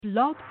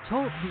Blog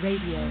Talk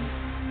Radio.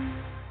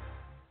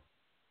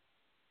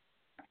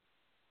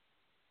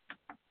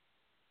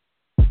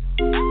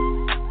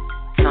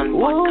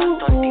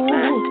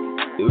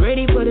 You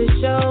ready for the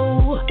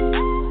show?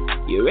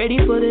 You ready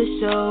for the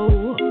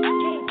show?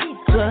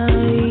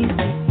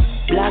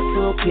 Twice.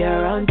 Blacktopia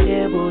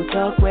Roundtable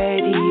Talk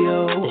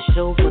Radio. The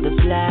show for the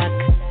black.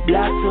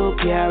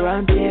 Blacktopia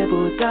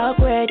Roundtable Talk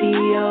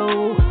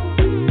Radio.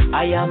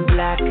 I am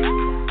black.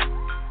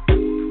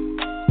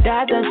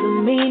 That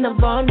doesn't mean I'm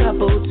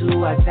vulnerable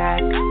to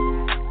attack.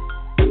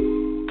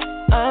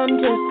 I'm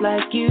just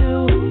like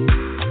you,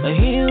 a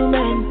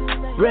human,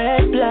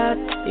 red blood,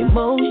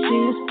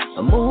 emotions,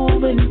 a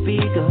moving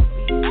figure.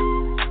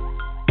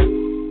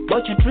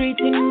 But you're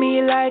treating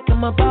me like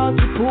I'm about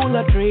to pull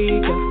a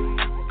trigger.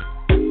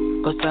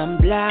 Cause I'm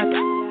black,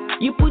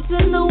 you put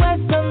in the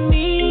west on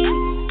me.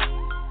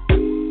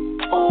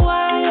 Oh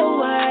why, oh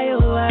why,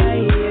 oh why,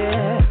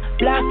 yeah.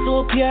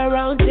 Blacktopia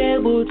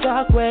Roundtable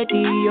Talk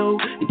Radio.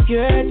 It's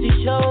here to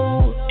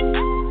show,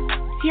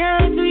 it's here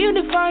to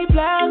unify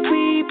black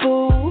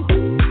people.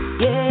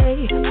 Yeah,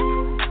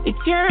 it's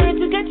here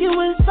to get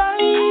you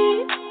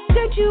inspired,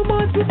 get you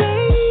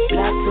motivated.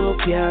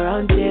 Blacktopia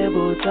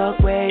Roundtable Talk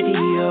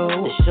Radio.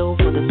 The show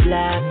for the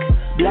black.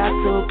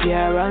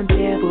 Blacktopia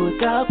Roundtable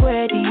Talk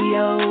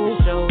Radio. The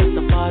show is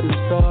the part to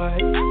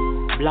start.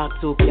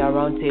 Blacktopia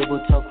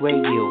Roundtable Talk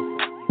Radio.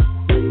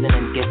 Listen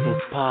and get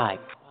inspired.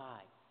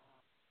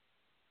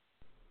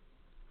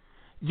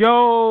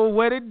 Yo,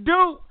 what it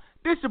do?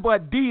 This your boy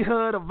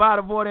D-Hud of Out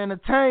of Order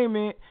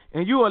Entertainment,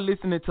 and you are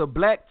listening to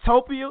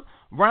Blacktopia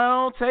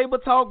Roundtable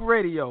Talk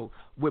Radio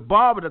with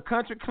Barbara, the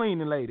country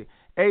cleaning lady,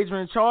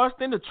 Adrienne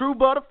Charleston, the true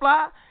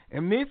butterfly,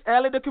 and Miss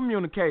Alle, the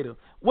communicator.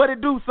 What it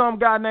do, some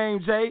guy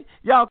named Jay?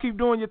 Y'all keep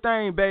doing your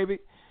thing, baby.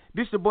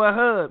 This your boy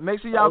Hud.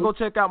 Make sure y'all go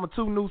check out my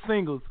two new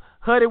singles,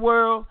 Huddy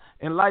World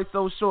and Life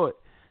So Short.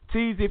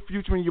 Tease it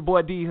featuring your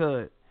boy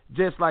D-Hud.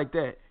 Just like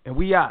that. And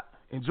we out.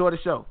 Enjoy the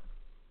show.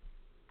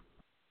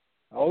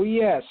 Oh,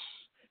 yes.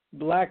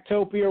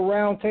 Blacktopia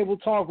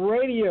Roundtable Talk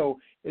Radio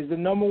is the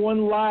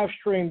 #1 live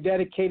stream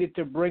dedicated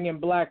to bringing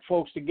black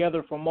folks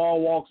together from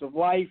all walks of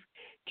life,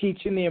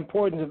 teaching the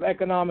importance of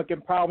economic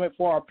empowerment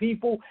for our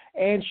people,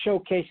 and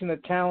showcasing the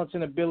talents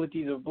and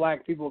abilities of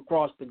black people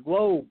across the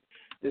globe.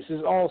 This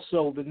is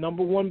also the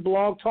 #1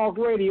 blog talk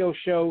radio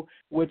show,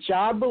 which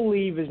I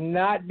believe is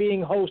not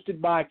being hosted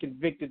by a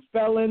convicted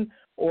felon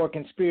or a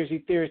conspiracy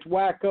theorist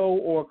wacko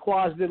or a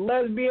closeted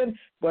lesbian,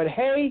 but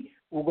hey,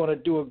 we're going to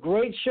do a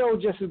great show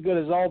just as good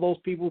as all those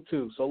people,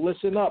 too. So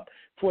listen up.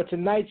 For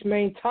tonight's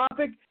main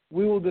topic,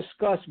 we will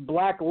discuss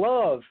black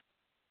love,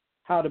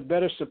 how to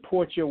better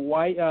support your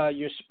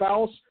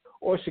spouse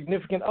or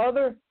significant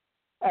other,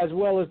 as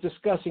well as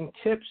discussing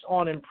tips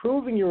on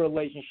improving your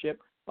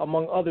relationship,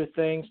 among other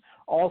things.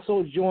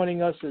 Also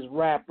joining us is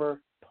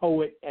rapper,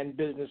 poet, and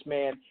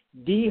businessman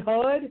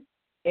D-Hud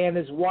and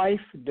his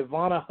wife,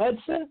 DeVonna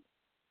Hudson.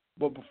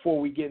 But before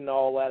we get into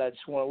all that, I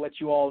just want to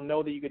let you all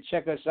know that you can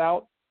check us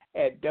out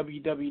at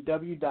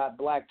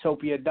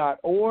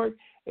www.blacktopia.org,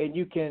 and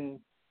you can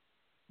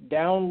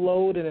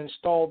download and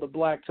install the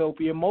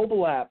Blacktopia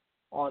mobile app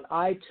on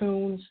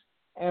iTunes,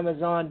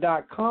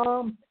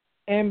 Amazon.com,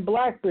 and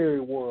BlackBerry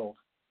World.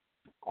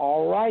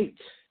 All right.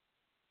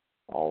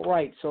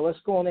 So let's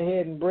go on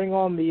ahead and bring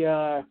on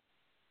the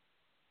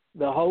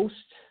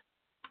host.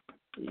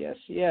 Yes.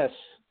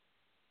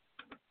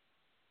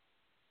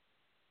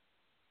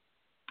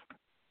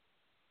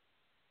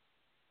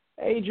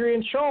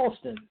 Adrienne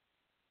Charleston.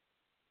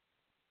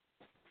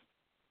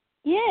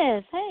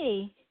 Yes,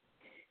 hey.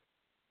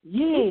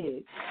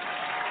 Yeah.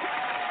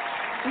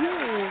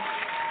 Yes.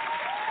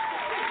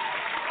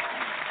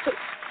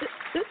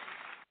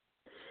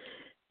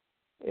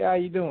 Yeah, how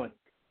you doing?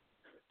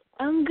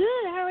 I'm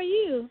good. How are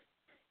you?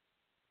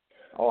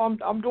 Oh,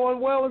 I'm doing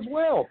well as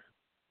well.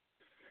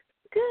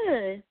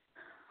 Good.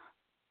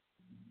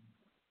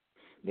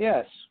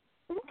 Yes.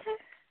 Okay.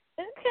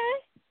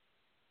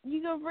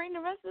 You gonna bring the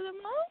rest of them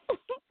on?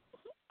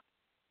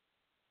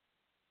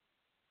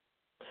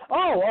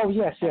 Oh,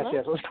 yes.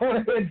 Let's go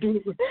ahead and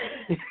do it.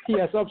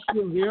 Yes, I'm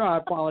still here. I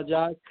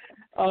apologize.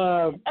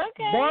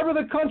 Okay. Barbara,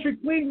 the country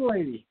cleaning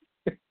lady.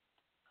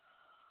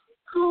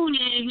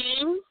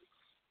 Mm-hmm.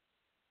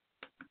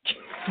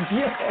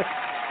 Yes.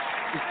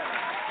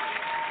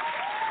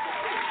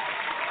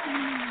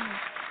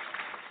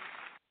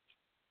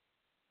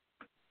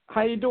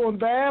 How you doing,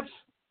 Babs?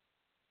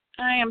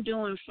 I am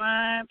doing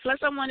fine.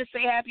 Plus, I want to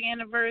say happy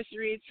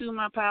anniversary to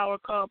my power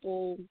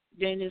couple,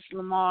 Dennis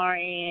Lamar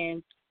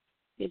and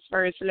his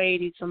first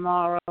lady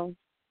tomorrow.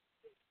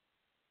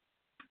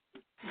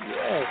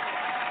 Yes.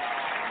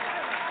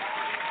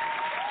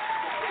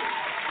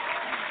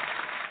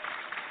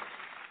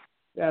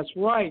 That's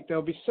right.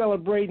 They'll be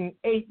celebrating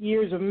 8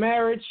 years of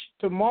marriage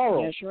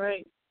tomorrow. That's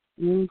right.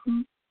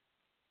 Mm-hmm.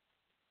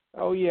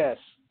 Oh, yes.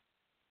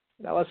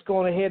 Now let's go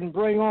on ahead and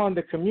bring on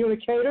the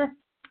communicator,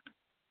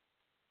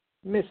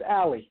 Miss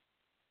Alle.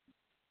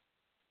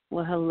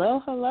 Well,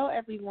 hello,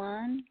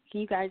 everyone. Can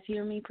you guys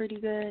hear me pretty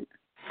good?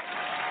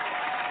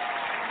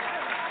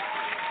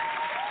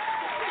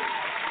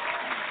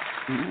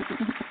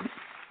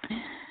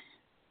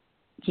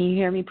 Can you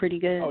hear me pretty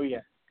good? Oh,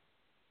 yeah.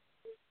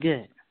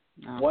 Good.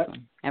 Awesome. What?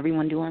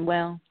 Everyone doing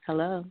well?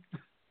 Hello?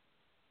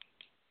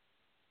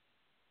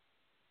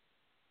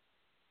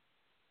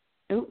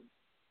 Oh,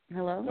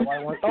 hello?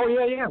 Oh,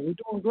 yeah. We're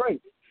doing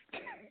great.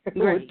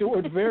 We're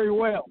doing very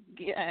well.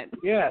 Yeah.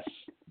 Yes.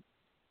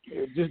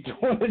 We're just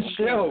doing the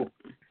show.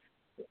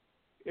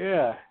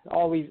 Yeah.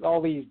 All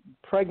these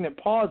pregnant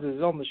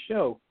pauses on the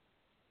show.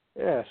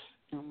 Yes.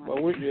 Oh my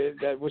Well, we're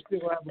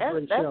still having a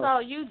great show. That's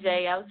all you,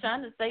 Jay. I was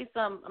trying to say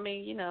something. I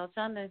mean, you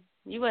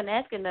wasn't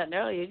asking nothing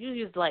earlier.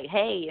 You just like,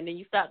 hey, and then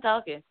you stopped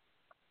talking.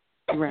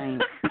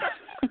 Right.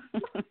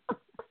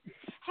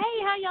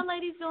 Hey, how y'all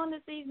ladies doing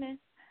this evening?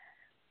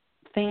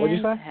 What'd you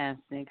say?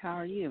 Fantastic. How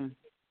are you?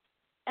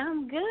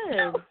 I'm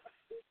good.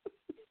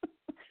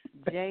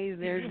 Jay's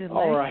there today.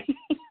 All right.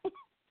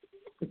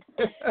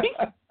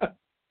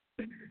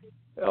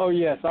 Oh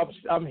yes,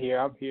 I'm here.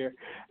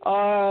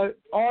 All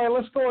right,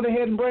 let's go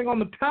ahead and bring on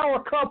the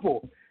power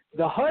couple,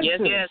 the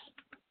Hudsons.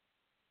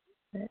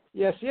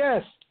 Yes.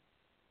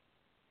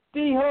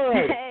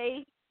 D-Hud.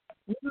 Hey.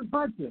 Mrs.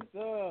 Hudson.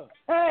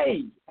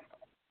 Hey.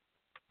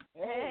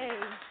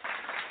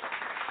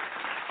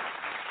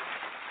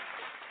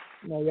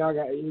 No,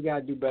 you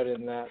gotta do better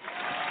than that.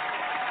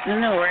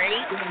 No,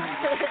 right?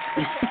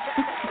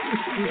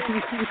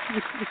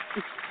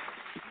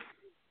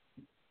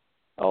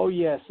 Oh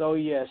yes.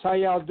 How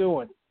y'all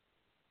doing?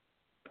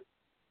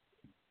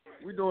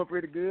 We doing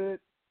pretty good.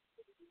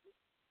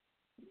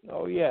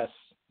 Oh yes,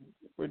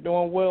 we're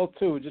doing well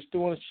too. Just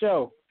doing a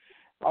show.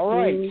 All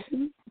right.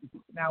 Mm-hmm.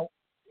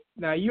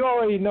 Now you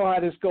already know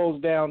how this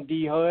goes down,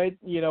 D-Hud.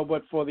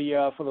 But for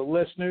the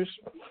listeners,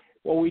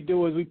 what we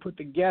do is we put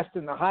the guest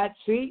in the hot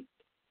seat.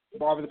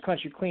 Barbara, the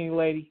country cleaning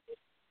lady,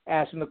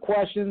 asking the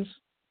questions.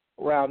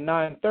 Around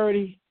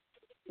 9:30,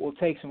 we'll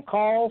take some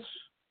calls.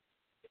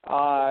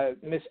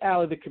 Miss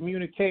Alle, the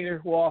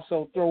communicator, will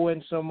also throw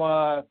in some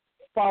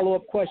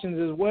follow-up questions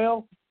as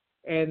well.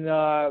 And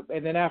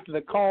then after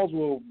the calls,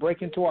 we'll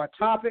break into our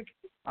topic.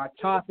 Our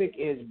topic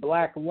is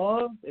Black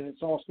love, and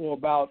it's also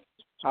about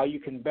how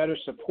you can better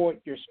support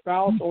your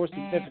spouse or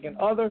significant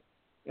other.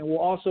 And we'll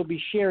also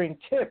be sharing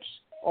tips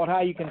on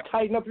how you can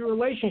tighten up your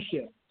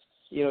relationship.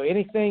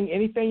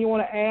 Anything you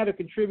want to add or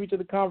contribute to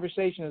the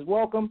conversation is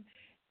welcome.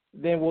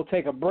 Then we'll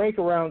take a break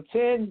around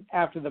 10.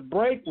 After the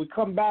break, we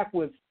come back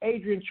with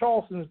Adrienne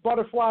Charleston's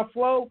Butterfly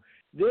Flow.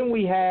 Then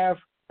we have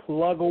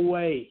Plug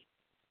Away.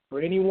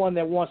 For anyone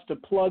that wants to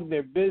plug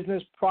their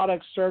business,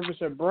 product,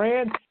 service, or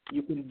brand,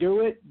 you can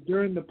do it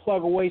during the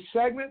Plug Away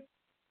segment.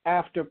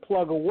 After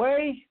Plug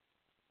Away,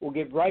 we'll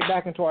get right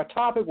back into our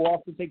topic. We'll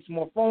also take some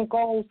more phone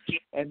calls,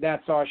 and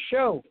that's our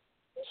show.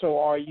 So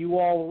are you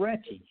all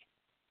ready?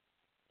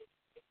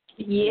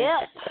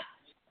 Yep.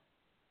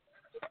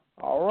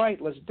 All right,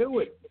 let's do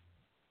it.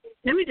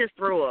 Let me just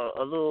throw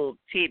a little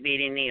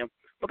tidbit in there.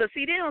 Because,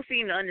 see, they don't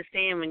seem to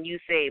understand when you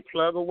say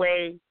plug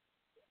away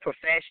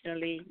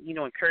professionally,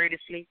 and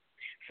courteously.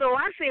 So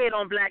I said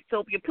on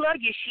Blacktopia, plug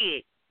your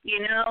shit,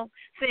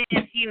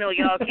 since,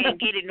 y'all can't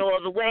get it no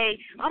other way.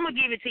 I'm going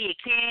to give it to you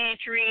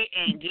country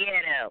and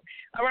ghetto.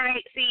 All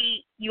right?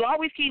 See, you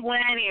always keep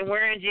whining and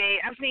wearing, Jay.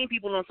 I've seen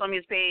people on some of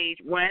his page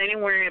whining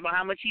and worrying about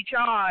how much he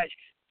charged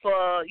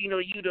for, you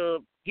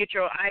to get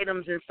your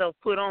items and stuff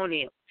put on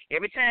him.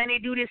 Every time they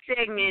do this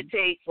segment, it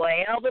takes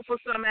forever for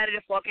somebody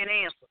to fucking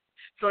answer.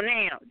 So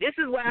now, this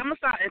is why I'm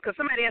going to start, because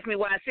somebody asked me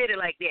why I said it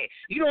like that.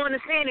 You don't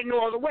understand it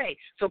no other way,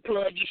 so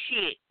plug your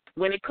shit.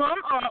 When it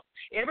come up,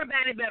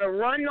 everybody better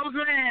run those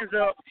lines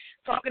up,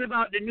 talking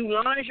about the new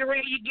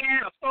lingerie you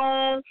got, a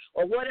phone,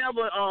 or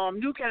whatever,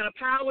 new kind of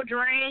power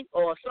drink,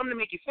 or something to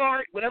make you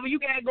fart, whatever you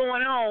got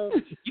going on,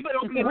 you better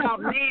open your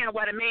mouth now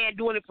while the man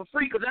doing it for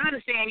free, because I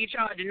understand you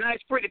charge a nice,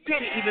 pretty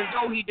penny, even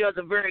though he does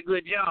a very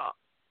good job.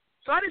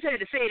 So I just had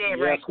to say that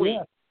right quick.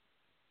 Yes.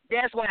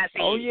 That's why I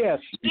said. Oh, yes.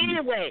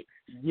 Anyway,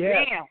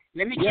 now,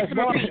 let me get some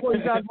Well,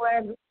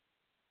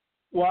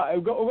 I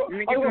was going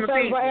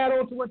to add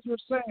on to what you were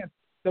saying.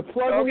 The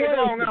plug away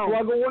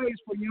is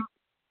for you.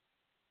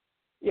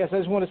 Yes, I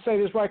just want to say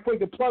this right quick.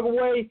 The plug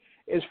away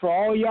is for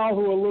all y'all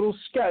who are a little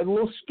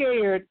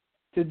scared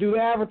to do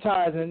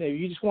advertising. If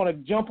you just want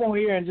to jump on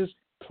here and just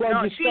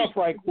plug your stuff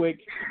right quick.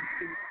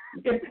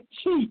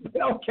 Cheap.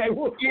 Okay,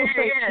 we'll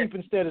say cheap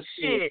instead of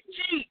shit.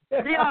 Cheap.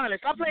 Be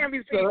honest. I'm playing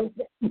these people.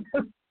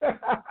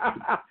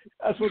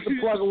 That's what the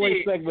plug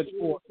away segment's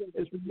for.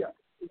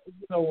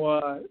 So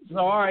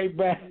all right,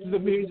 back to the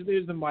music.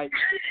 Here's the mic.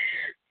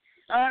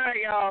 All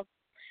right, y'all.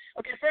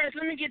 Okay, first,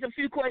 let me get a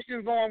few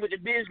questions going with the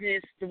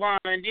business, DeVonna,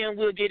 and then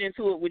we'll get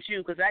into it with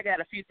you, because I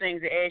got a few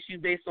things to ask you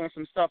based on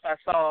some stuff I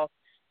saw as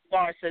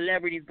far as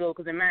celebrities go,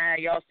 because in my eye,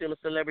 y'all still a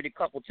celebrity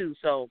couple, too.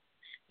 So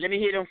let me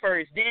hit them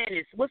first.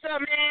 Dennis, what's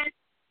up, man?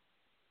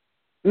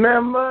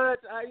 Not much.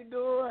 How you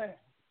doing?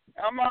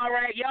 I'm all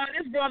right. Y'all,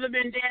 this brother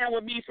been down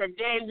with me from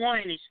day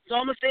one-ish. So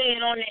I'm going to say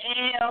it on the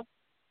air.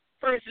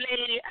 First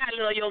lady, I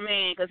love your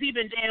man, because he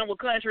been down with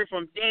Country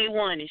from day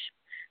one-ish.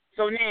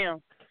 So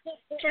now,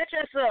 catch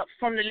us up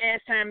from the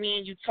last time me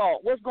and you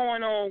talked. What's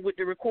going on with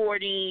the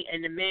recording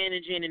and the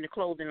managing and the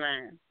clothing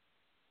line?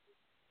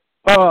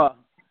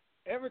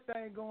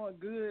 Everything going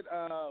good.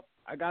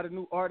 I got a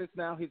new artist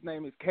now. His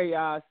name is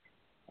Chaos.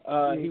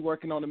 He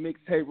working on a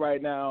mixtape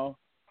right now.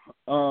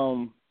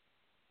 I'm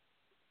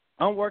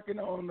working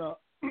on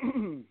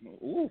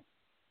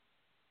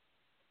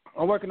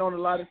I'm working on a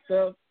lot of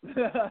stuff.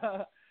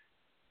 I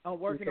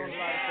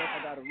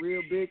got a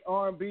real big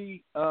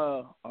R&B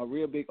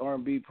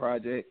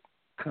project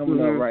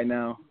coming up right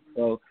now.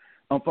 So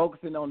I'm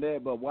focusing on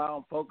that. But while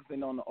I'm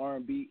focusing on the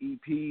R&B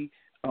EP,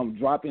 I'm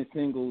dropping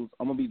singles.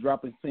 I'm gonna be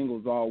dropping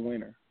singles all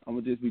winter. I'm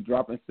gonna just be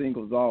dropping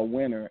singles all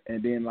winter,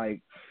 and then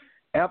like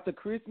after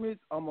Christmas,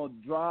 I'm gonna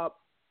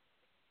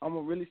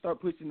really start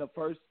pushing the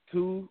first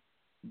two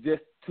of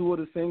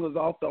the singles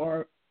off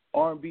the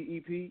R&B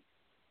EP,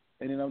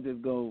 and then I'm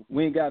just go.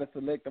 We ain't got a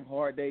selective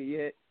hard date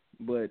yet,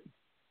 but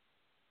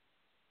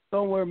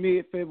somewhere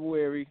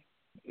mid-February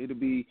it'll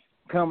be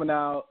coming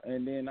out,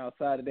 and then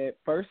outside of that,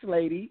 First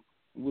Lady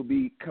will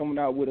be coming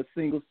out with a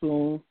single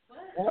soon.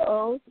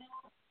 Uh-oh.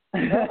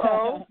 Yeah.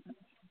 Uh-oh.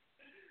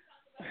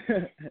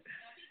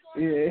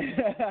 Yeah,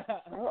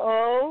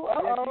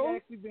 she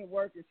actually been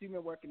working. She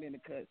been working in the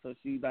cut, so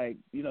she like,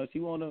 you know, she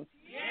don't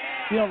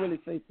really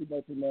say too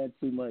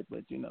much,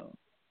 but you know.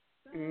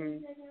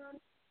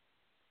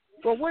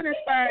 Well, what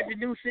inspired the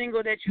new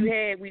single that you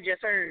had? We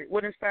just heard.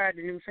 What inspired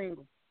the new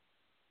single?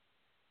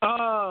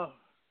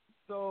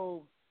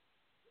 So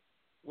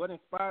what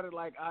inspired it?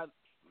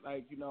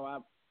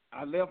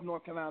 I left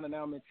North Carolina.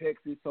 Now I'm in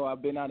Texas, so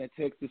I've been out in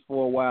Texas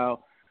for a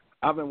while.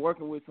 I've been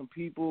working with some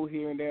people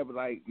here and there, but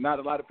like not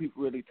a lot of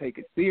people really take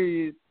it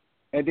serious.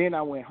 And then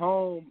I went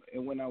home,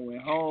 and when I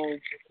went home,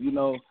 you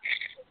know,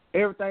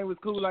 everything was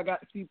cool. I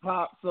got to see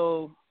Pop,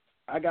 so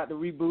I got to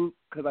reboot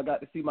because I got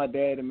to see my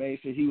dad and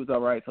made sure he was all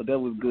right. So that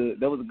was good.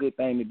 That was a good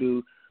thing to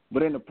do.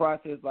 But in the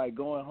process, like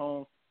going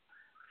home,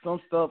 some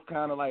stuff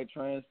kind of like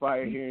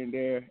transpired here and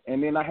there.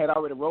 And then I had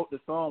already wrote the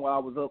song while I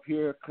was up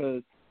here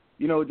because,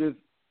 you know, just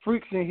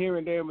friction here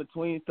and there in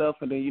between stuff.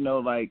 And then, you know,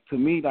 like to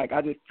me, like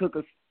I just took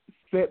a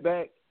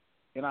setback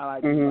and I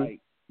like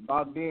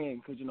logged in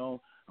because, you know,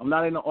 I'm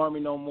not in the Army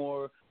no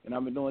more and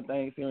I've been doing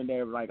things here and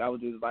there. Like I was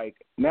just like,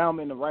 now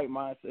I'm in the right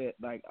mindset.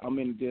 Like I'm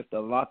in just a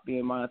locked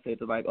in mindset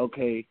to like,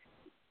 okay,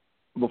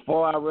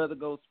 before I'd rather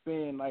go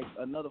spend like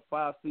another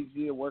 5-6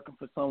 years working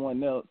for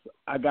someone else,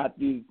 I got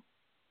these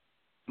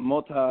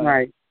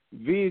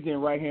vision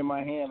right here in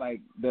my hand,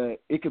 like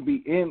it could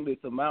be endless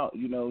amount,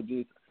 you know,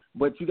 just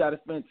but you got to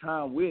spend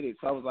time with it.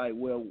 So I was like,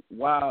 well,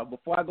 wow,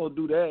 before I go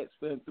do that,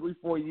 spend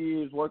 3-4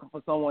 years working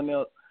for someone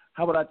else,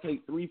 how about I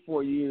take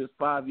 3-4 years,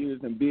 5 years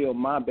and build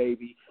my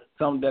baby,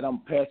 something that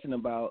I'm passionate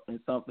about and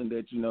something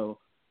that, you know,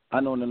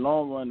 I know in the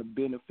long run to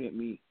benefit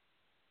me.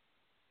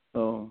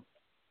 So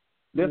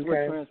that's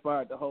what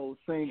transpired the whole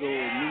single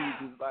and me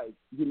just like,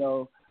 you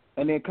know.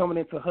 And then coming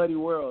into Huddy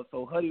World.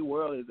 So Huddy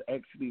World is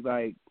actually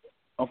like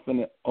I'm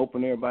finna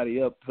open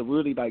everybody up to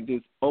really like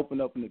just open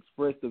up and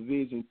express the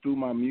vision through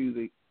my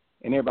music,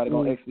 and everybody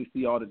gonna actually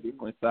see all the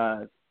different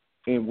sides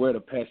and where the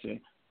passion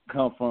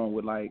come from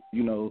with like,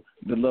 you know,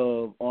 the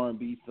love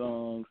R&B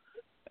songs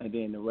and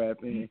then the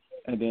rapping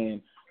and then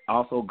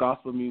also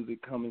gospel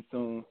music coming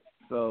soon.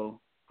 So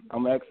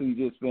I'm actually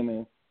just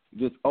finna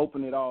just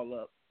open it all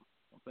up.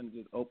 I'm finna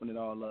just open it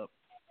all up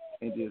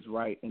and just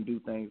write and do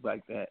things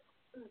like that.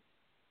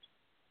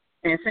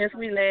 And since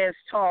we last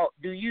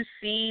talked, do you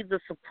see the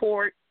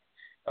support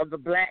of the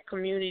black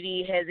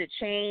community? Has it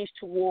changed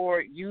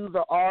toward you,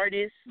 the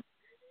artist,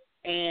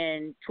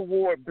 and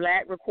toward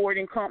black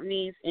recording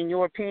companies, in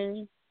your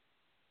opinion?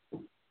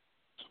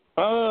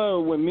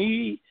 With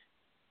me,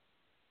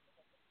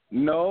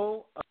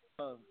 no.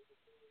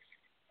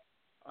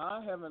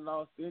 I haven't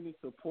lost any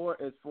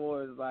support as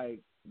far as, like,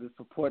 the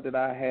support that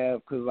I have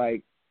because,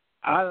 like,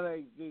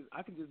 I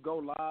can just go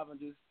live and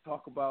just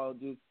talk about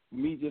just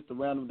me just a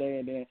random day,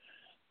 and then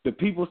the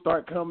people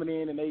start coming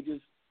in and they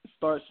just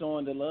start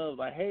showing the love.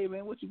 Like, hey,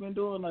 man, what you been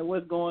doing? Like,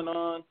 what's going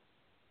on?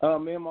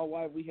 Me and my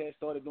wife, we had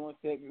started doing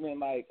segment,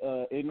 like,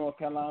 in North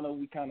Carolina.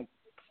 We kind of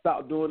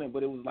stopped doing it,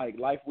 but it was like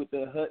Life with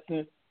the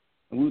Hudsons.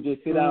 And we would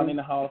just sit down in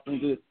the house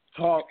and just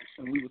talk.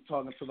 And we was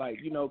talking to, like,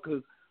 you know,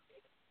 because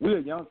we're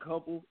a young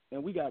couple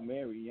and we got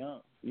married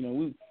young. You know,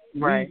 we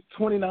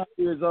 29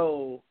 years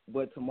old,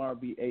 but tomorrow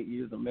be 8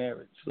 years of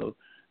marriage. So,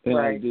 and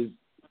like, just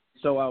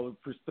show our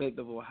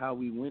perspective of how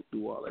we went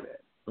through all of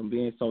that. From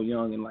being so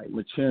young and, like,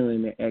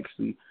 maturing and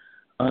actually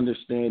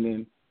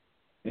understanding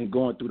and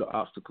going through the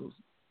obstacles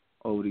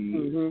over the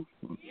years.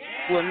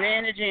 Well,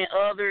 managing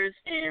others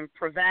and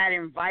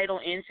providing vital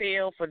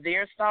intel for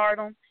their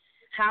stardom,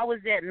 how is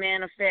that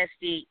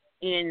manifested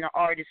in the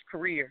artist's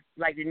career,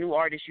 like the new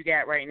artist you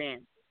got right now?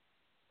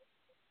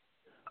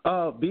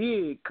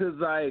 Big, because,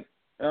 like,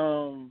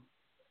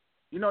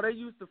 you know, they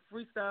used to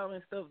freestyle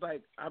and stuff.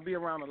 Like, I be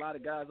around a lot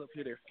of guys up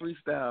here that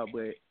freestyle,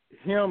 but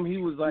him, he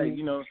was like,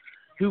 you know,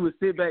 he would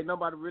sit back.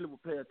 Nobody really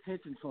would pay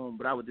attention to him,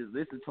 but I would just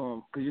listen to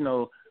him because, you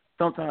know,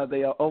 sometimes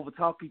they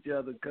overtalk each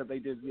other because they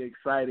just be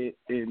excited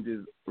and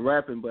just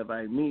rapping. But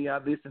like me, I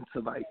listen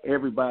to like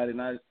everybody,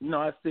 and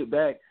I sit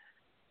back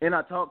and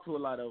I talk to a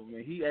lot of them.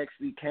 And he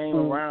actually came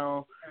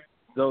around,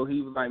 so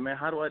he was like, man,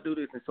 how do I do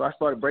this? And so I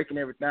started breaking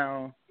everything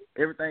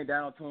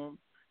down to him.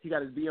 He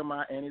got his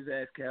BMI and his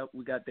ASCAP.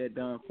 We got that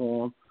done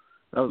for him.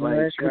 I was like,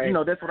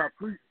 right. That's what I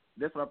preach.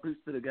 That's what I preach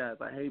to the guys.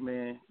 Like, hey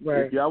man,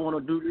 right. if y'all want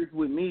to do this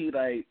with me,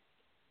 like,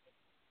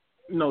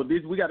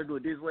 this we got to do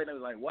it this way. And they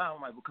was like, wow,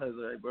 I'm like, because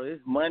bro,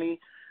 it's money.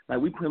 Like,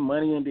 we put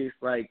money in this.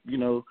 Like,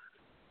 you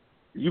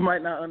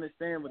might not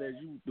understand, but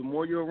the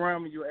more you're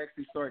around me, you'll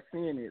actually start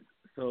seeing it.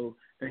 So,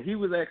 and he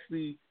was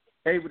actually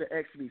able to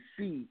actually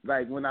see,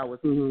 like, when I was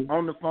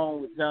on the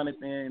phone with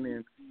Jonathan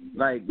and,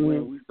 like,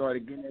 when we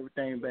started getting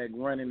everything back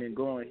running and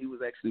going, he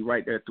was actually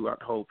right there throughout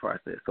the whole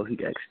process, so he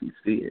could actually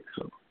see it.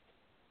 So.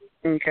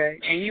 Okay.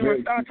 And you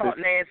and Star talked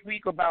last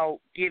week about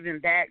giving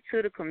back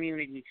to the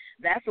community.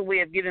 That's a way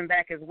of giving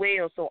back as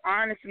well. So,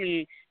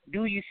 honestly,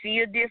 do you see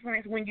a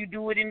difference when you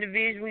do it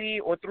individually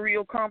or through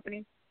your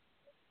company?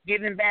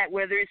 Giving back,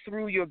 whether it's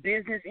through your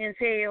business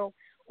entail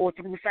or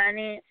through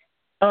finance?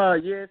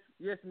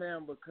 Yes,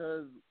 ma'am,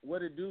 because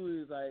what it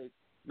do is, like,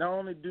 not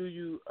only do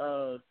you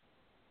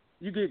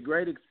get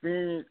great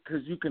experience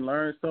because you can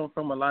learn something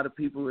from a lot of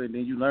people and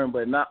then you learn,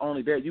 but not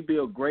only that, you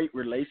build great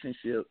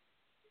relationships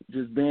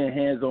just being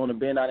hands-on and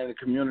being out in the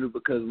community,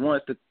 because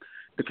once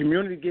the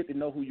community get to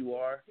know who you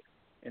are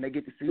and they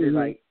get to see that,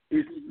 like,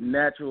 it's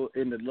natural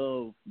and the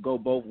love go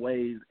both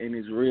ways and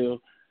it's real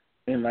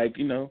and, like,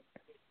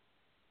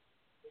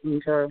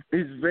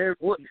 it's very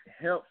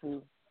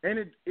helpful. And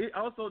it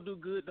also do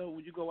good, though,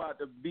 when you go out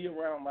to be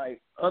around,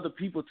 like, other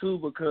people, too,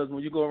 because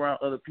when you go around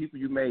other people,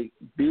 you make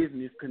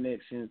business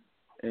connections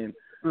and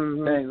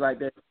things like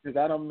that. Because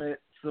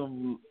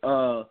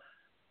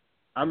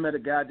I met a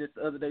guy just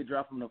the other day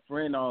dropping a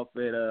friend off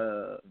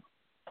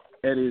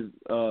at his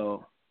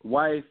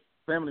wife,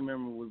 family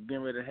member was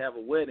getting ready to have a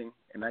wedding,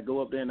 and I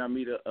go up there and I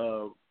meet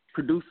a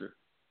producer.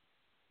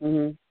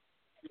 And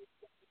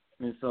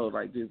so,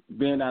 like, just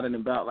being out and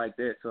about like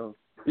that. So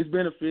it's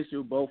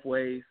beneficial both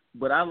ways,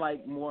 but I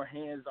like more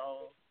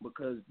hands-on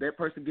because that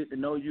person get to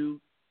know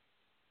you.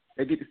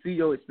 They get to see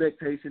your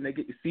expectation. They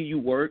get to see you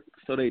work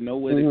so they know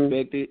what's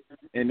expected.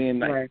 And then,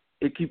 like,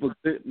 it keep a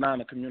good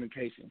line of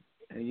communication.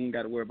 And you ain't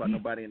got to worry about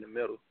nobody in the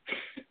middle.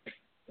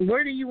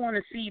 Where do you want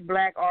to see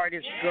black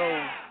artists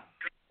go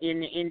in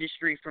the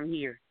industry from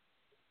here?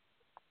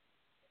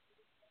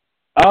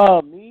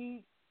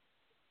 Me,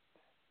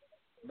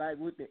 like,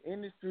 with the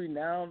industry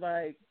now,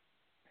 like,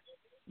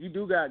 you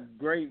do got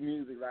great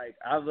music. Like,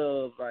 I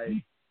love, like,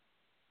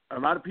 a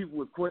lot of people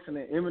would question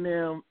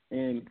Eminem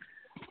and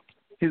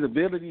his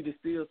ability to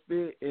still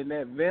spit, and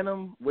that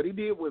Venom, what he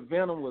did with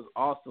Venom was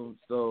awesome.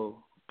 So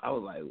I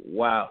was like,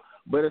 wow.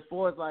 But as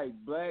far as, like,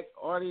 black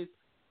artists,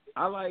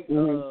 I like,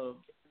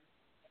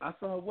 I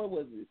saw, what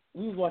was it?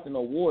 We was watching an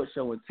award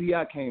show when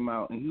T.I. came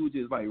out, and he was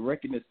just, like,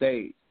 wrecking the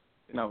stage.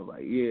 And I was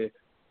like, yeah.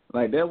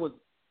 Like, that was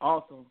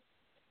awesome.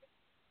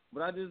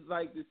 But I just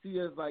like to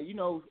see us, like,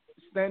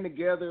 stand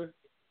together.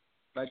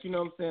 Like, you know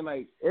what I'm saying?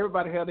 Like,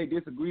 everybody have their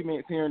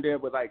disagreements here and there,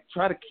 but, like,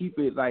 try to keep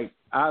it, like,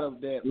 out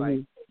of that, like,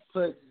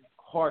 such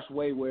harsh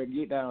way where it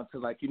get down to,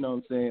 like, you know what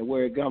I'm saying,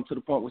 where it comes to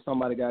the point where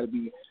somebody got to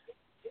be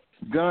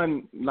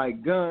guns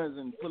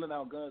and pulling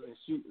out guns and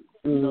shooting.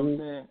 You know what I'm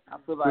saying? I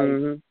feel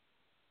like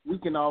we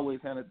can always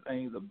handle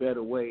things a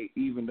better way,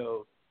 even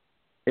though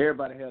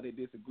everybody have their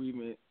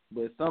disagreement.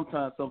 But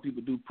sometimes some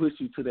people do push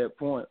you to that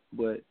point.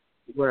 But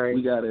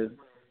we got to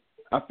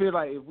 – I feel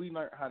like if we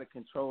learn how to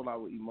control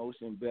our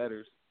emotion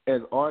better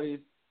as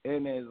artists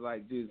and as,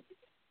 like, just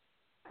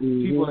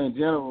people in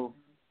general,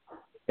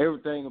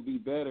 everything will be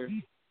better.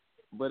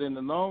 But in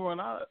the long run,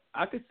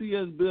 I could see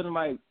us building,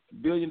 like,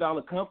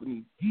 billion-dollar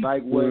companies,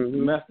 like what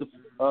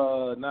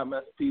not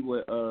Master P,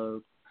 what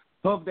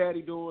Puff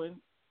Daddy doing,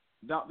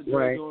 Dr.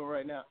 Dre doing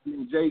right now,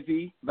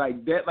 Jay-Z,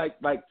 like that,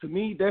 like to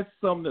me, that's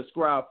something to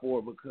strive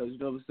for, because, you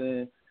know what I'm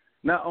saying,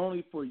 not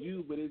only for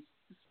you, but it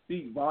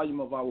speaks volume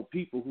of our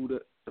people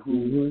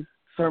who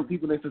certain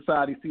people in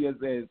society see us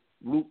as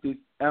ruthless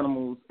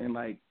animals, and,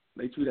 like,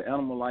 they treat an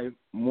animal life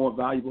more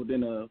valuable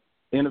than a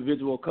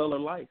individual color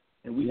life,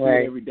 and we see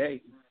it every day,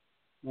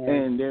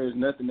 and there's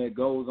nothing that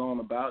goes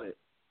on about it.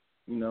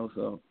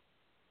 So.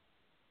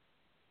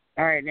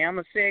 All right, now I'm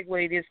going to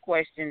segue this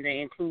question to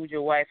include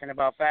your wife in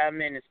about 5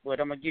 minutes, but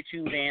I'm going to get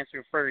you to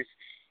answer first.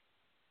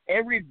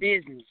 Every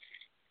business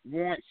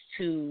wants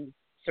to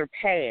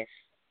surpass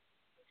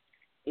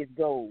its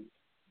goals,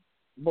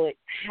 but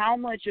how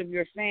much of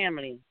your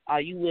family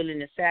are you willing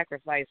to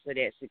sacrifice for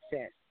that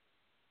success?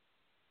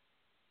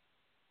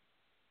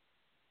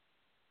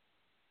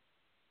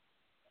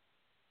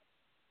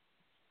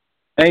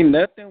 Ain't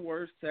nothing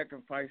worth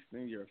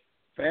sacrificing your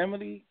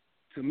family,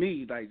 to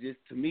me, like, just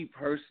to me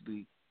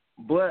personally.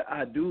 But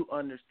I do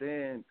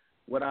understand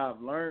what I've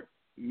learned,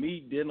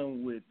 me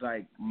dealing with,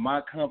 like, my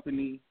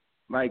company.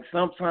 Like,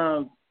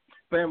 sometimes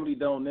family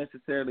don't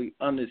necessarily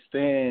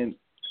understand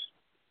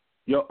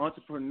your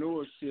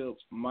entrepreneurship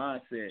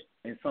mindset,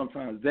 and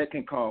sometimes that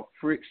can cause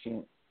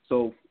friction.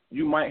 So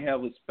you might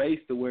have a space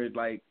to where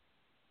like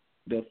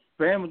the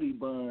family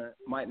bond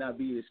might not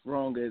be as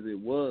strong as it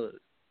was,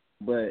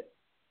 but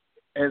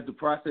as the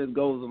process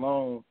goes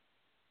along,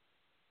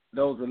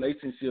 those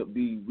relationships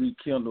be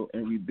rekindled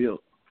and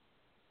rebuilt.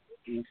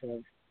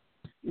 Okay.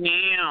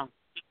 Now,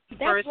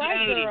 That's First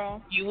right, Lady,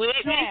 girl. you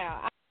with me?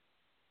 Yeah.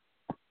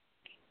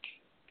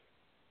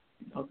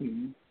 Okay.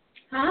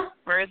 Huh?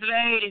 First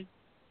Lady,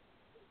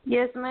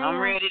 Yes, ma'am. I'm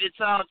ready to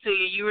talk to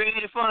you. You ready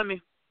for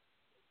me?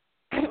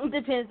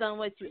 Depends on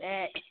what you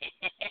ask.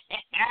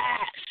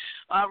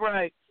 All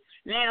right.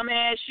 Now I'm going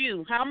to ask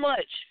you, how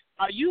much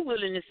are you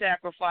willing to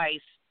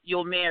sacrifice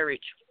your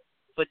marriage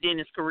for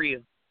Dennis'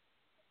 career?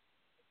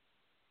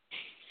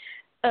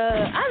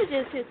 I'm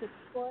just here to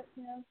support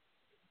him.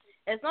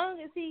 As long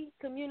as he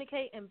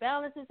communicates and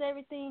balances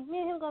everything,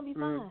 me and him going to be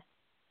fine.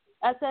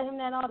 I tell him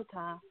that all the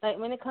time. Like,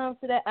 when it comes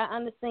to that, I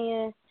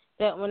understand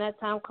that when that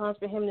time comes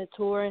for him to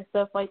tour and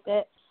stuff like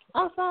that,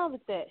 I'm fine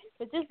with that.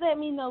 But just let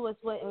me know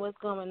what's what and what's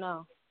going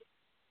on.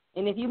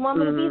 And if you want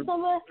me to be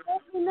somewhere,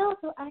 let me know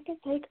so I can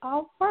take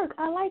off work.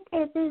 I like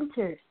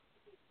adventures.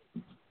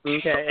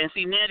 Okay. And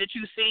see, now that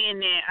you're saying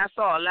that, I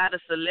saw a lot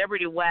of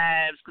celebrity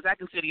wives, because I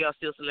consider y'all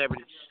still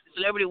celebrities,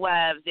 celebrity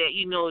wives that,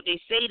 you know,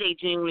 they say they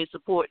genuinely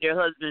support their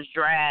husband's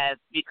drive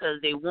because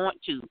they want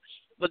to,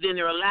 but then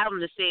they're allowed them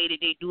to say that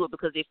they do it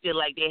because they feel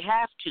like they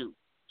have to.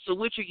 So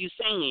which are you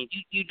saying?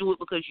 You do it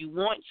because you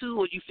want to,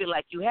 or you feel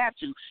like you have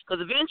to?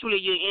 Because eventually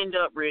you end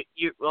up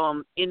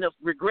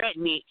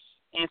regretting it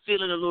and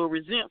feeling a little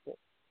resentful.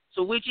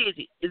 So which is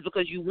it? Is it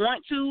because you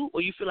want to,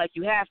 or you feel like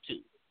you have to?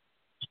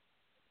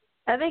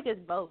 I think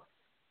it's both.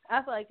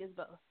 I feel like it's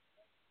both.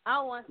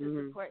 I want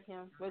to support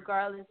him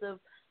regardless of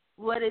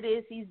what it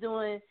is he's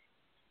doing.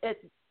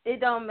 It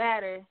don't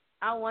matter.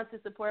 I want to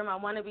support him. I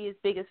want to be his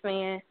biggest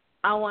fan.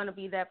 I want to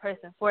be that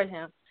person for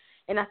him.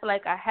 And I feel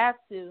like I have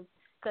to,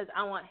 because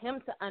I want him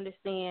to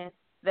understand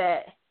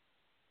that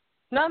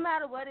no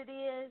matter what it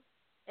is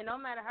and no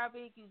matter how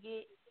big you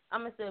get,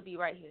 I'm going to still be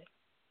right here.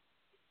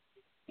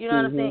 You know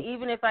what I'm saying?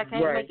 Even if I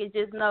can't make it,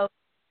 just know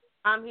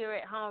I'm here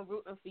at home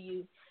rooting for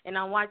you and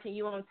I'm watching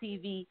you on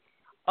TV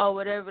or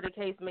whatever the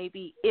case may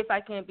be if I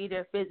can't be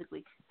there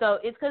physically. So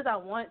it's because I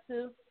want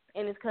to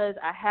and it's because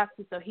I have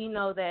to, so he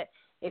know that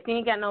if he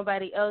ain't got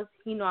nobody else,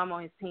 he know I'm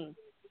on his team.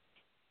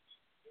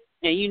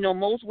 And, you know,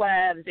 most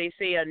wives, they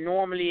say, are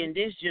normally in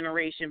this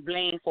generation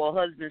blamed for a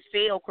husband's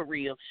failed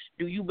career.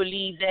 Do you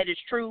believe that is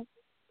true?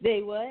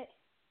 They what?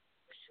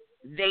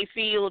 They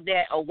feel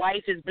that a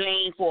wife is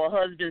blamed for a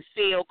husband's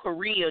failed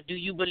career. Do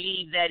you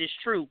believe that is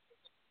true?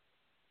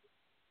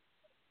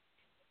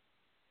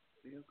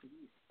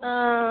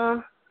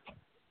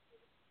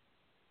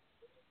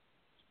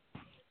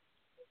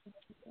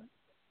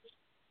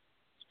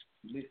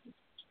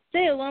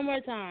 Say it one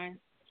more time.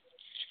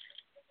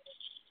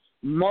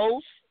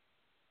 Most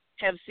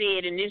have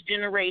said in this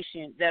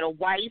generation that a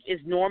wife is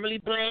normally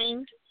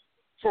blamed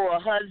for a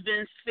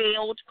husband's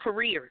failed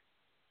career.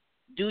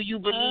 Do you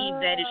believe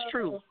that is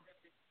true?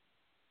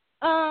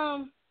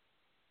 I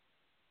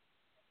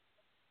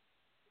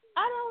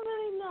don't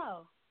really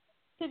know,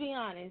 to be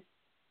honest,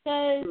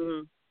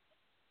 because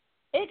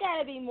it got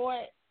to be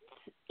more.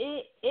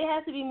 It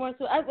has to be more.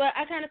 So I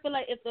kind of feel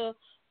like if the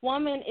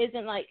woman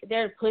isn't like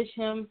there to push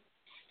him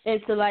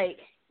and to like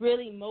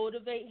really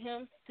motivate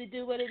him to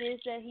do what it is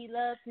that he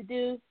loves to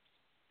do,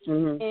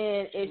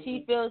 and if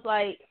she feels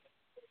like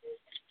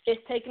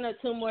it's taking up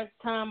too much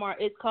time or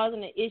it's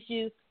causing an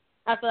issue,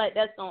 I feel like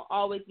that's going to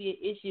always be an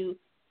issue.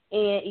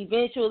 And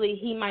eventually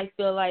he might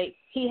feel like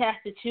he has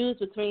to choose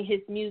between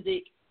his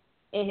music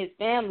and his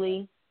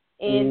family.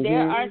 And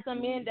there are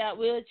some men that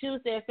will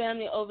choose their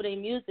family over their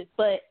music,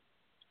 but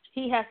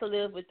he has to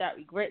live with that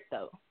regret,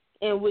 though.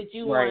 And would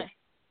you want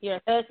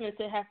your husband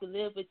to have to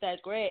live with that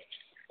regret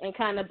and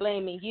kind of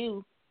blaming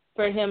you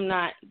for him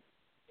not,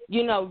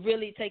 you know,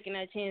 really taking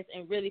that chance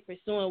and really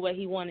pursuing what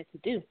he wanted to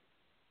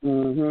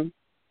do?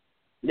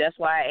 That's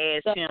why I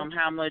asked him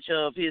how much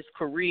of his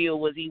career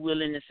was he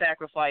willing to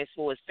sacrifice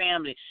for his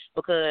family.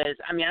 Because,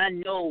 I mean, I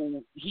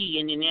know he,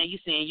 and then now you're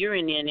saying you're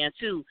in there now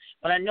too,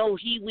 but I know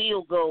he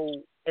will go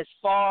as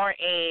far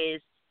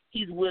as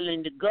he's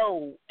willing to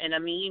go. And, I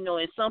mean, you know,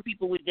 and some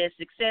people with that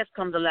success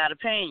comes a lot of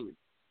pain.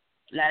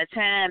 A lot of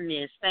time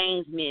missed,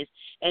 things missed,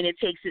 and it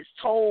takes its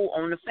toll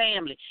on the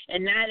family.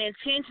 And not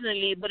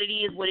intentionally, but it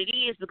is what it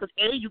is because,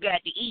 A, you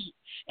got to eat,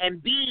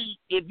 and B,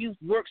 if you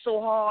work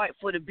so hard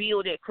for to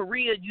build that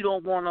career, you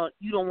don't want to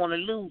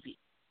lose it.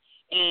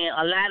 And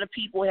a lot of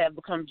people have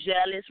become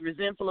jealous,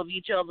 resentful of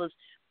each other's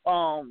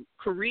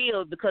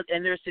career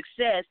and their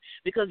success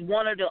because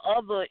one or the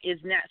other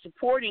is not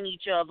supporting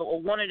each other or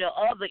one or the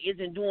other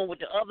isn't doing what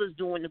the other's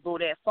doing to go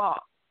that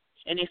far.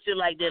 And they feel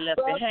like they're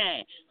left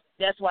behind.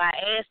 That's why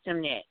I asked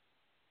him that.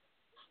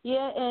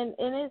 Yeah, and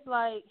it's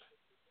like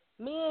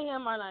me and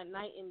him are like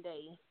night and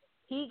day.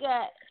 He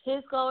got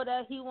his goal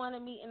that he want to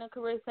meet in a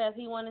career path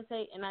he want to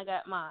take, and I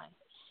got mine.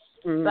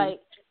 Like,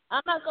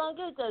 I'm not going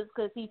to get just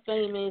because he's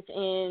famous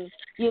and,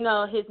 you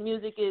know, his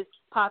music is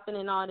popping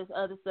and all this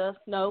other stuff.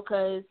 No,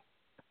 because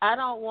I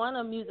don't want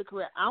a music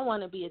career. I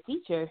want to be a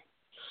teacher.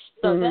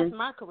 So that's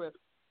my career.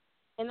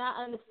 And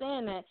I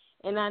understand that.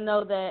 And I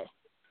know that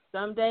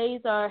some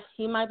days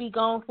he might be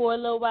gone for a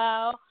little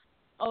while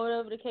or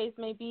whatever the case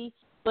may be.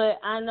 But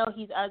I know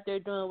he's out there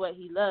doing what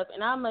he loves.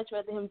 And I'd much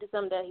rather him do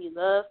something that he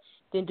loves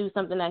than do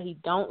something that he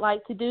don't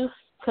like to do,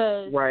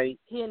 because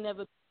he'll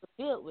never be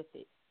fulfilled with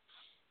it.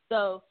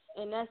 So,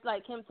 and that's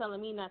like him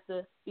telling me not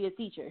to be a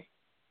teacher.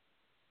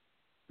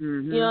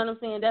 You know what I'm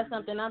saying? That's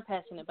something I'm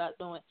passionate about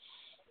doing.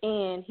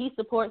 And he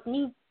supports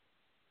me.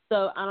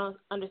 So I don't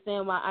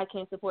understand why I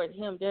can't support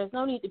him. There's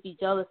no need to be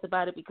jealous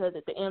about it, because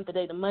at the end of the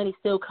day, the money's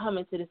still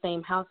coming to the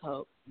same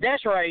household.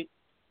 That's right.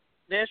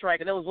 That's right,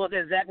 because that was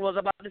exactly what I was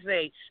about to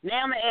say.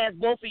 Now I'm going to ask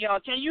both of y'all.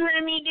 Can you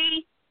hear me,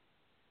 Dee?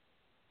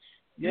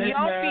 Yes,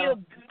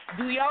 ma'am.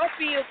 Do y'all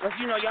feel, because,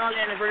 you know, y'all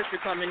anniversary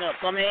coming up,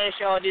 so I'm going to ask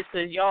y'all this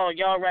because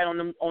y'all right on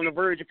the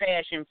verge of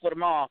passion for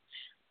tomorrow.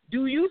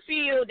 Do you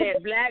feel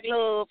that black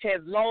love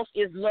has lost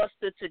its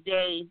luster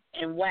today,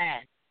 and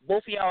why?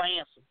 Both of y'all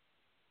answer.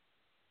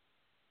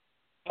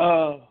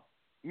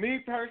 Me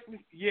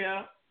personally,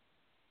 yeah.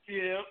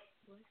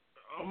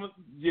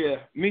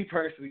 Me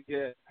personally,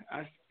 yeah.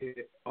 I say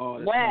it all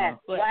the time.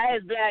 Why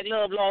has black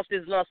love lost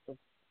its luster?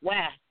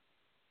 Why?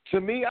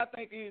 To me, I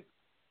think it's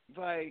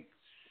like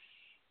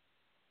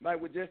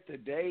with just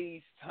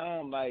today's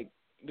time, like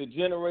the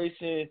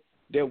generation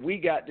that we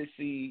got to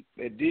see,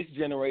 that this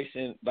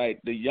generation, like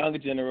the younger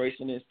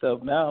generation and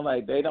stuff now,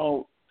 like they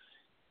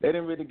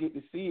didn't really get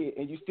to see it.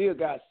 And you still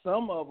got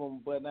some of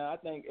them, but now I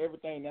think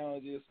everything now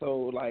is just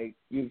so like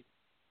just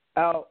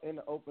out in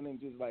the open and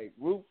just like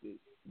ruthless.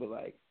 But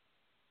like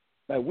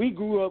we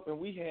grew up and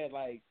we had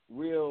like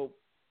real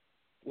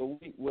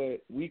what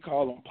we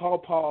call them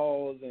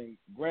pawpaws and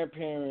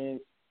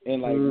grandparents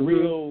and like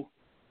real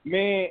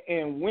men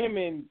and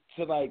women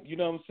to, like, you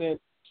know what I'm saying,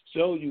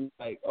 show you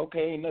like,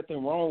 okay, ain't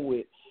nothing wrong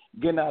with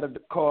getting out of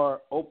the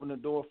car, open the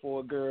door for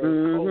a girl,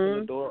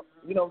 closing the door.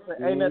 You know what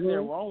I'm saying? Ain't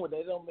nothing wrong with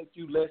that. It don't make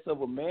you less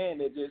of a man.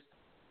 It just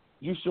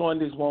you showing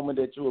this woman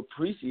that you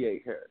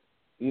appreciate her.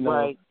 You know.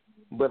 Right.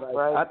 But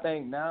like, I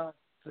think now,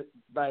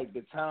 like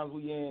the times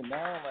we in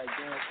now, like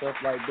doing stuff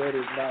like that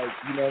is like,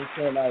 you know what I'm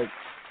saying, like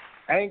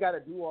I ain't got to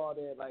do all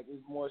that. Like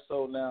it's more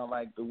so now,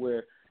 like to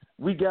where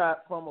we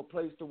got from a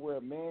place to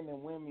where men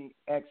and women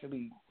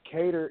actually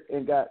cater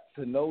and got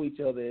to know each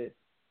other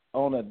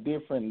on a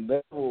different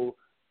level,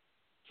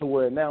 to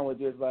where now it's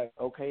just like,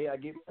 okay, I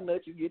get my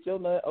nut, you get your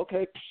nut,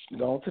 okay,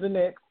 go on to the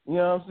next. You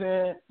know what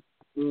I'm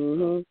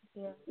saying?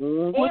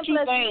 What you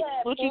think?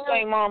 What you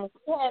think, Mama?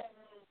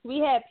 We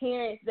had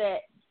parents that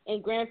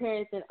and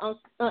grandparents and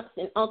aunts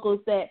and uncles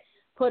that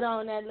put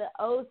on that little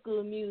old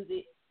school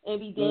music and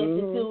be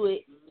dancing to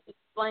it,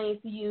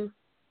 explain to you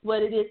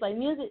what it is. Like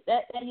music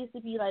that used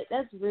to be like,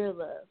 that's real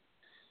love,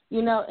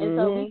 you know. And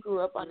so we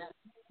grew up on that.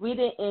 We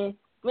didn't.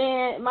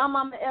 Man, my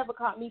mama ever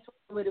caught me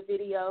with a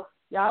video,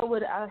 y'all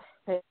would I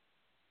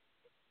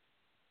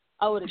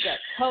would have got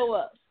toe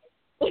up.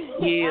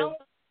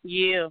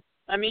 Yeah.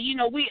 I mean, you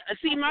know,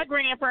 my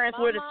grandparents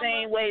were the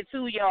same way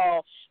too,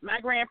 y'all. My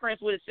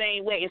grandparents were the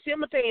same way. And see, I'm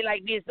going to tell you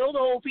like this, those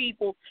old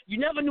people, you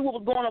never knew what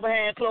was going on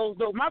behind closed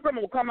doors. My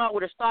grandma would come out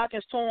with her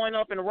stockings torn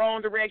up in the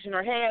wrong direction,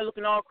 her hair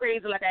looking all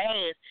crazy like a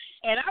ass.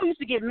 And I used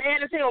to get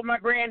mad as hell with my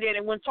granddad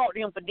and wouldn't talk to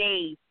him for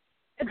days.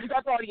 Because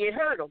I thought he had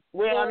hurt him.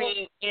 Well, I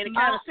mean, in the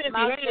kind of sense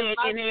he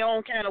had in their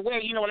own kind of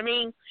way, you know what I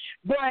mean?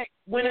 But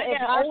when I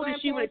got older,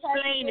 she would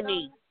explain to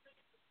me.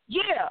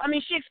 Yeah, I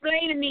mean, she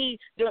explained to me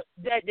that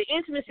the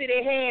intimacy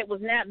they had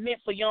was not meant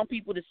for young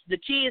people, the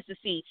kids to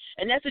see.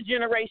 And that's a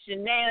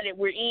generation now that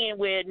we're in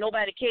where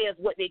nobody cares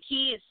what their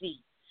kids see.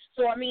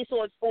 So, I mean,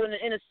 so it's,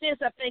 in a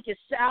sense, I think it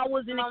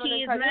sours in the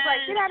kids' mind. It's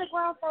like, get out of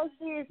grown folks'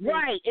 kids.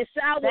 Right. It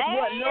sours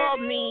what love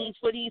means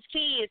for these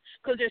kids,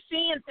 because they're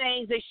seeing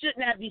things they should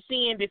not be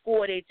seeing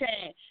before their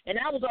time. And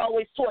I was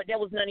always taught that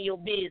was none of your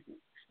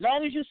business.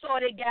 Long as you saw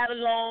they got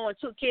along and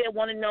took care of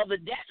one another,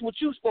 that's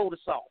what you supposed to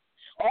saw.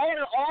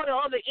 All the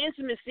other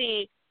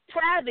intimacy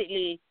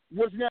privately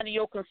was none of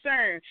your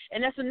concern.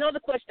 And that's another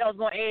question I was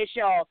going to ask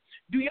y'all.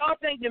 Do y'all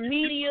think the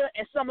media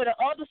and some of the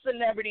other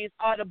celebrities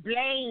are to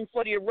blame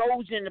for the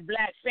erosion in the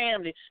black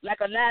family? Like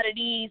a lot of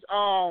these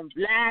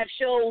live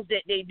shows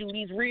that they do,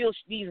 these real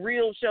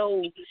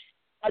shows.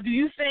 Do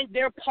you think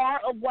they're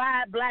part of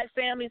why black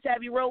families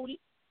have eroded?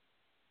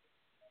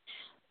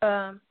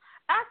 It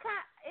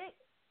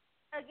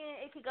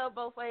could go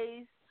both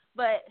ways,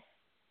 but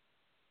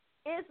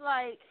it's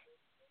like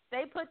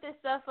they put this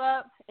stuff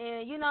up,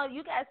 and, you know,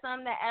 you got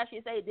some that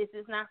actually say this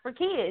is not for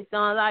kids.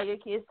 Don't allow your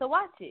kids to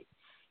watch it.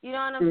 You know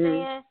what I'm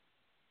saying?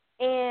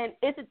 And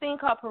it's a thing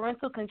called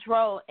parental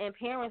control, and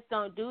parents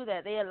don't do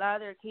that. They allow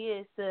their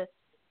kids to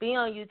be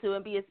on YouTube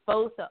and be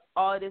exposed to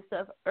all this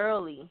stuff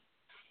early.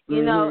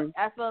 You know,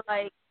 I feel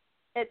like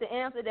at the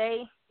end of the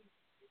day,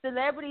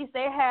 celebrities,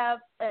 they have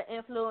an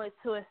influence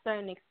to a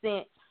certain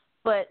extent,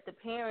 but the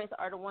parents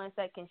are the ones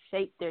that can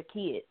shape their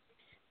kids.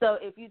 So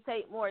if you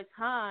take more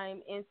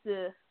time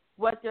into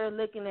what they're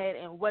looking at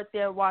and what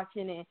they're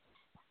watching and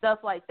stuff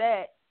like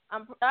that,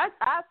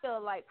 I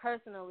feel like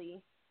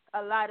personally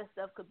a lot of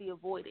stuff could be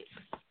avoided.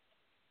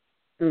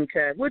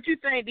 Okay. What you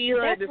think,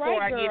 D-Hud, That's before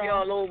right, I give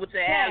girl. y'all over to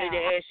Alle to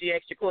ask you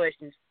extra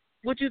questions?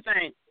 What you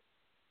think?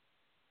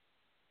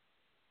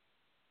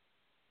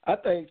 I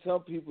think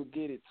some people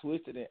get it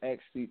twisted and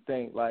actually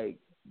think like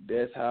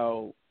that's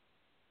how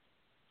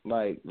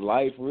like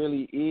life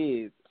really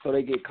is, so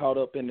they get caught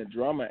up in the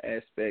drama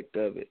aspect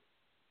of it.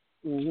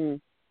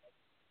 Mhm.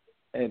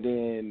 And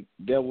then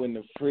when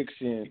the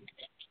friction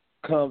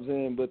comes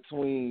in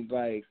between,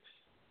 like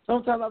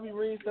sometimes I'll be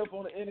reading stuff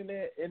on the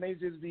internet and they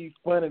just be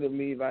funny to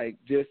me, like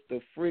just the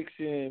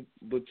friction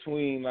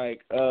between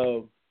like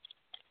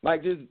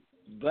just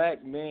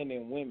black men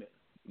and women,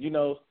 you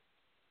know.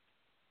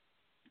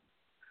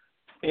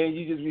 And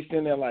you just be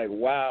sitting there like,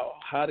 wow,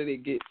 how did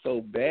it get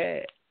so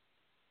bad?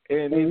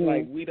 And it's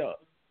like we don't,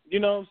 you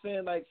know what I'm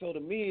saying? Like, so to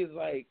me, it's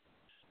like,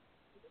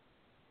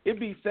 it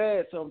be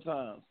sad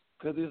sometimes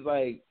because it's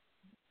like,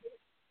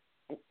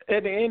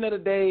 at the end of the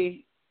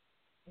day,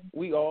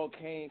 we all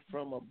came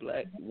from a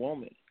black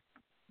woman,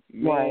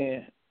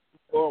 man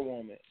or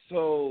woman.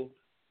 So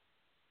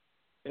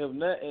if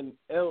nothing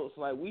else,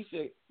 like we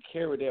should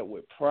carry that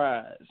with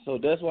pride. So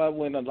that's why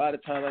when a lot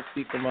of times I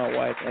speak to my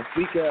wife, I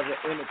speak of it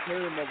in the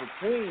term of a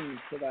queen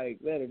to like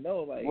let her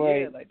know, like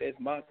yeah, like that's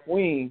my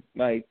queen.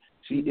 Like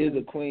she is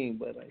a queen,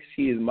 but like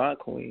she is my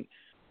queen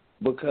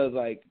because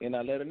like, and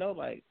I let her know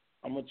like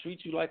I'm gonna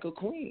treat you like a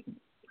queen.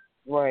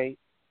 Right.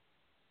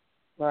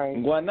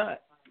 And why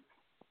not?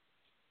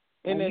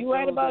 And you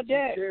right about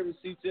that. Cherish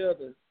each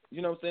other.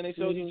 You know what I'm saying? They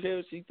show you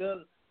cherish each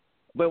other.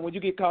 But when you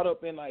get caught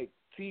up in like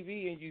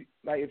TV and you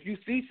like, if you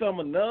see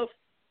something enough,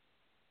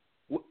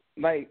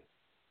 like,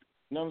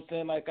 you know what I'm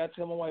saying? Like I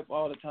tell my wife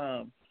all the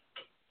time,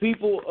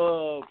 people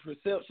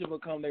perception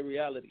become their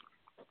reality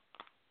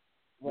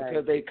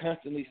because they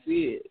constantly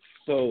see it.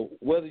 So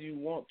whether you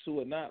want to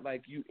or not,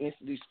 like you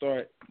instantly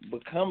start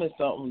becoming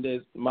something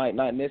that might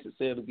not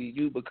necessarily be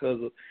you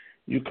because of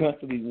you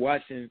constantly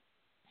watching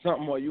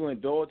something or you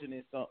indulging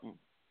in something.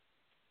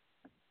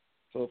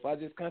 So if I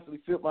just constantly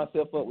fill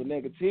myself up with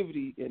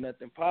negativity and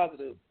nothing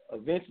positive,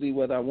 eventually,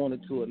 whether I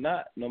wanted to or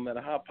not, no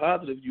matter how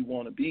positive you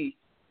want to be,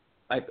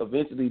 like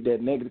eventually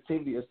that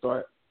negativity will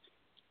start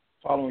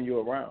following you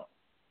around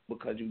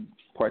because you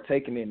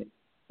partaking in it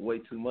way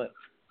too much.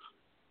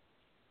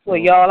 Well,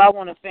 y'all, I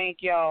want to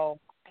thank y'all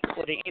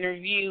for the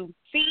interview.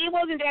 See, it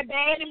wasn't that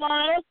bad,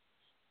 Devonna.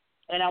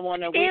 And I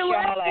want to wish y'all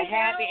a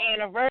happy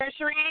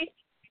anniversary.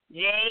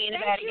 Jay,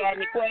 anybody got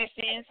any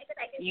questions?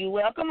 You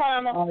welcome,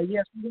 Mama.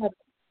 Yes, we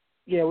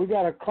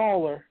got a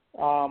caller.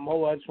 Hold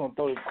on, I just want to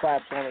throw the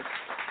claps on it.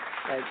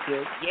 That's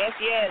good. Yes.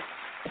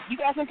 You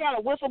got some kind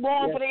of whistle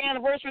blowing for the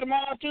anniversary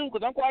tomorrow, too?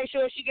 Because I'm quite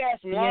sure she got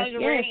some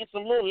lingerie and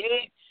some little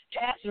leg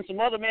taps and some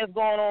other mess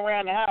going on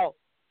around the house.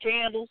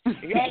 Candles.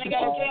 If y'all ain't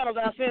got no candles,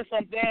 I'll send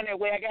some down that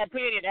way. I got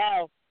plenty at the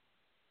house.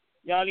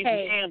 Y'all need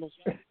some candles.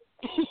 Hey,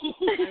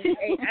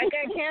 I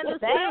got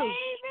candles too.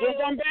 Just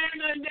don't burn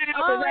nothing down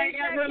because I ain't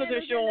got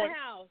relatives showing.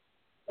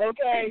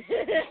 Okay.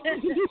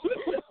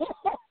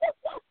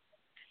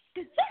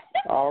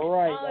 All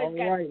right.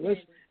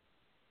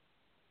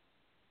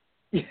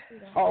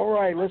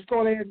 Let's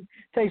go ahead and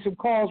take some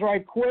calls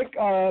right quick.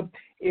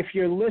 If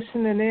you're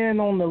listening in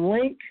on the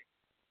link,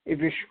 if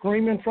you're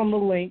streaming from the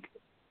link,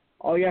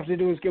 all you have to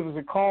do is give us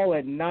a call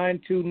at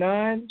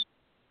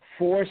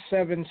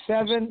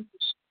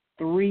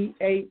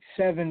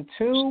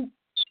 929-477-3872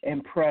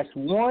 and press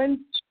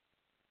 1.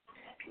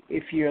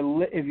 If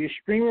you're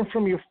streaming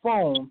from your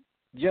phone,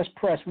 just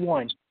press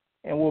 1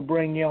 and we'll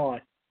bring you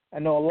on. I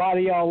know a lot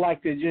of y'all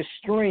like to just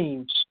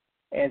stream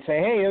and say,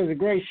 hey, it was a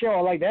great show.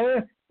 I like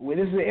that. Well,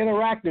 this is an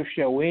interactive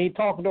show. We ain't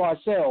talking to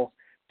ourselves.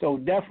 So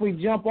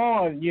definitely jump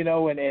on,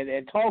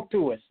 and talk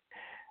to us.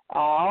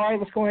 All right,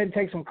 let's go ahead and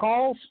take some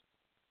calls.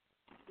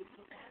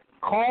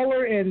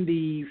 Caller in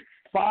the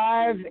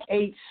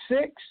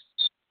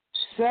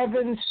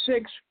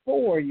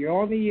 586-764. You're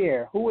on the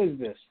air. Who is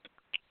this?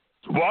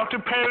 Walter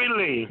Perry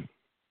Lee.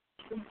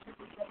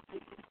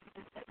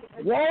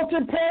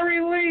 Walter Perry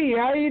Lee,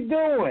 how you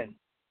doing?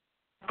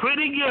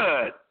 Pretty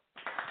good.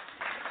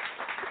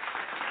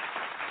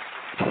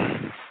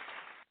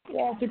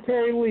 Walter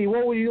Perry Lee,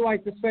 what would you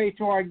like to say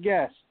to our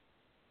guest?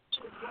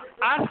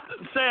 I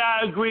say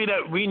I agree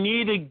that we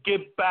need to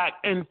get back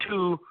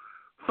into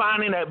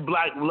finding that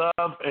black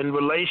love and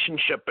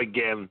relationship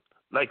again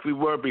like we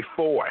were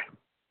before.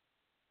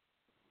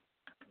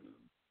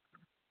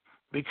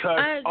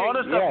 Because all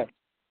the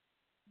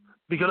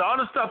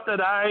stuff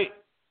that I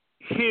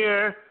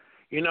hear,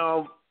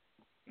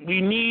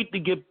 we need to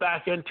get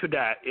back into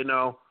that,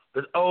 the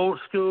old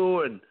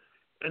school and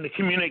the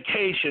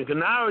communication. Because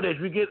nowadays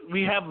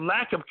we have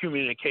lack of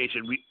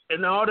communication.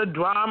 And all the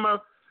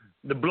drama,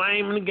 the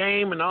blame in the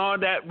game and all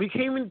that, we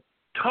can't even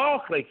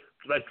talk like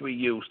we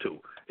used to.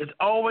 It's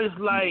always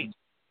like,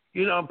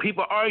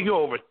 people argue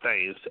over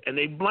things and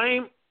they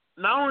blame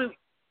not only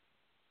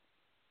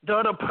the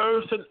other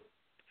person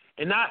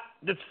and not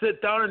just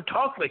sit down and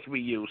talk like we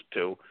used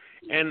to.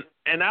 And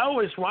I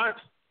always want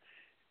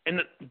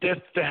this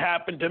to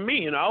happen to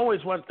me. I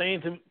always want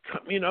things to,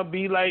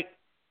 be like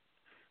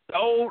the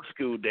old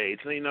school days.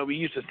 You know, we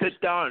used to sit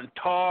down and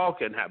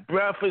talk and have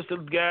breakfast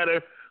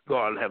together, go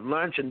out and have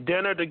lunch and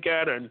dinner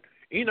together, and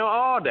you know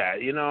all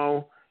that. You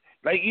know,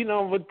 like you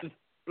know with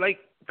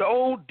the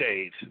old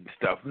days and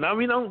stuff. Now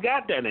we don't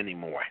got that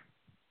anymore.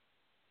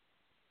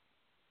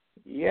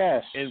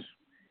 Yes. And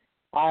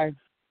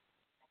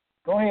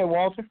go ahead,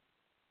 Walter.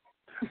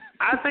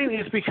 I think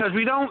it's because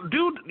we don't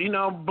do, you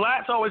know,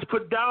 blacks always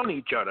put down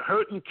each other,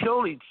 hurt and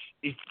kill each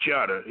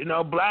other. You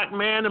know, black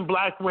men and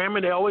black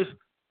women, they always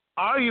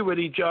argue with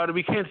each other.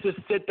 We can't just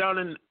sit down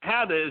and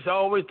have it. It's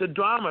always the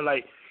drama.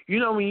 Like, you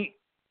know, when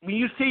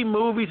you see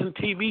movies and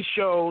TV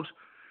shows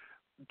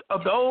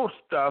of the old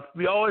stuff,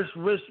 we always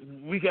wish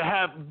we could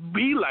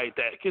be like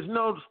that. Because, you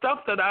know, the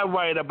stuff that I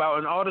write about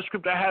and all the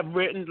script I have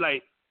written,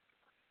 like,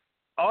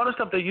 all the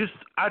stuff that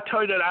I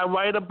tell you that I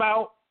write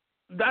about,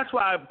 that's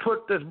why I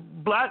put this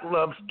black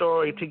love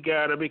story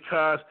together,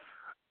 because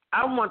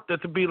I want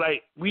it to be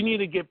like, we need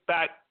to get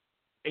back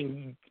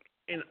and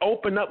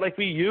open up like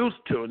we used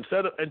to, and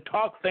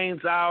talk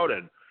things out,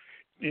 and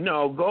you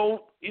know,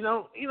 go,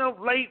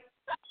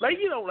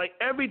 like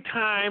every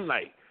time,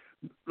 like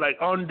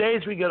on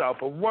days we get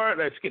off of work,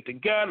 let's get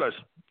together, let's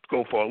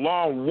go for a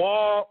long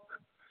walk,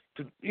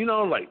 to, you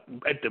know, like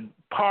at the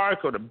park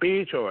or the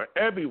beach or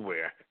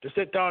everywhere, to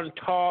sit down and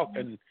talk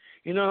and,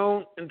 you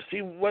know, and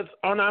see what's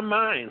on our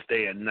minds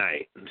day and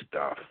night and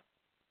stuff.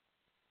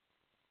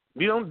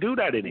 We don't do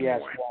that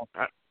anymore.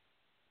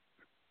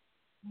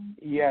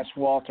 Yes,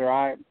 Walter.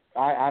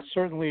 I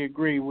certainly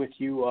agree with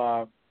you.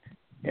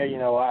 You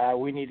know,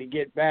 we need to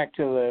get back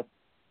to the,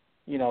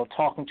 you know,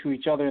 talking to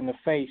each other in the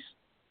face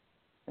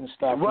and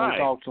stuff when we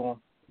talk to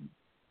them.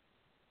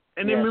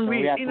 And then when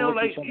we you know,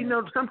 like, you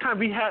know, sometimes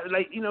we had,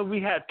 like, you know,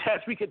 we had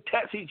text. We could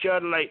text each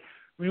other, like,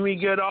 when we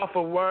get off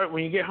of work,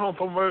 when you get home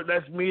from work,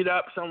 let's meet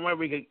up somewhere.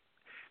 We could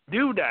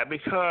do that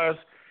because,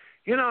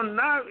 you know,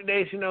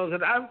 nowadays, you know,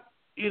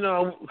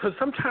 because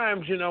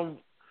sometimes, you know,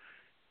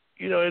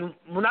 and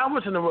when I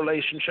was in a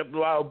relationship a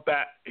while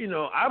back, you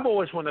know, I've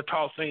always wanted to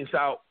talk things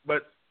out,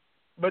 but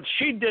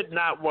she did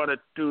not want to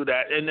do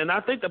that. And then I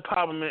think the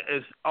problem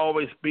is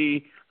always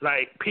be,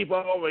 like, people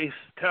always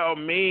tell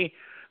me,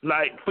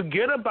 like,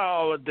 forget about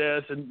all of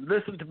this and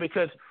listen to,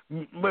 because,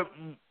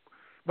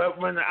 but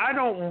when I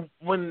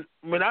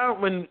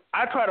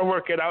try to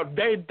work it out,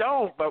 they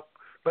don't. But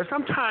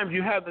sometimes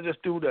you have to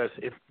just do this.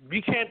 If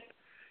you can't,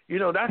 you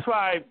know, that's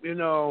why, you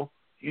know,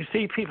 you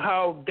see people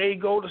how they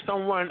go to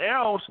someone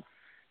else.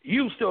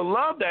 You still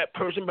love that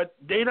person, but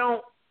they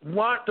don't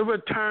want the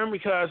return,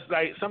 because,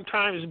 like,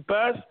 sometimes it's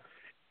best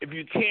if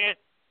you can't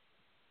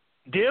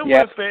deal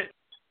with it,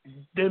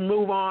 then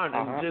move on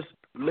and just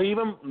leave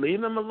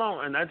them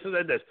alone. And that's what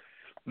it is.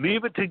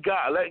 Leave it to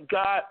God. Let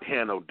God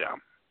handle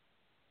them.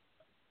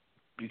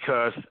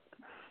 Because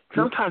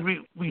sometimes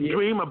we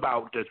dream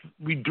about this.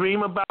 We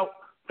dream about,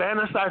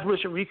 fantasize,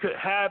 wishing we could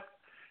have,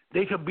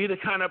 they could be the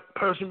kind of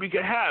person we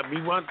could have.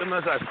 We want them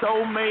as our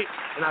soulmate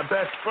and our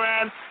best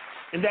friend,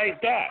 and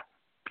like that.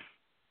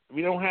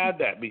 We don't have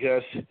that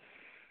because...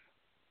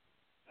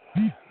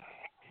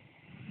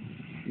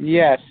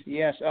 Yes.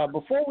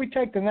 Before we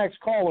take the next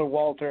caller,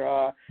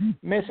 Walter,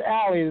 Miss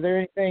Alle, is there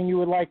anything you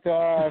would like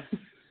to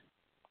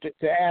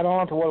add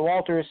on to what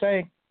Walter is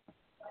saying?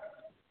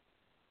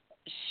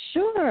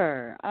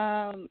 Sure.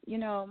 You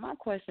know, my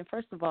question,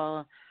 first of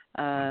all,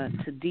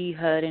 to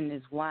D-Hud and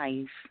his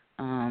wife,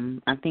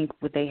 I think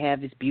what they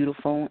have is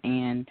beautiful,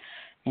 and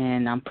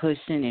I'm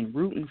pushing and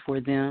rooting for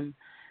them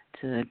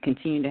to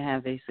continue to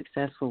have a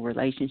successful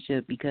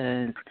relationship,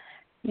 because,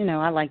 you know,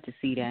 I like to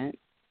see that,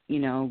 you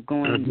know,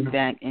 going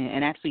back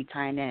and actually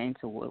tying that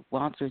into what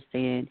Walter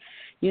said.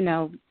 You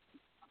know,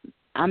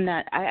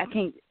 I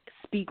can't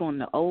speak on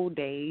the old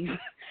days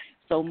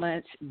so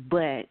much,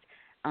 but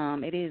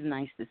it is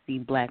nice to see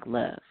black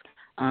love.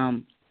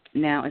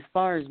 Now, as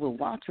far as what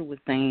Walter was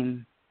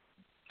saying,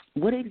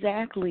 what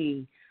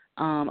exactly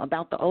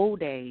about the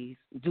old days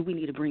do we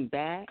need to bring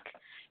back?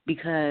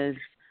 Because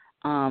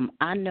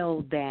I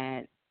know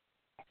that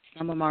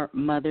some of our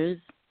mothers,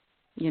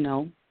 you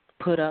know,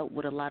 put up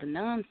with a lot of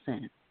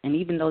nonsense. And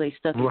even though they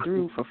stuck it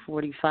through for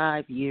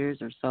 45 years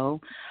or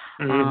so,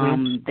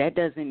 that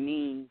doesn't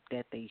mean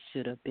that they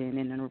should have been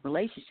in a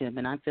relationship.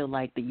 And I feel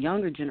like the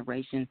younger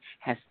generation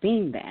has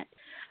seen that.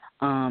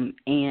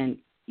 And,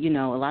 you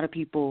know, a lot of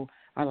people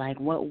are like,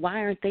 well, why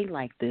aren't they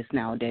like this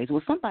nowadays?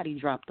 Well, somebody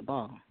dropped the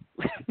ball.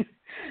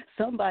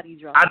 Somebody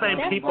dropped the ball. I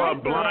think people are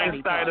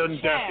blindsided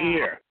on deaf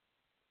ear.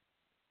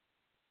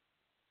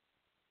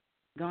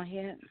 Go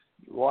ahead.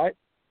 What?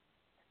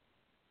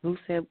 Who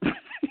said...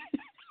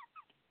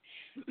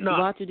 No,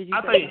 Walter, did you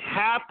I think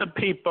half the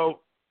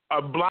people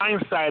are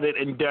blindsided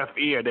and deaf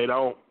ear. They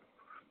don't.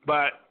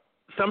 But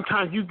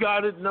sometimes you got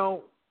to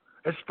know,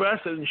 express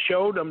it and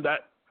show them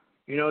that,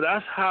 you know,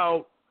 that's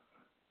how,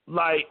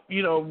 like,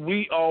 you know,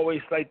 we always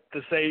like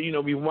to say, you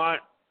know, we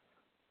want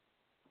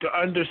the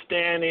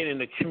understanding and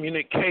the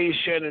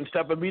communication and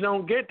stuff, but we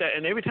don't get that.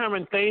 And every time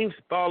when things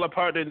fall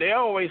apart, then they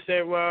always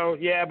say, well,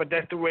 yeah, but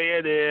that's the way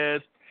it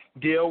is.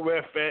 Deal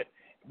with it.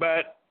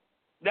 But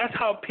that's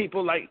how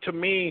people, like, to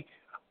me,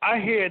 I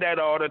hear that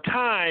all the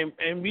time,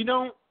 and we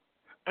don't.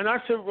 And I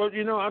said, well,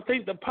 I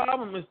think the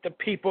problem is the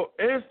people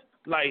is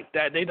like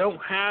that. They don't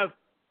have,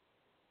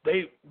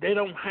 they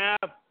don't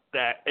have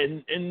that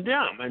in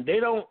them, and they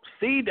don't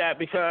see that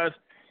because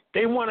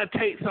they want to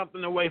take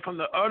something away from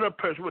the other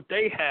person what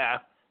they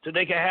have, so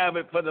they can have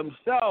it for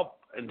themselves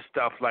and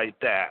stuff like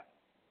that.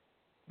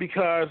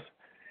 Because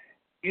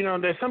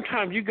there's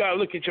sometimes you gotta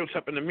look at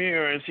yourself in the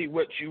mirror and see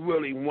what you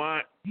really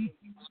want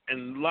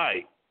in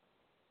life,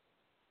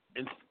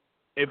 and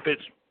if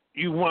it's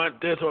you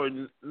want this or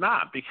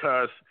not.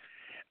 Because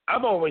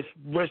I've always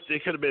wished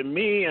it could have been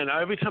me, and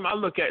every time I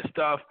look at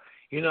stuff,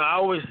 I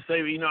always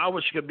say, I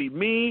wish it could be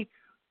me,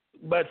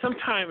 but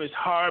sometimes it's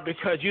hard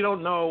because you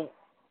don't know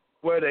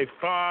where they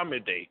from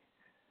if they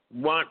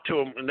want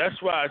to, and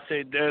that's why I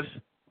say this.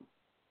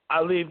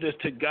 I leave this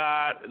to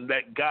God and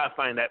let God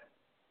find that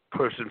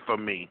person for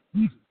me.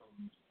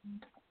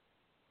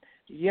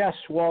 Yes,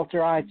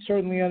 Walter, I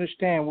certainly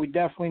understand. We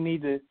definitely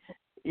need to,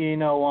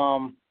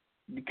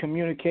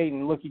 communicate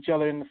and look each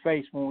other in the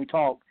face when we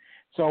talk.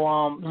 So,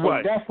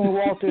 right. Definitely,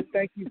 Walter,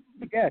 thank you.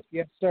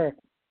 Yes, sir.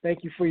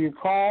 Thank you for your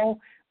call.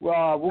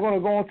 We're going to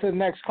go on to the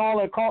next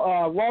caller.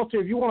 Walter,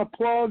 if you want to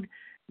plug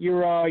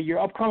your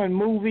upcoming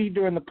movie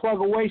during the plug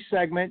away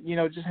segment,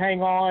 just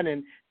hang on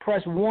and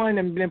press 1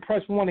 and then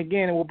press 1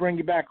 again, and we'll bring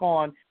you back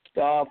on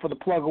for the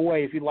plug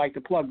away if you'd like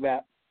to plug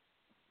that.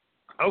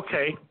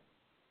 Okay.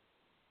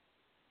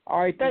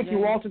 All right. Thank you,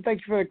 Walter.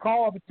 Thank you for the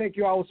call. I'm going to take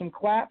you out with some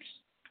claps.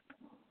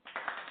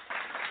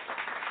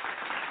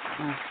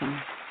 Awesome.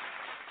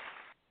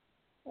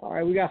 All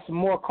right. We got some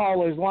more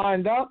callers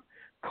lined up.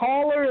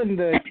 Caller in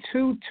the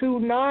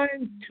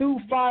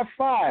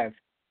 229-255.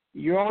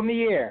 You're on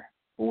the air.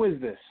 Who is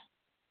this?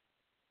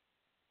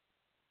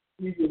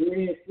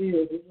 Red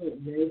Fields. What's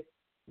up, Dave?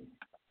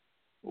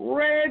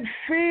 Red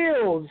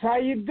Fields, how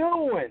you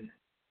doing?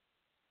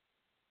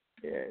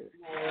 Yeah.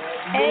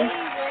 Hey, Red.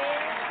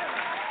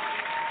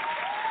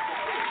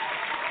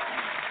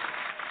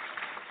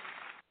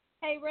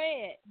 Hey,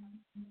 Red.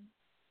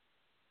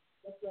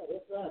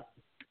 What's up?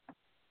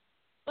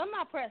 Where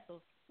my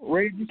pretzels?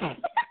 Red.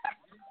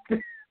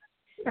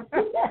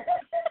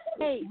 Hey,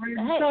 Jay.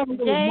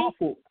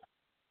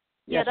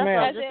 Yeah, Yes, that's ma'am.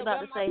 what I was just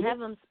about to say. Have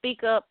him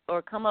speak up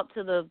or come up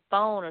to the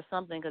phone or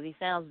something because he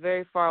sounds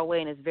very far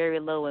away and it's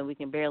very low and we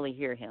can barely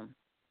hear him.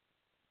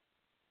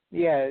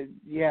 Yeah.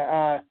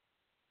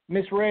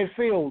 Miss Red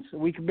Fields,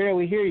 we can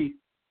barely hear you.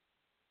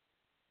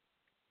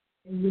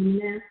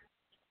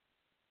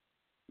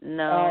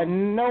 No.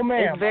 No,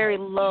 ma'am. It's very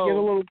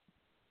low.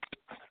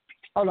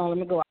 Hold on, let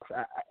me go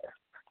outside.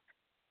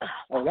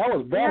 Oh, that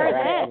was better. You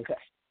heard that?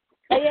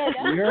 Yeah,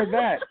 you heard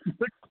that.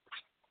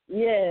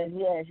 Yes.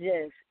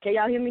 Can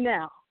y'all hear me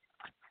now?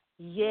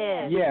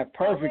 Yes. Yeah,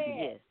 perfect.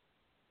 Yes.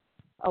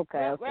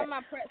 Okay. Where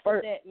my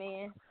pretzels at,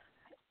 man?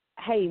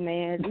 Hey,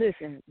 man,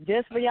 listen,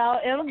 just for y'all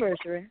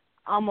anniversary,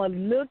 I'm going to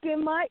look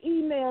in my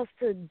emails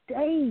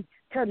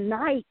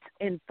tonight,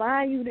 and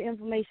find you the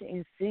information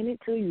and send it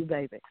to you,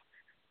 baby.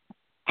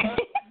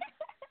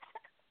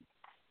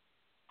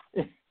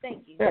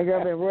 Thank you. That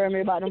girl been worrying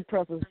me about them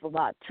pretzels for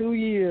about 2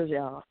 years,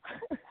 y'all.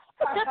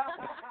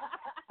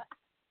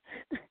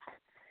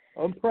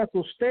 Them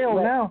pretzels stale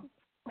now.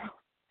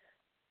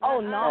 Oh,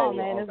 no,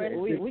 man.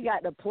 We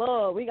got the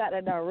plug. We got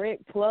the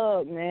direct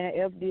plug, man.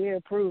 FDA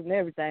approved and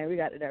everything. We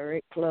got the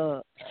direct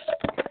plug.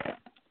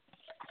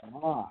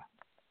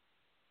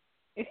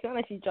 It sounded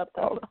like she dropped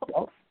out.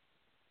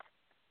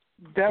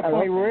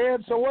 Definitely,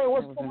 Red. So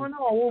what's going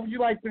on? What would you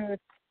like to,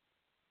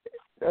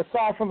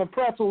 aside from the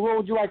pretzels, what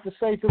would you like to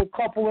say to the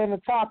couple in the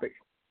topic?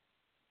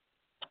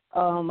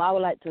 I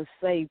would like to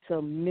say to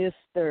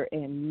Mr.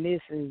 and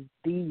Mrs.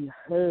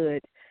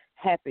 D-Hud,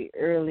 happy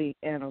early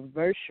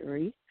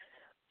anniversary.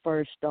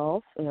 First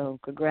off,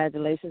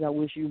 congratulations. I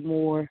wish you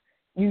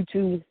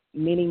two,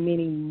 many,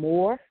 many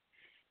more.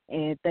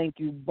 And thank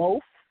you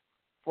both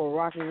for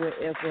rocking with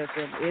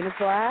FFM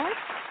Enterprise.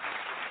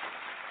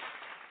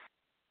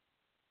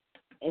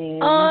 And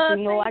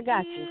you know I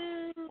got you.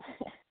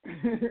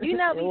 You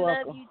know we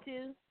love welcome. you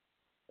too.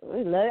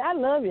 I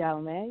love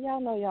y'all, man. Y'all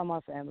know y'all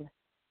my family.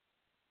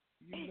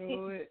 You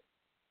know it.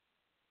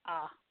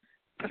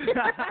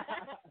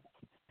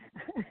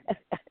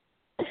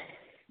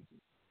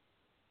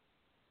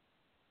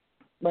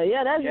 But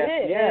yeah, that's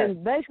it. Yeah.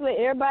 And basically,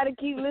 everybody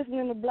keep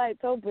listening to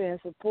Blacktopia and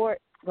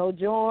support. Go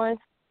join.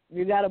 If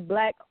you got a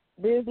black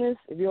business,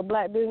 if you're a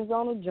black business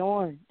owner,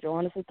 join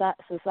the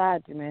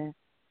society, man.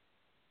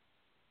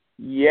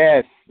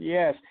 Yes.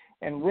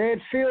 And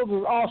Red Fields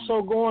is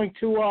also going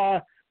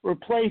to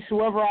replace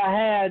whoever I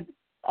had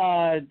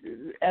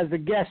as the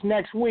guest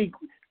next week.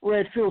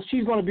 Red Fields,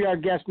 she's going to be our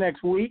guest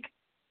next week.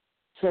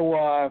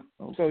 So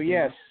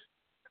yes.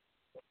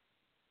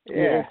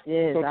 Yeah.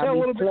 Yes. So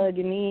I'll be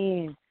plugging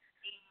in.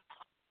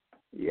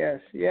 Yes.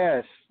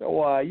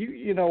 So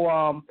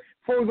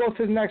before we go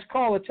to the next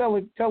caller, tell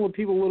the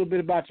people a little bit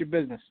about your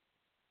business.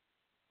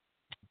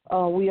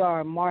 We are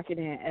a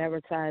marketing and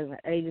advertising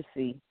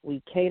agency.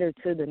 We cater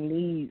to the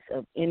needs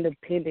of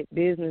independent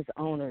business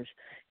owners,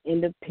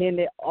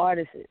 independent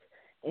artists,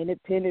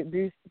 independent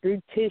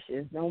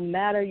beauticians. No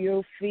matter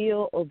your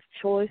field of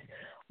choice,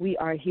 we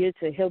are here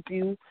to help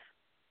you.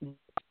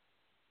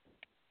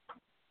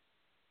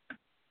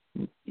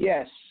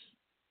 Yes,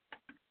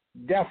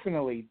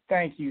 definitely.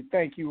 Thank you,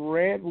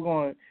 Red. We're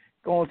going to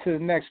go on to the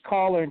next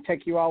caller and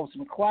take you out with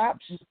some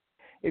claps.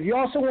 If you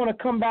also want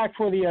to come back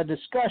for the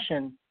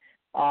discussion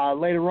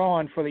later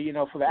on for the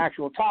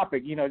actual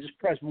topic, just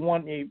press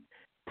 1.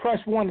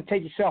 Press 1 to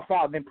take yourself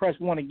out, and then press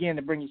 1 again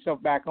to bring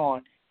yourself back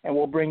on, and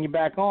we'll bring you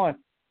back on.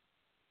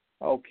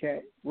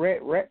 Okay,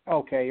 Red.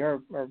 Okay, her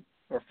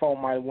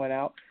phone might have went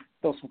out.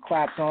 Throw some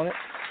claps on it.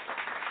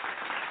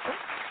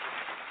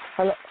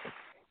 Hello.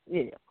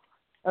 Yeah.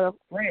 Hello.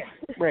 Red.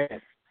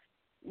 Yes.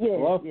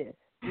 Hello? Yes.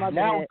 My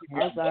Now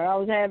bad. I'm sorry. I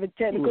was having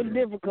technical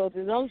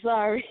difficulties. I'm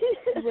sorry.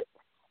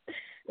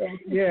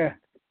 Yeah.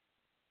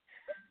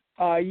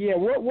 Yeah.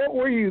 What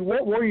were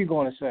you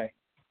going to say?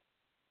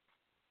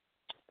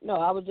 No,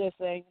 I was just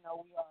saying, we are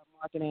a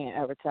marketing and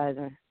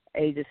advertising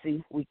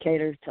agency. We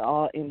cater to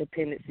all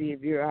independency.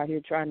 If you're out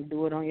here trying to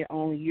do it on your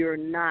own, you're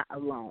not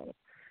alone.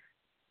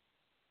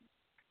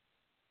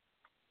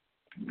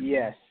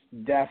 Yes,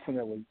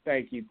 definitely.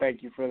 Thank you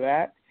for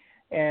that.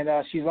 And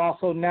she's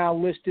also now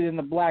listed in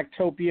the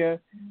Blacktopia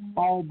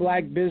All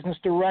Black Business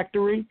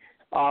Directory.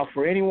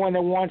 For anyone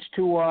that wants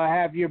to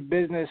have your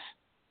business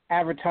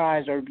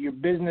advertised or your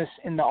business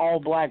in the All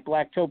Black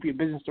Blacktopia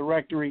Business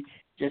Directory,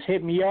 just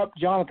hit me up,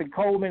 Jonathan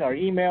Coleman, or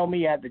email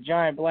me at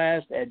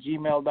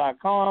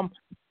thegiantblast@gmail.com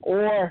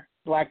or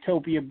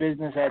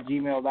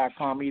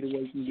blacktopiabusiness@gmail.com. Either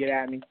way, you can get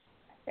at me.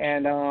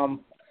 And,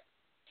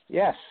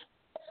 yes,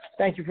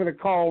 thank you for the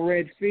call,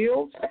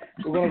 Redfield.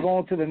 We're going to go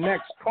on to the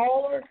next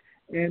caller.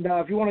 And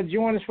if you want to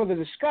join us for the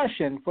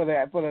discussion for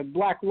the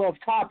Black Love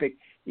topic,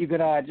 you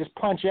can just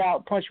punch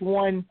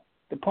 1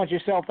 to punch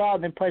yourself out,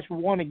 and then punch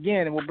 1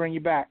 again, and we'll bring you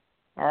back.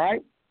 All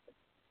right?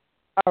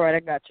 All right, I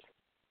got you.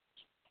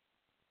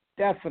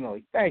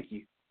 Definitely. Thank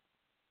you.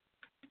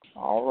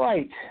 All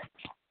right.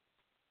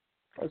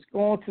 Let's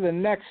go on to the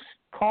next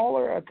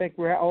caller. I think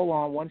hold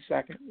on 1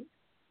 second.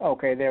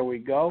 Okay, there we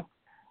go.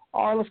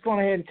 All right, let's go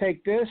ahead and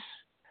take this.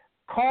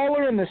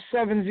 Caller in the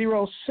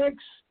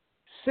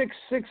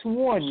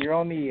 706-661. You're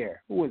on the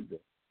air. Who is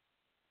this?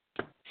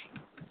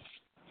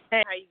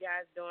 Hey, how you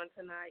guys doing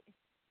tonight?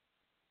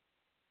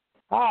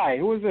 Hi,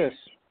 who is this?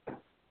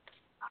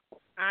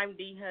 I'm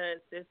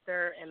D-Hud's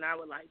sister, and I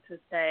would like to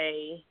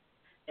say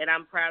that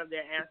I'm proud of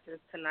their answers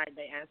tonight.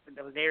 They answered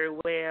them very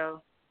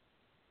well.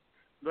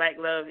 Black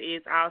love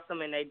is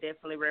awesome, and they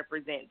definitely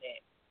represent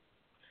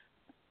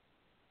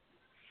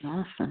that.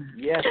 Awesome.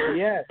 Yes.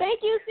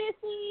 Thank you,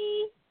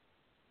 sissy.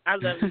 I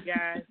love you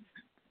guys.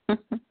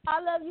 I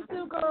love you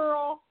too,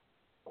 girl.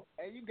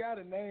 Hey, you got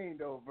a name,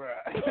 though, bro.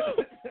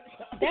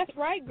 That's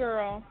right,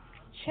 girl.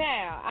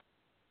 Child.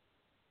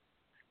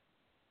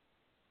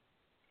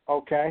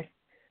 Okay.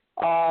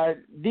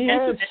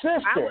 D-Hud's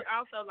sister. I would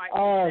also like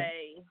to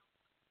say,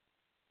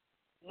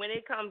 when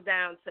it comes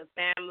down to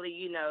family,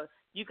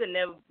 you can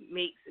never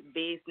mix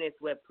business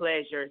with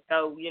pleasure.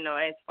 So,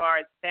 as far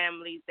as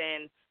families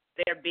and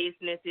their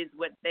businesses,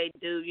 what they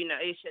do,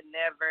 it should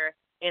never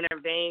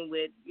intervene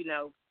with,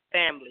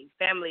 family.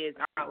 Family is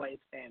always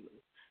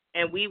family.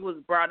 And we was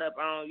brought up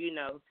on,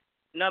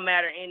 no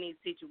matter any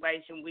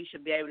situation, we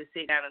should be able to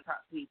sit down and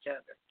talk to each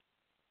other.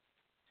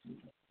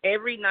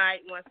 Every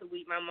night, once a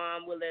week, my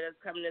mom would let us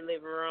come in the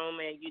living room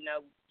and,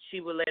 she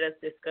would let us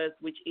discuss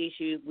which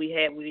issues we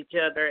had with each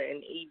other.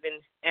 And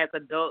even as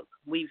adults,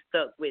 we've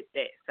stuck with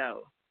that.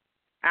 So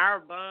our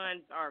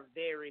bonds are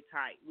very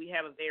tight. We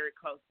have a very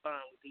close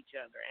bond with each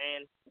other.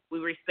 And we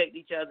respect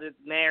each other's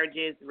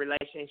marriages,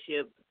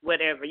 relationships,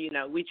 whatever.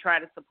 We try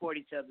to support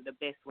each other the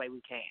best way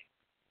we can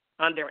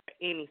under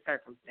any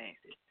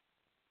circumstances.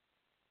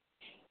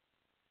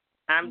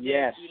 I'm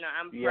just,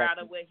 I'm proud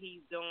of what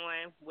he's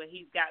doing, what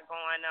he's got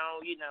going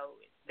on.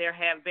 There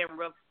have been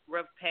rough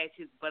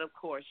patches, but of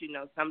course,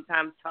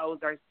 sometimes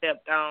toes are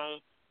stepped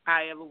on,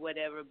 however,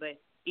 whatever. But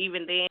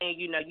even then,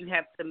 you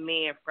have to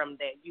mend from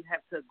that. You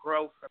have to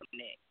grow from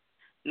that.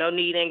 No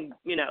needing,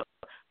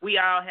 we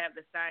all have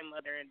the same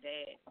mother and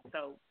dad.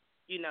 So,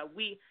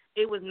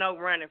 it was no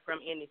running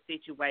from any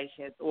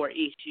situations or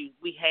issues.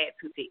 We had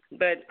to fix.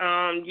 But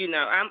I'm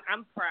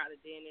proud of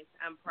Dennis.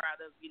 I'm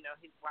proud of,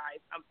 his wife.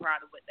 I'm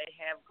proud of what they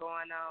have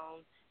going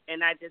on.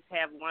 And I just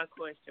have one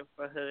question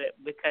for Hud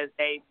because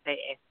they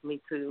asked me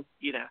to,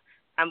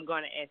 I'm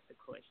going to ask the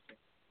question.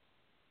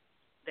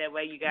 That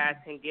way you guys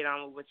can get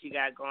on with what you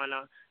got going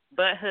on.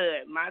 But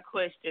Hud, my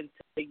question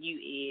to you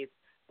is,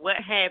 what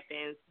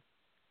happens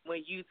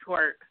when you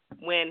twerk,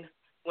 when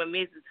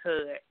Mrs.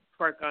 Hud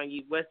twerk on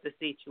you? What's the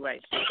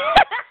situation?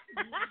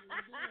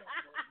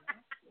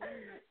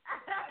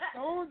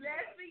 Oh,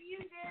 that's for you,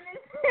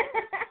 Dennis.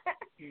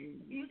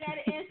 You got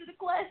to answer the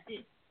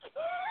question.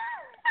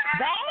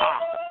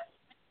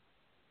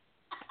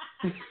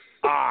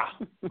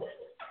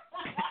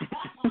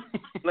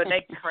 But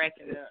they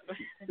cracking up.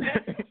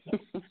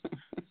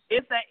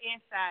 It's an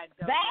inside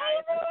joke.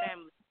 It's a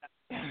family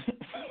joke.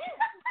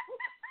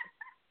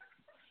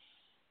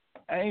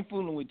 I ain't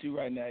fooling with you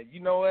right now.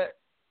 You know what?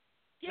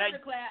 Give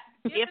it a clap.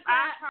 If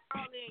I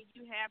call in,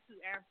 you have to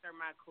answer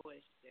my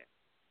question.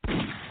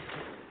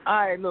 All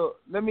right,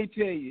 look, let me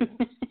tell you.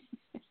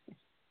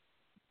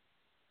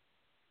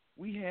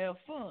 We have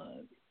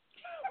fun.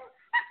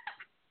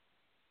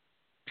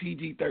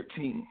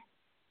 PG-13.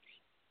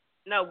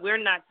 No, we're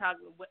not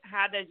talking.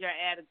 How does your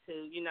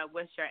attitude?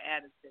 What's your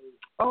attitude?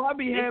 Oh, I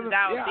be having.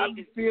 Yeah, I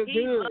feel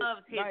he good.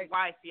 Loves his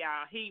wife,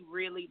 y'all. He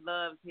really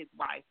loves his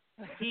wife.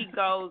 He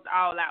goes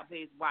all out for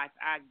his wife.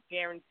 I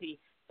guarantee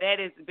that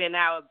has been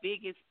our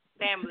biggest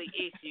family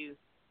issue.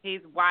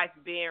 His wife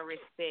being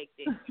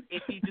respected.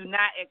 If you do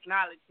not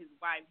acknowledge his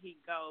wife, he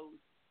goes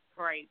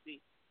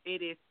crazy.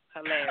 It is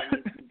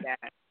hilarious, you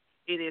guys.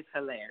 It is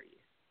hilarious.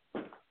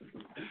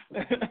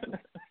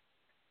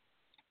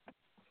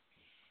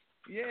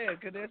 Yeah,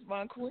 'cause that's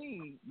my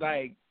queen.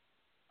 Like,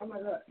 oh my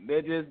God,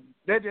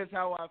 that's just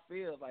how I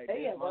feel. Like,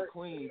 that's my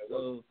queen.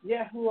 So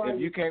if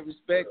you can't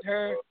respect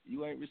her,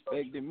 you ain't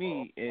respecting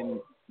me.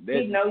 And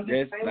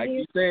that's like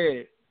you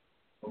said,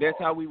 that's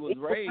how we was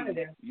raised.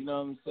 You know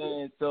what I'm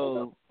saying?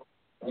 So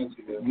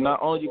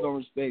not only you gonna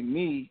respect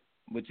me,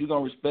 but you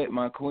gonna respect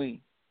my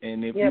queen.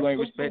 And if you ain't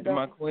respecting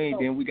my queen,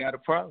 then we got a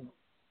problem.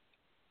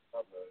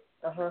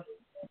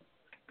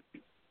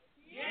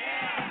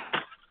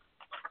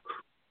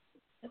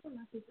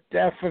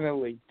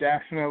 Definitely.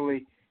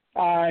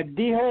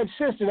 D-Hud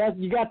sister,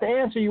 you got the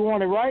answer you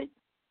wanted, right?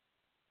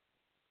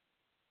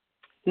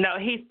 No,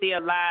 he's still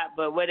alive,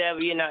 but whatever,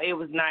 it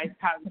was nice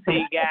talking to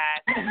you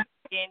guys.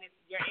 And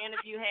your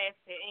interview has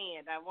to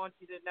end. I want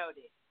you to know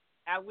that.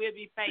 I will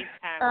be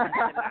FaceTiming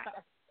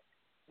tonight.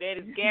 That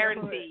is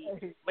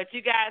guaranteed. But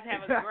you guys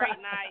have a great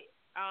night.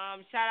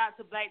 Shout out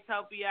to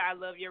Blacktopia. I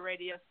love your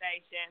radio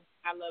station.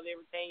 I love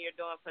everything you're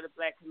doing for the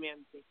black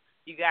community.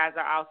 You guys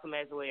are awesome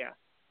as well.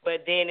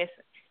 But Dennis,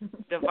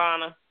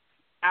 DeVonna,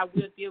 I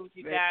will deal with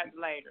you guys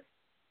later.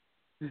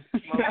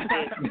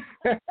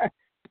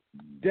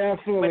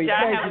 Definitely.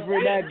 Thank you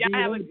for that. Y'all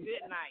have a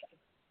good night.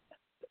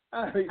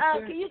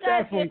 Can you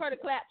guys give her the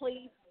clap,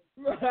 please?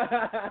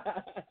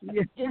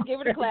 Just give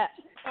her the clap.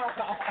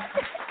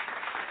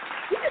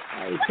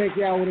 I'll take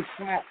you out with a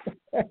clap.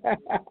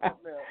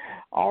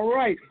 All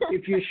right.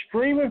 If you're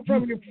streaming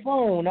from your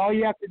phone, all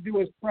you have to do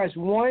is press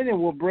 1 and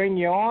we'll bring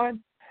you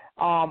on.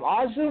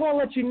 I just want to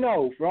let you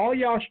know, for all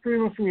y'all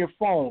streaming from your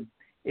phone,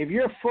 if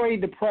you're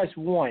afraid to press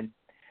 1,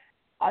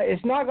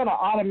 it's not going to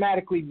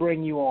automatically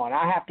bring you on.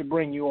 I have to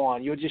bring you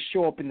on. You'll just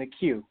show up in the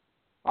queue.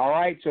 All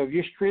right? So if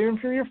you're streaming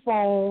from your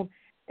phone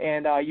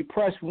and you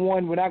press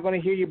 1, we're not going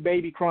to hear your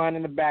baby crying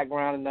in the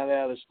background and none of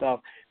that other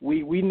stuff.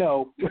 We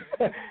know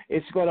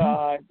it's going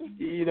to,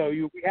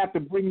 we have to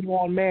bring you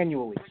on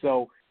manually.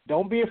 So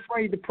don't be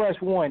afraid to press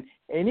 1.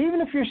 And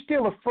even if you're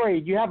still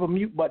afraid, you have a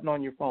mute button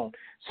on your phone.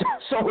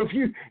 So if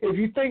you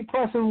think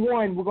pressing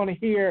 1, we're going to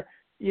hear,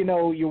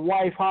 your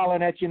wife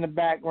hollering at you in the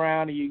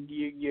background, or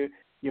your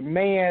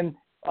man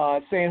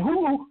saying,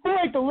 who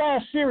ate the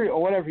last cereal,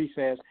 or whatever he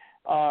says.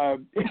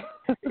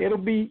 It'll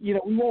be, we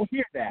won't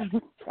hear that.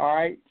 All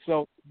right.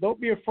 So don't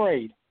be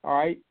afraid. All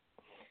right.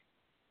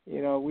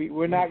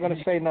 We're not going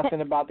to say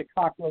nothing about the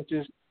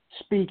cockroaches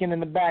speaking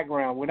in the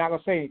background. We're not going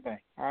to say anything.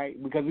 All right.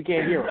 Because we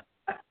can't hear it.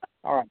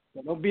 All right.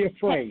 So don't be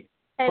afraid.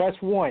 Press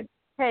 1.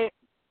 Hey,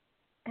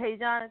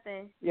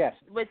 Jonathan. Yes.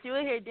 What you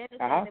will hear Dennis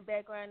in the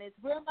background is,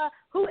 Grandma,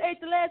 who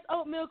ate the last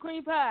oatmeal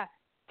cream pie?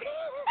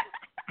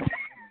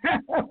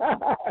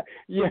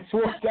 Yes,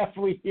 we'll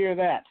definitely hear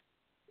that.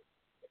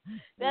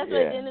 That's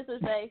what Dennis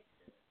would say.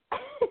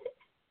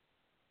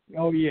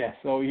 Oh yes.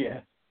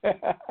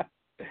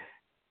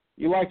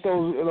 You like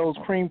those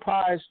cream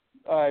pies?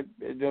 What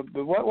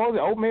was it?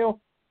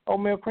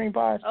 Oatmeal cream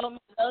pies? Those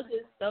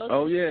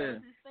oh yeah.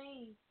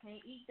 Things.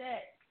 Can't eat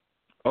that.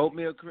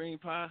 Oatmeal cream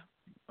pie.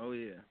 Oh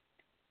yeah.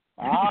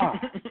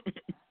 Ah.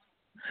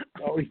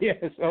 Oh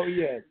yes.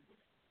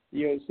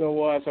 Yeah.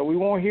 So we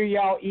won't hear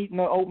y'all eating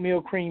the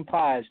oatmeal cream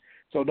pies.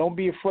 So don't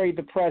be afraid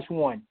to press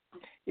 1.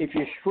 If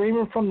you're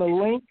streaming from the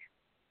link,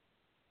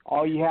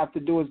 all you have to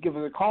do is give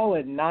us a call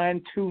at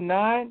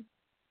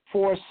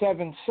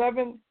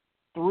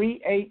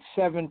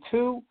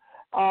 929-477-3872.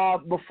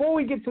 Before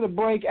we get to the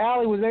break,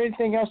 Alle, was there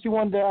anything else you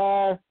wanted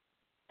to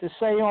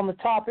say on the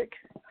topic?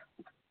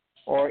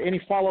 Or any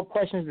follow-up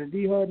questions to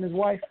D-Hud and his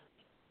wife?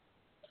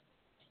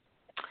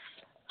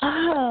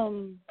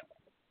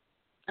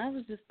 I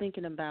was just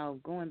thinking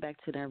about going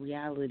back to that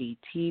reality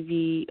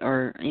TV,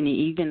 and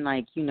even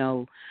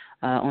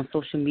on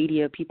social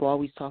media, people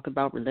always talk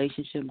about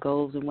relationship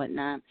goals and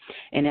whatnot.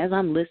 And as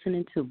I'm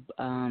listening to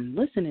them,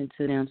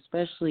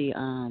 especially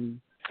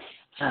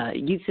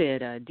you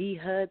said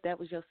D-Hud, that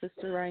was your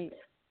sister, right?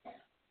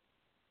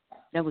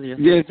 That was your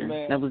sister. Yes,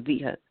 ma'am. That was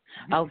D-Hud.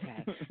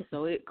 Okay,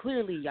 so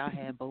clearly y'all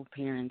had both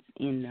parents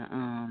in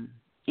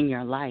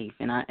your life,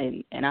 and I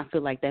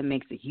feel like that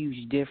makes a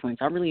huge difference.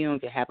 I really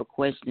don't have a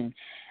question.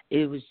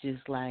 It was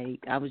just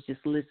like I was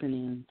just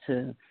listening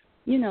to,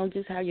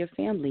 just how your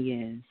family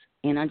is,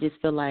 and I just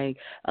feel like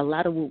a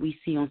lot of what we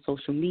see on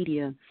social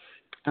media,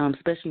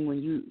 especially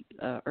when you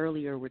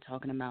earlier were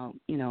talking about,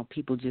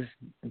 people just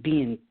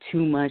being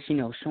too much,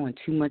 showing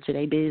too much of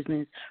their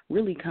business,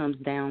 really comes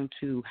down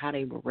to how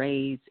they were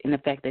raised and the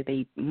fact that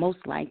they most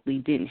likely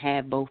didn't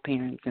have both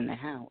parents in the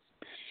house.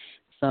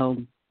 So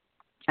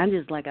I'm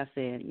just, like I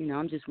said,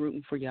 I'm just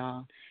rooting for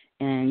y'all.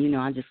 And,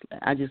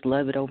 I just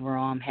love it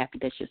overall. I'm happy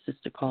that your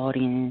sister called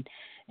in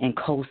and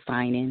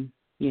co-signing,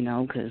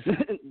 because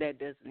that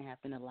doesn't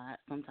happen a lot.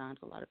 Sometimes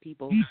a lot of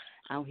people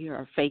out here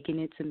are faking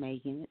it to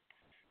making it.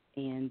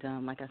 And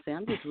like I said,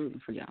 I'm just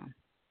rooting for y'all.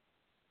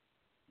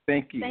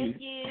 Thank you. Thank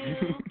you.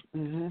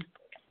 Mm-hmm.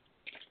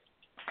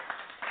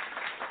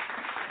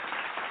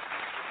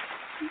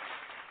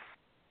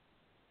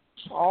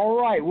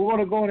 All right, we're going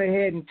to go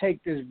ahead and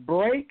take this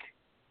break.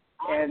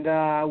 And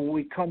when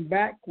we come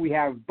back, we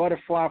have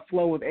Butterfly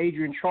Flow with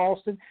Adrienne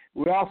Charleston.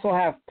 We also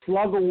have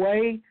Plug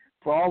Away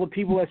for all the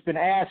people that's been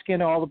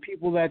asking, all the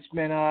people that's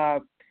been,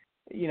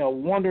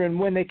 wondering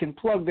when they can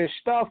plug their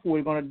stuff.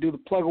 We're going to do the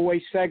Plug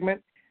Away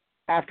segment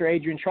after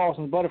Adrienne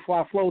Charleston's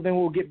Butterfly Flow. Then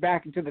we'll get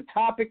back into the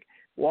topic.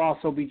 We'll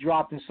also be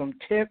dropping some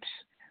tips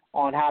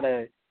on how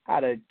to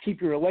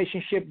keep your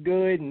relationship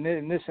good and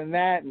this and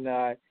that.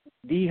 And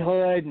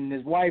D-Hud and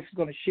his wife is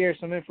going to share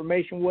some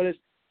information with us.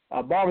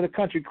 Barbara, the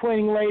country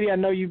cleaning lady, I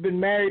know you've been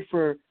married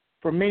for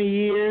many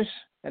years.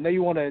 I know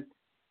you want to,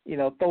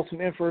 throw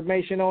some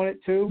information on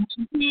it too.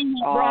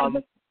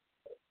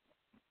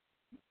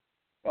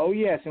 Oh,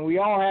 yes, and we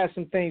all have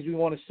some things we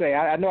want to say.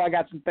 I know I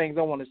got some things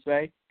I want to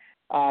say,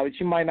 but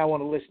you might not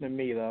want to listen to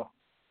me, though.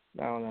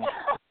 I don't know.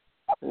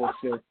 We'll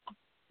see.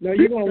 No,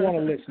 you're going to want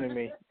to listen to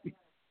me.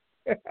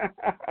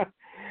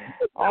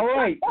 All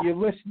right, you're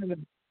listening to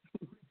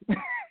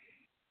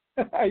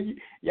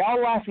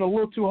y'all laughing a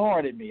little too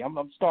hard at me. I'm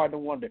starting to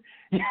wonder.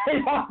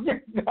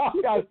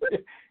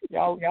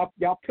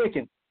 y'all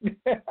picking.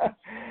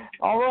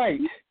 All right.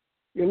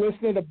 You're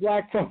listening to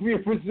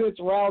Blacktopia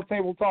Presents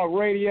Roundtable Talk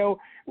Radio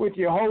with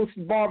your host,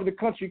 Barbara, the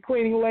country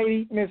cleaning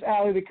lady, Miss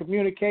Alle, the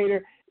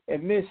communicator,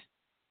 and Miss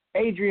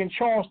Adrienne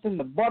Charleston,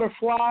 the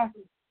butterfly,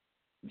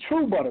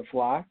 true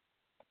butterfly.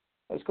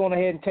 Let's go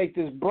ahead and take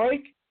this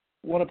break.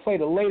 We want to play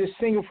the latest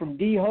single from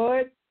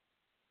D-Hud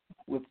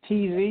with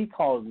TZ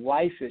called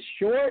Life is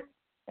Short.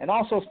 And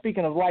also,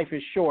 speaking of Life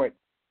is Short,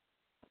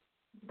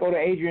 go to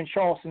Adrienne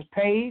Charleston's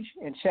page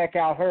and check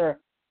out her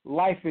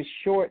Life is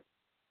Short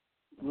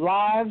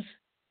live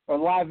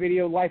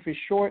video, Life is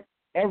Short,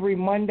 every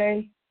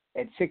Monday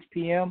at 6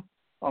 p.m.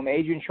 on the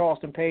Adrienne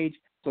Charleston page.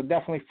 So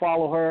definitely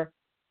follow her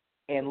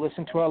and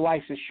listen to her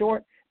Life is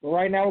Short. But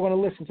right now we're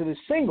going to listen to the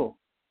single,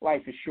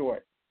 Life is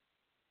Short.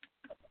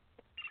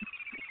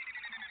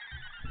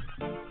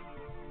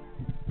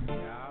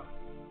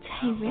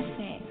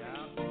 Terrific.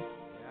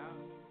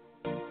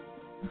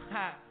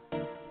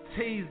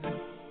 Teasing.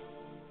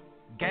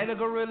 Gator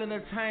Gorilla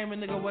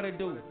Entertainment, nigga, what it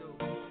do?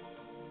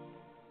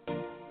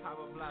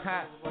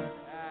 Ha.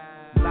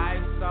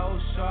 Life so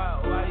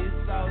short, why you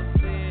so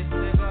serious,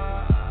 nigga?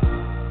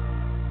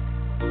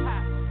 Ha.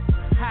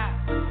 Ha.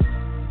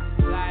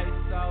 Life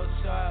so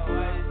short,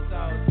 why you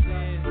so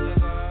serious,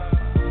 nigga?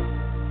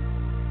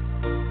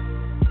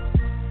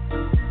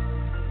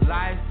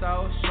 Life so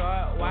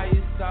short, why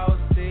you so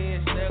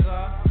serious, nigga?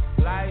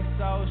 Life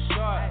so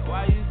short,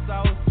 why you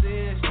so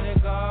serious,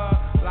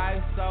 nigga?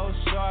 Life so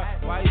short,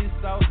 why you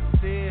so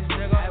serious,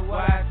 nigga?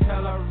 Why I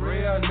tell a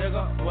real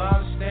nigga, well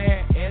I'm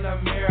staring in the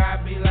mirror, I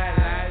be like,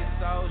 life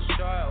so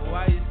short,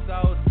 why you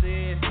so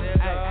serious,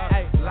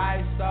 nigga?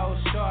 Life so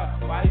short,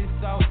 why you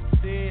so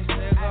serious,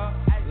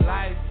 nigga?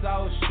 Life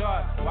so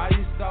short, why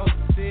you so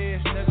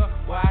serious, nigga?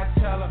 Why I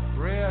tell a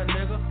real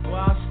nigga,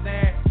 well I'm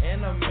staring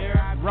in the mirror.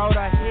 Wrote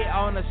a hit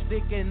on a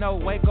stick and no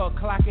wake up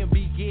clock and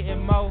be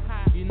getting more.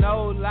 You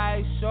know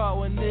life short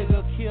when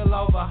nigga kill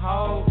over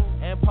hoe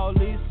and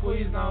police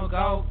squeeze on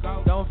go.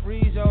 Don't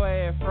freeze your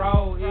ass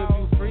fro. If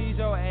you freeze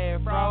your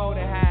ass fro,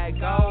 then how it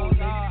goes.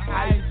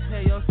 How you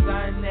tell your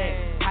son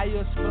that? How you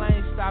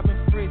explain stopping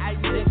free?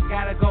 Nigga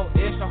gotta go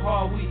extra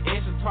hard. We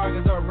extra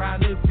targets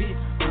around this bitch.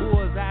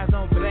 Bullseyes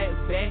on black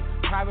back.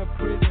 Private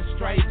prison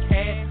straight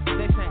cash.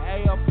 Section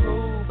A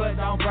approved, but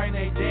don't bring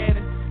they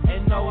daddy.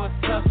 Ain't no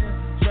exception.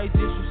 Straight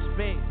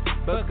disrespect,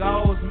 but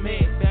goals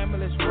met,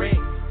 family's wrecked,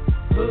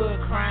 hood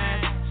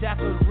crime,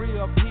 shackles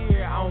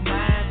reappear on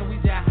mine, so we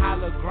just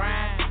holler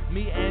grind,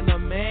 me and the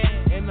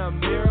man in the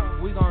mirror,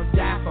 we gon'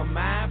 die for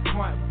mine,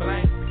 point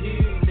blank,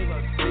 period,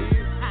 nigga,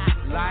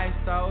 serious, life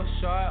so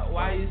short,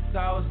 why you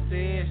so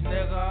serious,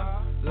 nigga?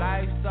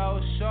 Life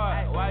so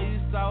short, why you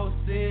so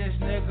serious,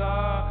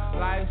 nigga?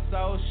 Life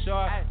so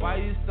short, why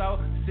you so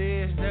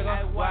serious,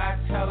 nigga? Why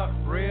I tell a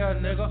real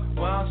nigga,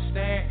 when I'm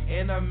staring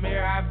in the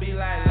mirror, I be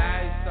like,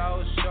 life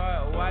so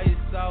short, why you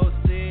so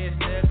serious,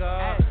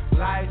 nigga?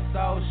 Life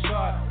so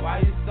short,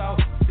 why you so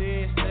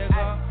serious,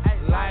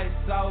 nigga? Life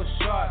so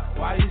short,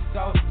 why you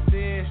so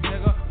serious,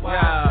 nigga? Why I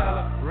tell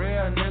a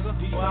real nigga,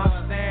 when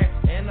I'm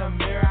staring in the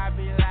mirror, I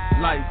be like,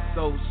 life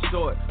so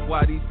short.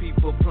 Why these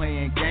people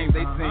playing games?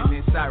 They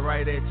sending shot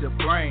right at your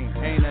brain.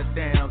 Ain't a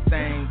damn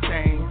thing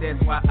changed.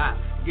 That's why I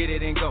get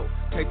it and go.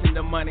 Chasing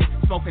the money,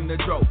 smoking the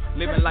dope.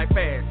 Living life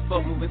fast,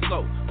 fuck moving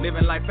slow.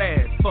 Living life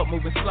fast, fuck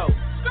moving slow.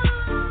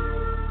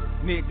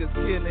 Niggas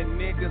killing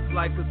niggas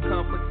like a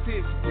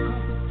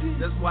competition.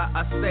 That's why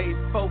I stay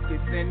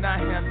focused and I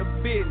handle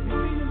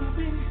business.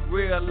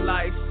 Real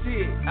life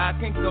shit, I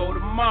can go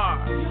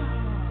tomorrow.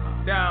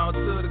 Down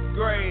to the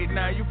grave,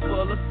 now you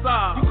full of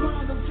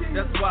sorrow.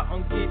 That's why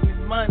I'm getting this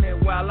money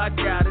while I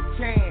got a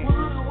chance.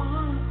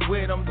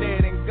 When I'm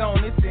dead and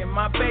gone, it's in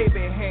my baby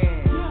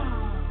hand.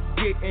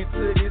 Get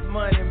into this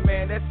money,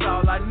 man, that's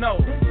all I know.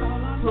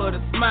 Put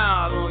a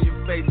smile on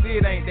your face,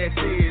 it ain't that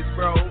serious,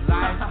 bro.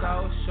 Life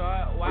so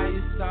short, why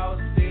you so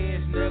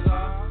serious,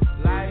 nigga?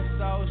 Life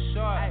so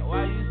short,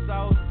 why you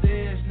so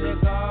serious,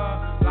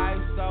 nigga?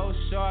 Life so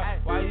short,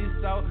 why you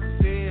so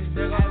serious,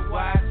 nigga?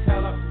 Why I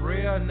tell a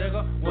real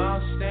nigga when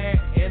I'm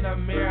staring in the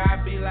mirror, I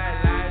be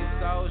like,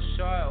 life so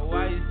short,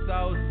 why you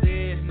so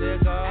serious,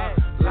 nigga?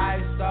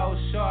 Life so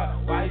short,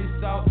 why you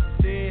so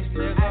serious,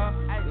 nigga?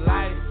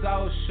 Life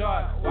so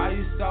short, why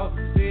you so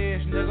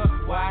serious, nigga?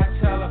 Why I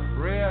tell a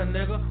real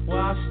nigga when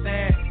I'm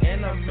staring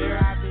in the mirror,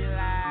 I be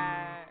like.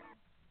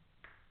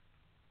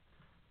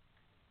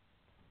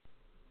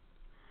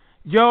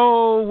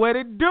 Yo, what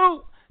it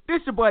do?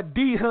 This your boy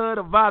D-Hud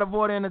of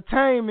Vitavorte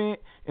Entertainment,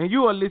 and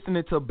you are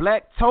listening to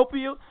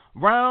Blacktopia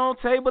Round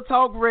Table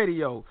Talk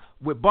Radio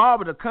with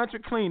Barbara the Country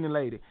Cleaning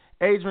Lady,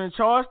 Adrienne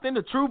Charleston,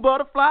 the True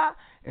Butterfly,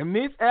 and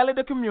Miss Alle,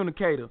 the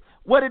Communicator.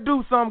 What it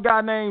do, some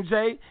guy named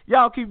Jay?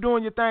 Y'all keep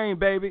doing your thing,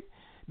 baby.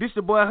 This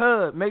your boy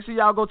Hud. Make sure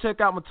y'all go check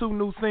out my 2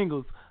 new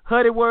singles,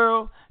 Huddy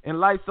World and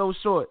Life So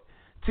Short.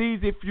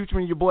 Tease it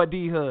featuring your boy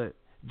D-Hud.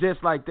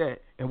 Just like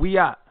that. And we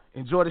out.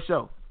 Enjoy the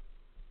show.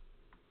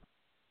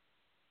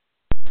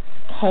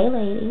 Hey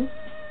ladies,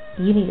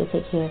 you need to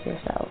take care of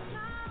yourself.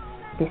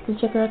 This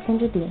is your girl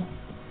Kendra D,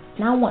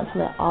 and I want to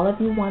let all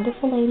of you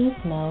wonderful ladies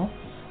know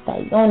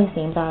that yoni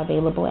steams are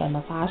available at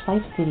Massage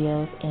Life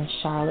Studios in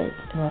Charlotte,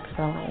 North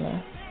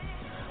Carolina.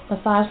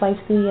 Massage Life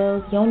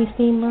Studios Yoni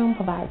Steam Room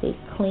provides a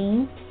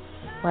clean,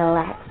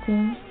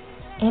 relaxing,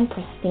 and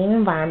pristine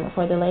environment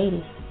for the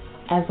ladies,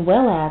 as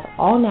well as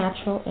all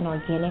natural and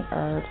organic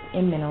herbs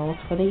and minerals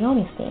for the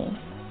yoni steam.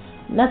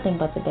 Nothing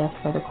but the best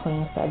for the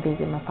queens that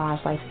visit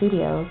Massage Life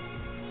Studios.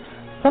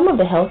 Some of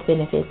the health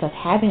benefits of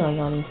having a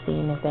yoni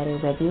steam is that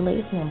it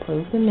regulates and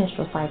improves the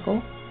menstrual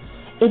cycle,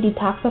 it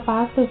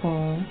detoxifies the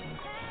womb,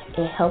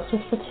 it helps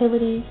with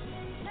fertility,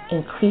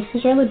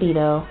 increases your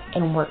libido,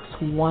 and works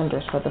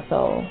wonders for the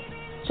soul,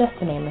 just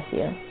to name a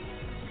few.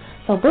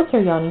 So book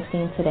your yoni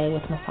steam today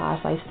with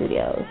Massage Life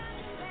Studios.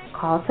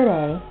 Call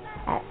today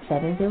at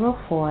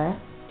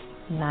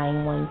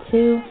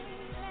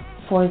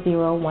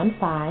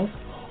 704-912-4015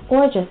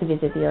 or just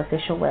visit the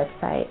official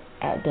website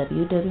at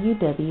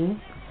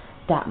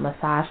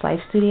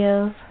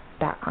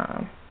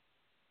www.massagelifestudios.com.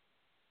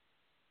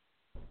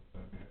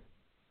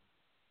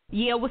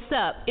 Yeah, what's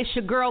up? It's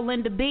your girl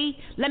Linda B.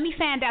 Let me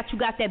find out you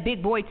got that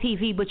big boy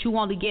TV, but you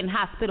only getting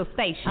hospital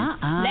stations.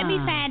 Let me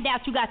find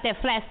out you got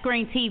that flat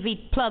screen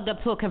TV plugged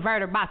up to a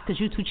converter box because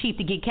you too cheap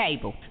to get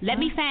cable. Let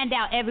me find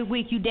out every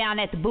week you down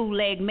at the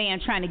bootleg man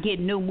trying to get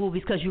new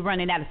movies because you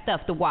running out of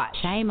stuff to watch.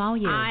 Shame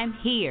on you. I'm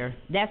here.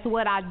 That's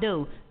what I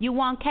do. You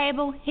want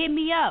cable? Hit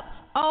me up.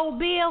 Old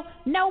Bill?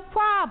 No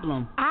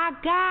problem. I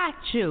got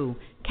you.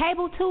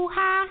 Cable too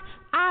high?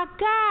 I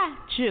got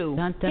you.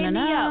 Dun, dun, Hit me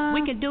dun, up.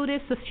 We can do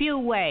this a few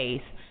ways.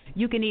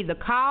 You can either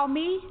call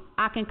me.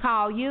 I can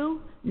call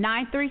you,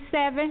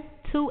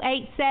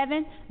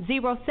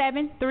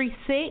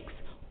 937-287-0736.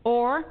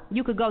 Or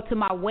you could go to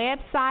my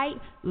website,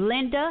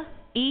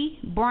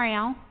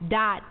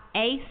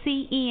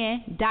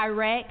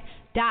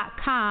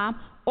 lindaeBrown.acndirect.com.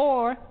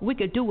 Or we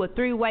could do a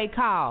 3-way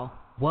call.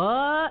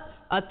 What?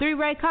 A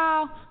 3-way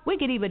call? We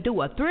could even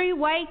do a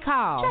 3-way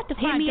call. Shut the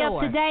front Hit me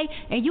door. up today,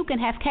 and you can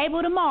have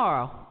cable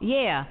tomorrow.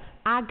 Yeah,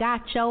 I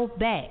got your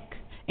back.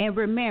 And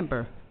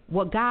remember,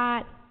 with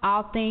God,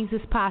 all things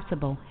is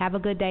possible. Have a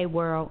good day,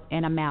 world,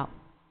 and I'm out.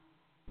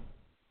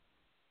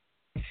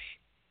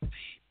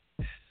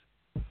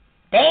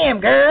 Damn,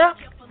 girl.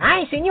 I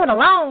ain't seen you in a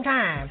long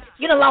time.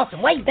 You done lost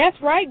some weight.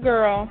 That's right,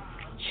 girl.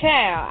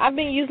 Child, I've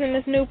been using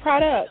this new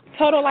product,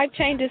 Total Life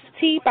Changes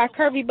Tea by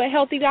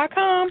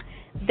CurvyButHealthy.com.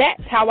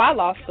 That's how I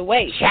lost the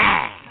weight.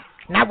 Child.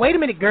 Now, wait a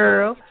minute,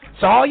 girl.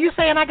 So all you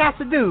saying I got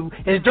to do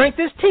is drink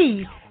this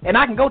tea, and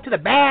I can go to the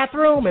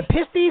bathroom and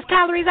piss these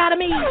calories out of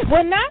me?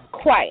 Well, not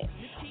quite.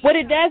 What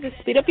it does is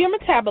speed up your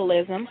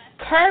metabolism,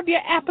 curb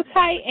your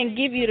appetite, and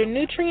give you the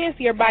nutrients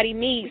your body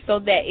needs so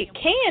that it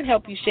can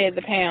help you shed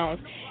the pounds.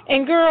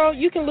 And, girl,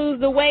 you can lose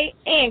the weight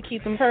and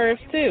keep some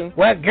curves, too.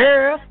 Well,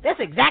 girl, that's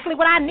exactly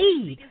what I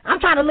need. I'm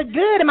trying to look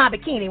good in my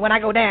bikini when I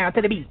go down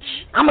to the beach.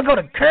 I'm going to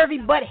go to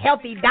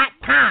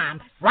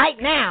CurvyButHealthy.com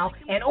right now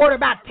and order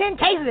about 10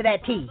 cases of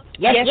that tea.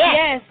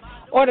 Yes.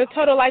 Order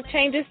Total Life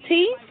Changes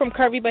Tea from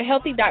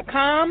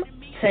CurvyButHealthy.com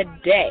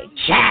today.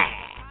 Child.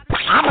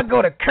 I'm going to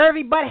go to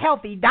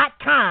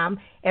CurvyButHealthy.com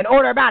and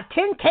order about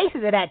 10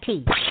 cases of that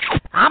tea.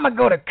 I'm going to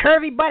go to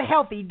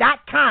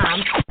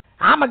curvybutthealthy.com.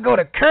 I'm going to go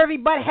to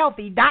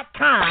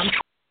curvybutthealthy.com.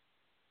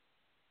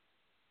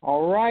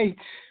 All right.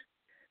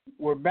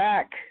 We're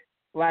back.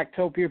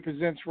 Blacktopia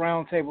presents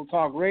Roundtable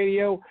Talk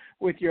Radio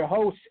with your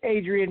hosts,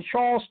 Adrienne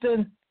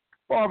Charleston,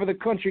 Barbara the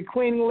Country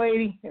Cleaning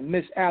Lady, and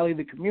Miss Alle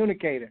the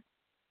Communicator.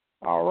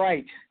 All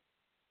right.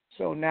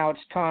 So now it's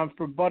time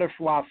for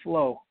Butterfly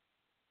Flow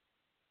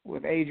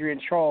with Adrienne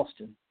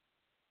Charleston.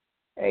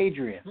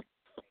 Adrienne.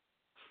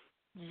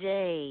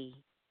 Jay.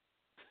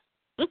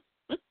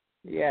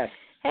 Yes.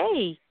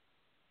 Hey.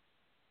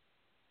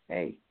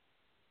 Hey.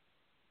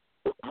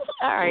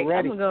 All right, We're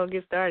ready. I'm going to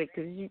get started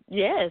because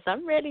yes,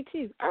 I'm ready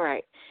too. All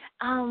right.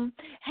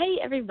 Hey,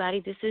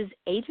 everybody, this is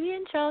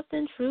Adrienne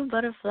Charleston, True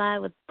Butterfly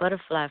with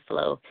Butterfly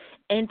Flow.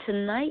 And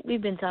tonight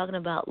we've been talking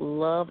about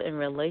love and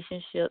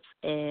relationships,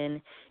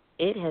 and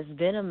it has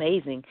been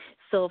amazing.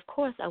 So, of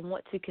course, I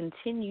want to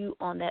continue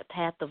on that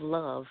path of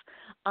love.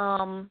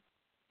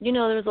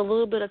 There's a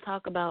little bit of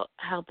talk about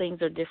how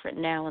things are different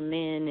now and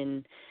then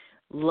and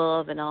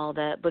love and all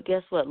that, but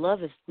guess what?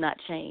 Love has not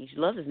changed.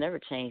 Love has never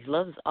changed.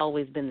 Love has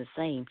always been the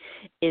same.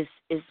 It's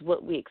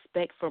what we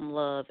expect from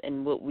love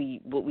and what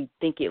we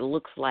think it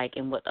looks like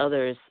and what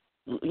others,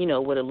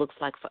 what it looks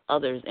like for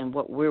others and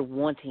what we're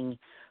wanting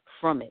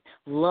from it.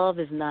 Love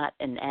is not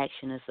an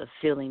action. It's a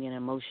feeling and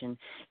emotion.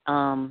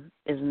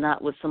 It's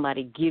not what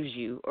somebody gives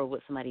you or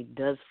what somebody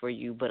does for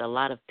you, but a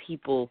lot of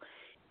people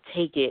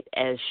take it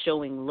as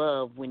showing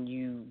love when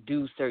you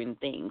do certain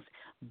things.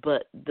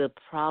 But the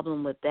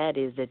problem with that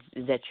is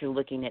that you're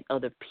looking at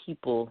other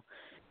people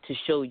to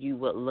show you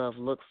what love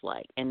looks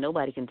like. And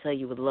nobody can tell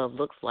you what love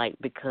looks like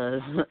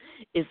because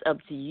it's up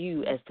to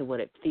you as to what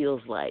it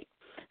feels like.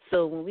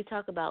 So when we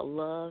talk about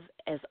love,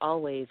 as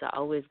always, I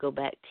always go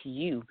back to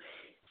you.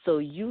 So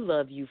you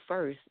love you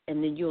first,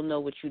 and then you'll know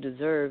what you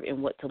deserve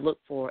and what to look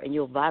for, and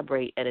you'll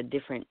vibrate at a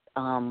different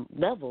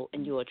level,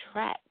 and you'll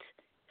attract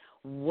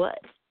what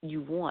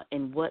you want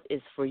and what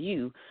is for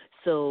you.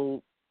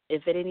 So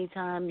if at any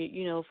time,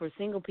 for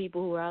single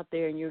people who are out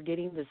there and you're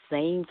getting the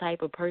same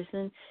type of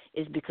person,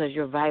 it's because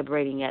you're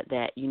vibrating at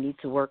that. You need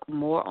to work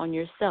more on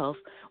yourself,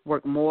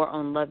 work more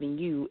on loving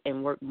you,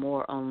 and work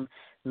more on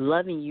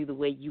loving you the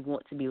way you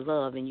want to be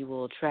loved, and you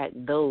will attract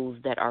those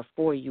that are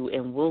for you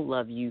and will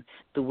love you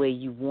the way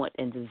you want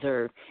and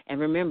deserve. And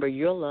remember,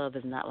 your love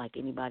is not like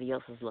anybody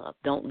else's love.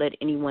 Don't let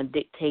anyone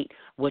dictate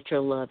what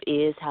your love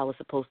is, how it's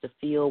supposed to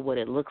feel, what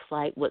it looks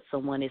like, what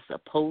someone is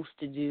supposed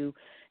to do.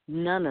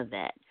 None of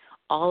that.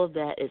 All of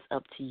that is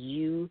up to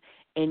you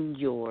and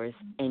yours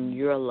and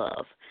your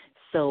love.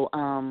 So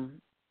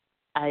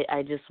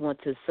I just want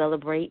to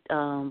celebrate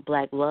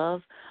Black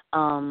love.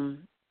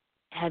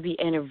 Happy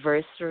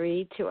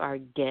anniversary to our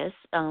guests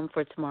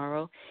for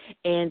tomorrow.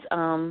 And,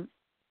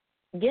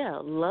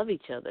 love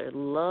each other.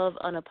 Love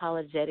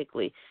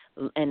unapologetically.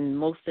 And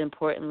most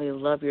importantly,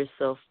 love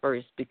yourself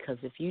first, because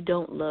if you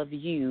don't love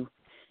you,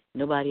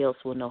 nobody else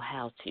will know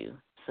how to.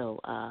 So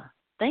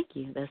thank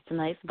you. That's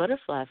tonight's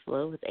Butterfly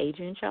Flow with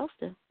Adrienne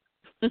Charleston.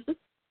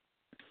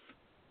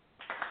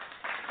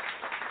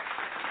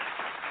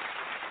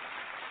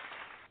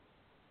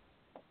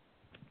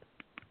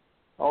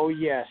 Oh,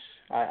 yes.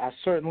 I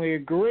certainly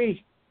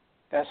agree.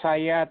 That's how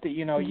you have to,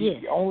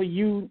 only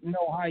you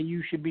know how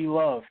you should be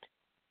loved,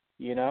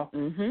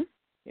 Mm-hmm.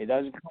 It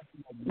doesn't come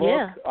from a book.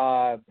 Yeah.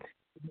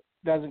 It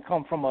doesn't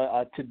come from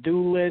a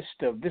to-do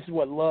list of this is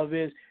what love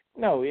is.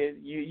 No,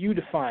 you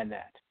define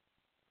that.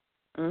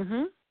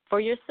 Mm-hmm. For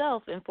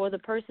yourself and for the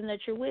person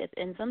that you're with.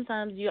 And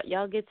sometimes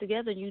y'all get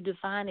together and you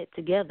define it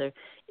together.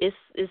 It's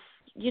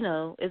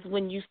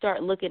when you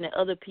start looking at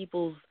other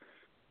people's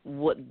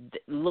what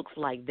looks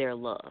like their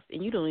love.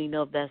 And you don't even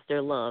know if that's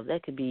their love.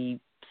 That could be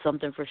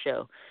something for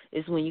show.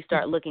 It's when you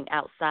start looking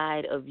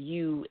outside of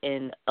you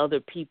and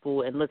other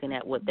people and looking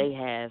at what they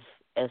have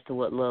as to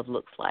what love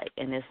looks like.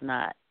 And it's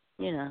not,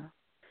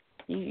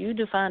 you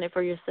define it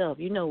for yourself.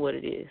 You know what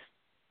it is.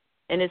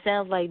 And it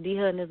sounds like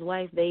D-Hud and his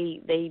wife,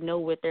 they know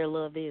what their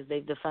love is.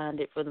 They've defined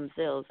it for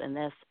themselves, and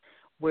that's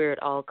where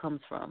it all comes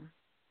from.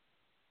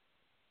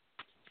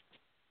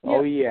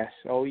 Oh, yes.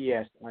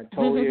 I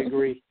totally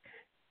agree.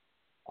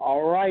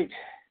 All right.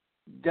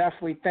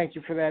 Definitely thank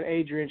you for that,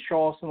 Adrienne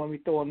Charleston. Let me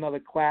throw another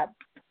clap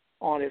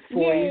on it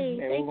for Yay,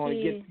 you. And we're going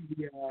to get to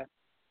the,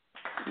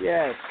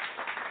 yes.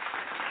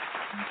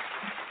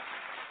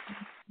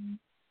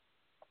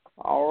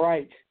 All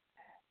right.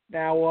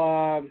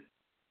 Now,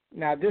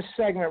 this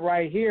segment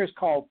right here is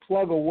called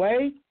Plug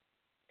Away.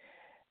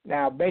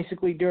 Now,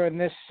 basically during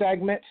this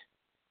segment,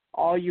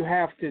 all you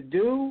have to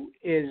do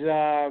is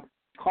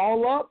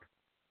call up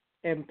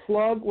and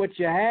plug what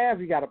you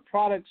have. You got a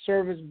product,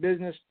 service,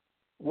 business,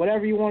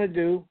 whatever you want to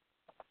do.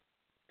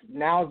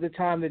 Now's the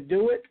time to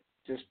do it.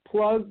 Just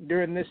plug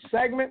during this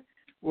segment.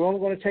 We're only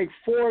going to take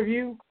 4 of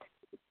you.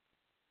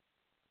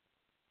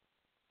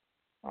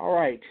 All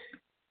right.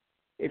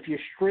 If you're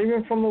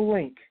streaming from the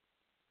link,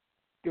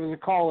 give us a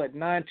call at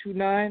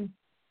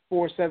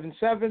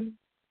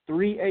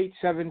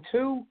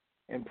 929-477-3872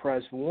 and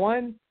press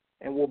 1,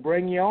 and we'll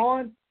bring you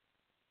on.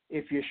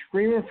 If you're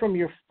streaming from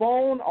your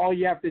phone, all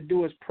you have to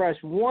do is press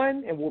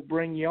 1, and we'll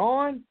bring you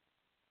on,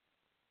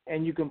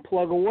 and you can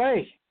plug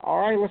away. All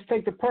right, let's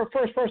take the first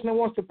person that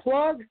wants to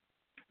plug.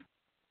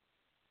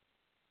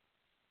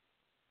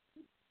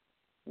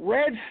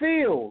 Red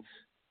Fields.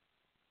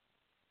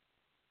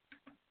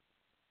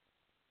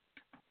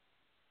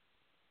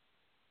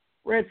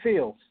 Red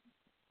Fields.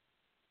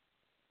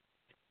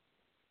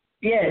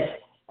 Yes.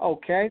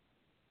 Okay.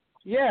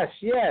 Yes.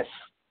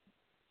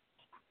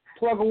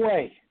 Plug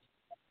away.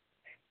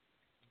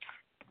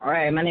 All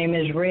right, my name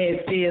is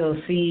Red Fields,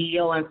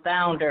 CEO and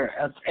founder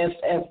of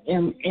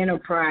FFM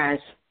Enterprise,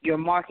 your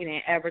marketing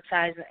and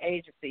advertising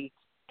agency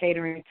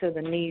catering to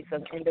the needs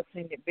of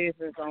independent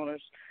business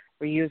owners.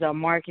 We use our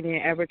marketing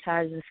and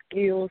advertising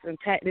skills and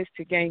tactics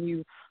to gain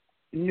you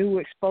new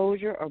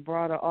exposure, a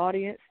broader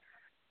audience,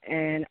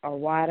 and a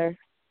wider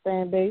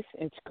fan base,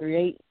 and to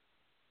create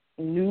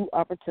new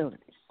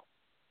opportunities.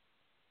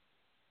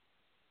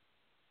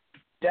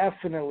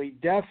 Definitely.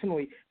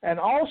 And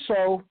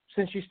also,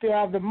 since you still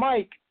have the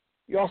mic,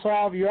 you're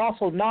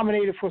also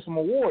nominated for some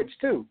awards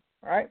too,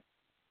 right?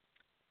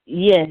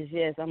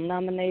 Yes. I'm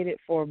nominated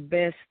for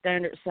Best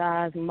Standard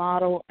Size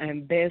Model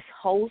and Best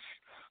Host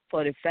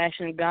for the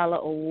Fashion Gala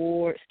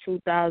Awards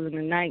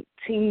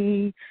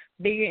 2019.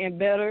 Bigger and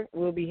Better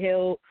will be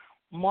held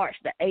March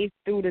the 8th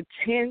through the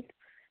 10th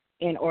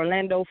in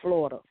Orlando,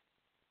 Florida.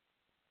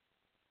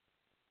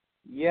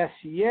 Yes.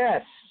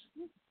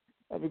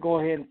 Let me go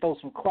ahead and throw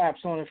some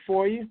claps on it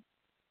for you.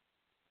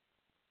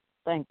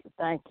 Thank you.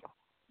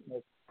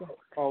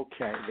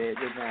 Okay, there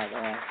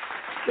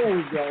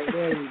we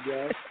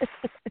go.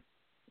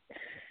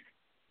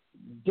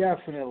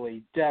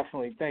 Definitely.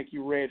 Thank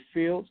you, Red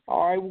Fields.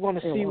 All right, we're going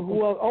to see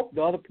who else. Oh,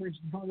 the other person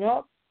hung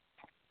up.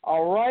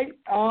 All right.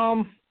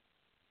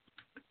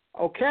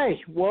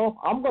 Okay, well,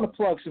 I'm going to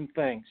plug some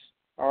things.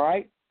 All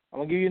right? I'm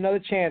going to give you another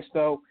chance,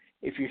 though.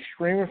 If you're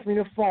streaming from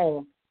your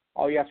phone,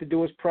 all you have to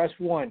do is press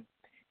 1.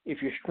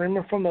 If you're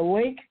streaming from the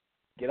link,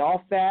 get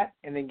off that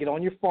and then get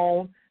on your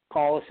phone.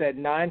 Call us at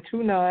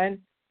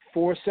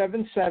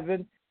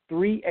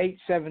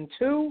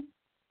 929-477-3872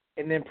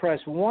 and then press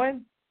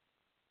 1.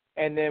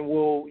 And then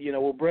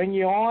we'll bring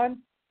you on,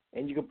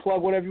 and you can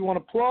plug whatever you want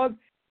to plug.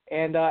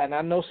 And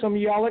I know some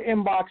of y'all are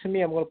inboxing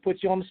me. I'm going to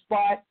put you on the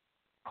spot.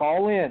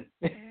 Call in.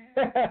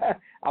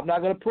 I'm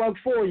not going to plug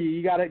for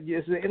you.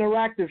 It's an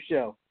interactive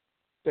show,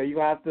 so you're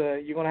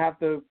gonna have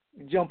to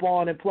jump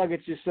on and plug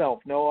it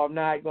yourself. No, I'm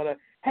not going to.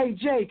 Hey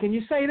Jay, can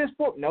you say this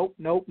book? Nope.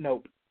 You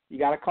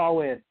got to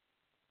call in.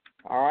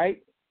 All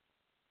right.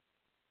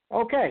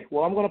 Okay.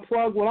 Well, I'm going to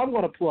plug what I'm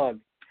going to plug.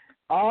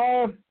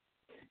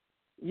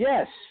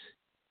 Yes.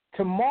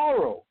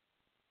 Tomorrow,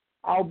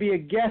 I'll be a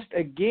guest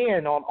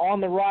again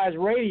on the Rise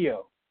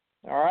Radio.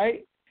 All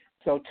right,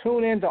 so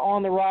tune in to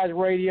On the Rise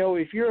Radio.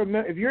 If you're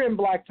in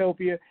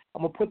Blacktopia,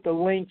 I'm gonna put the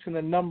links and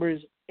the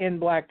numbers in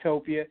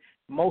Blacktopia.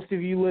 Most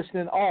of you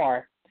listening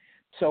are.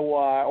 So,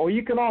 or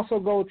you can also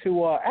go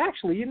to.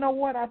 Actually, you know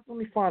what? Let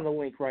me find the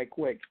link right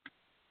quick.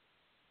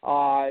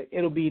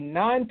 It'll be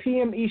 9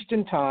 p.m.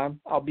 Eastern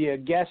Time. I'll be a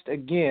guest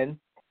again,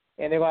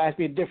 and they're gonna ask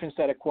me a different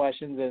set of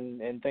questions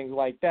and things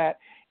like that.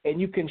 And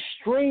you can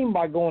stream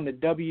by going to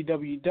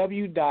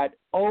www.otr.la.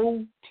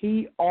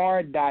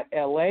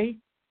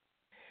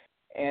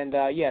 And,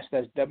 yes,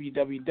 that's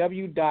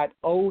www.otr.la.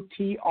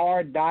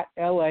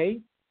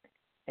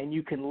 And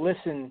you can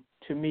listen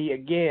to me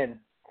again.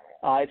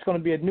 It's going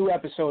to be a new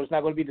episode. It's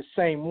not going to be the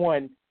same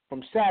one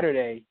from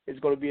Saturday.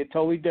 It's going to be a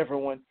totally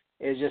different one.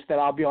 It's just that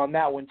I'll be on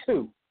that one,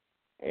 too.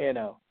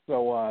 So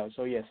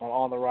yes,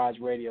 on the Rise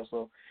Radio.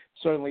 So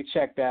certainly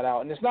check that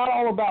out. And it's not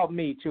all about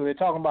me, too. They're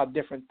talking about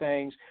different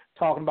things,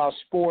 talking about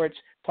sports,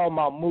 talking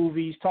about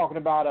movies, talking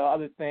about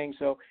other things.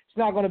 So it's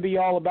not going to be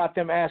all about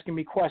them asking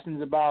me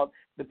questions about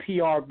the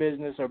PR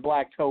business or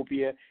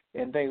Blacktopia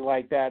and things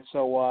like that.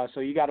 So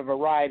you got a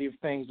variety of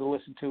things to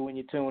listen to when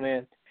you tune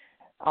in.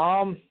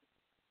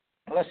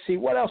 Let's see,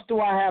 what else do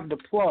I have to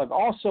plug?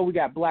 Also, we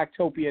got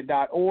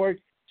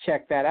blacktopia.org.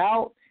 Check that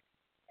out.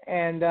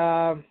 And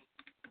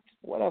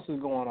what else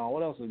is going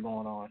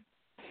on?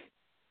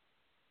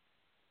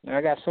 I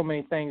got so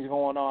many things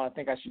going on. I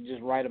think I should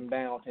just write them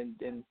down.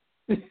 And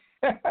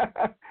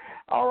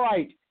all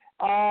right,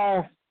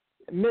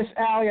 Miss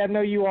Alle, I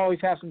know you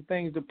always have some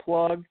things to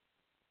plug.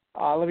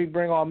 Let me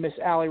bring on Miss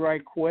Alle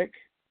right quick.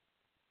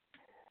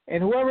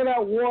 And whoever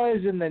that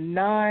was in the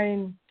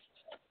 9,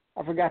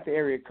 I forgot the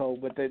area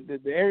code, but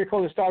the area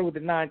code that started with the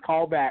 9,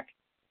 call back.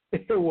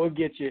 We'll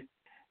get you.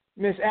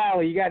 Miss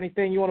Alle, you got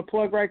anything you want to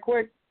plug right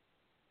quick?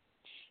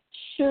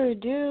 Sure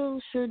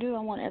do. I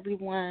want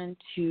everyone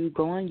to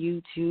go on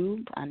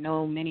YouTube. I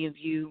know many of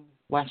you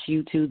watch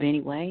YouTube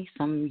anyway.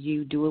 Some of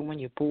you do it when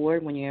you're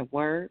bored, when you're at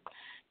work,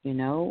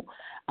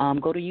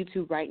 Go to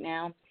YouTube right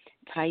now.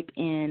 Type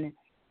in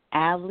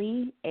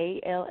Alle,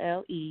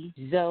 A-L-L-E,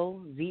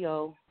 Zoe,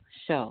 Z-O,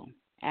 Show.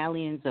 Alle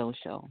and Zoe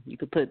Show. You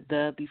could put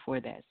the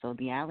before that. So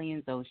the Alle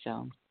and Zoe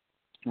Show.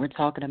 We're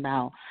talking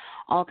about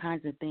all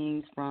kinds of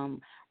things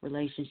from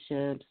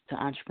relationships to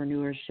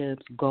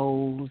entrepreneurships,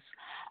 goals,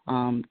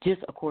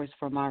 just, of course,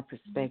 from our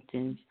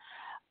perspective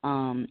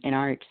and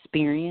our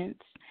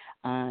experience.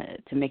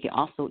 To make it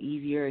also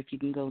easier, if you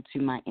can go to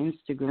my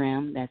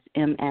Instagram, that's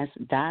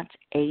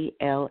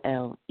ms.alle,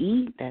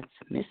 that's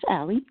Miss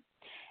Alle,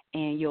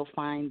 and you'll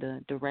find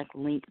the direct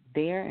link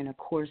there. And, of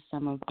course,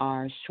 some of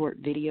our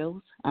short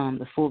videos.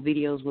 The full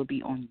videos will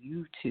be on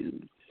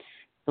YouTube.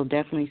 So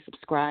definitely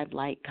subscribe,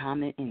 like,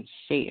 comment, and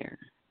share.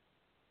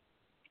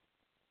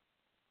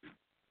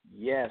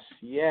 Yes,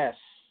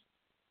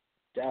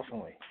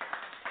 definitely.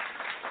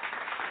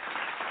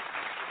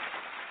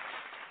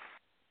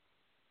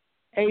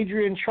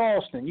 Adrienne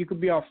Charleston, you could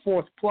be our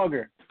fourth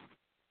plugger.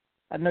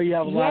 I know you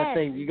have a lot of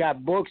things. You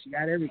got books, you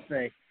got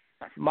everything.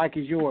 Mic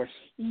is yours.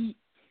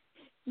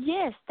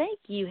 Yes, thank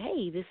you.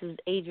 Hey, this is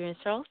Adrienne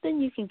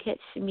Charleston. You can catch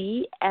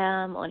me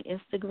on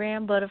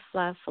Instagram,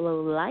 Butterfly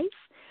Flow Life.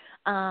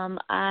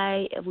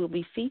 I will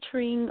be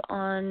featuring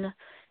on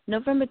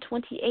November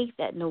 28th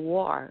at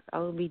Noir. I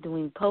will be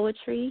doing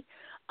poetry.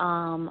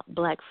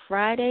 Black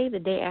Friday, the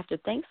day after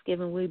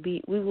Thanksgiving,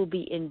 we will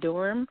be in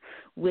Durham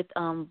with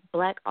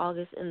Black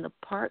August in the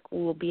Park.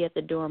 We will be at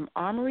the Durham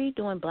Armory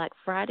doing Black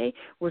Friday.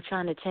 We're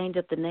trying to change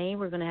up the name.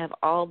 We're going to have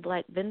all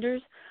black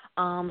vendors.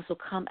 So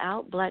come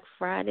out Black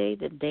Friday,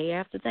 the day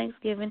after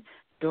Thanksgiving,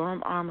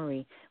 Durham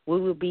Armory. We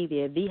will be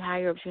there. The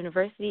Higher Ups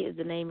University is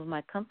the name of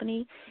my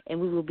company, and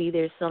we will be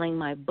there selling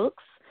my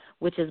books,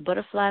 which is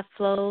Butterfly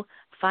Flow,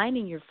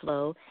 Finding Your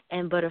Flow,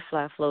 and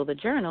Butterfly Flow, the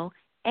journal.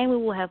 And we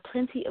will have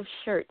plenty of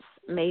shirts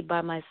made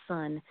by my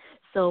son.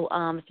 So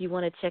if you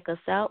want to check us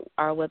out,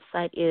 our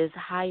website is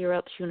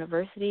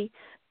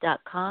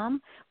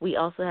higherupsuniversity.com. We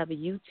also have a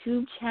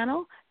YouTube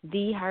channel,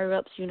 The Higher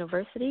Ups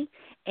University,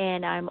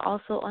 and I'm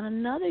also on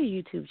another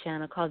YouTube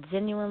channel called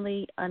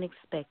Genuinely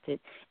Unexpected,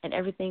 and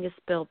everything is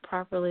spelled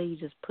properly. You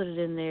just put it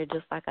in there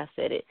just like I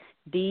said it.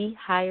 The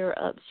Higher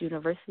Ups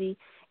University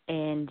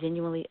and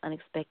Genuinely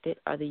Unexpected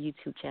are the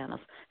YouTube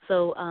channels.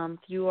 So if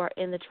you are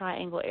in the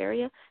Triangle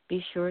area,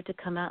 be sure to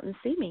come out and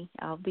see me.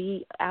 I'll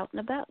be out and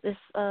about this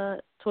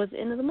towards the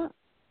end of the month.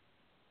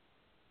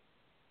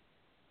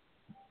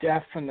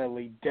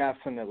 Definitely.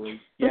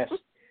 Yes,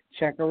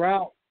 check her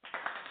out.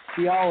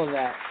 See all of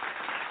that.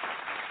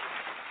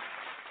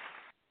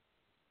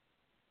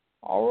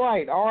 All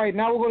right.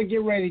 Now we're going to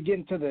get ready to get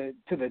into the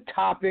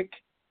topic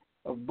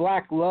of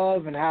black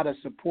love and how to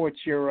support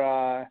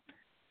your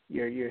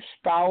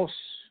spouse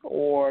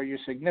or your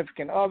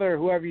significant other,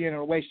 whoever you're in a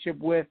relationship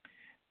with.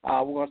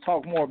 We're going to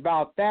talk more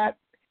about that.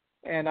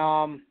 And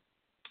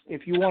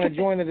if you want to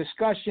join the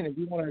discussion, if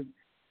you want to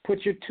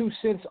put your 2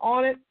 cents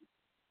on it,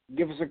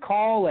 give us a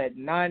call at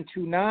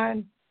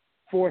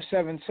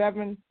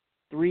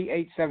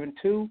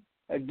 929-477-3872.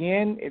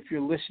 Again, if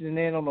you're listening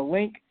in on the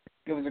link,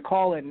 give us a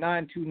call at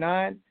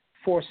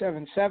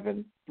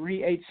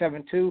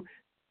 929-477-3872.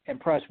 And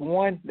press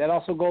 1. That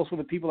also goes for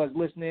the people that's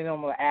listening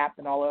on the app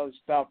and all that other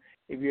stuff.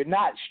 If you're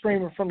not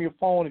streaming from your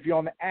phone, if you're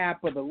on the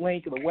app or the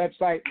link or the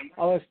website,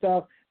 all that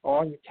stuff, or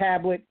on your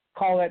tablet,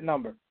 call that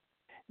number.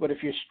 But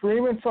if you're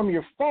streaming from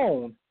your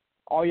phone,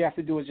 all you have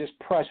to do is just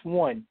press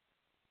 1,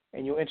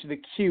 and you'll enter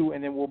the queue,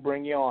 and then we'll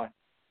bring you on.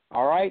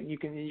 All right? You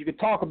can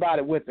talk about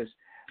it with us.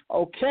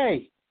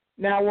 Okay.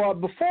 Now,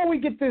 before we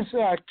get this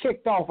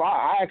kicked off,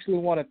 I actually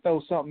want to throw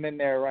something in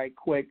there right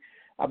quick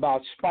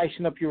about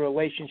spicing up your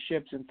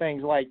relationships and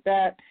things like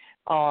that.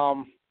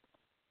 I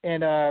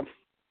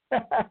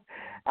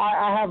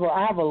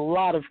have a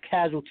lot of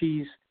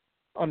casualties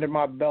under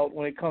my belt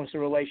when it comes to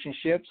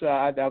relationships.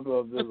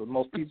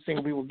 Most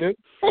single people do.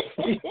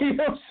 You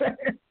know what I'm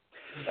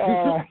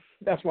saying?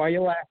 That's why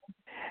you're laughing.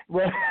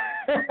 But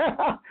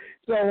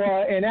so,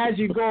 and as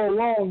you go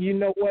along, you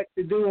know what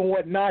to do and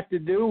what not to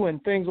do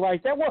and things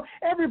like that. Well,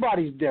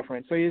 everybody's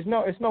different, so it's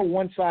no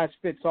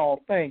one-size-fits-all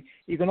thing.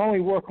 You can only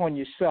work on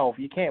yourself.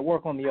 You can't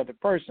work on the other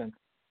person,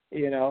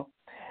 you know.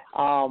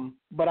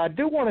 But I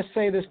do want to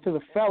say this to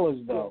the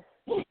fellas, though.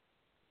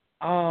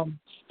 Well,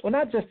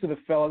 not just to the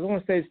fellas. I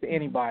want to say this to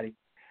anybody.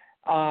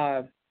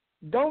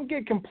 Don't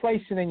get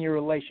complacent in your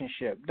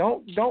relationship.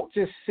 Don't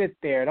just sit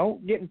there.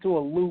 Don't get into a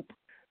loop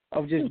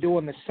of just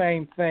doing the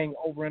same thing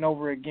over and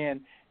over again.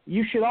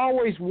 You should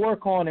always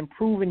work on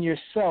improving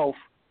yourself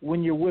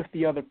when you're with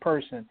the other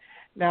person.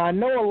 Now, I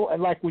know,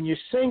 like, when you're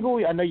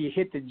single, I know you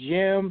hit the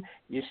gym,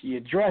 you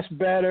dress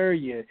better,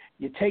 you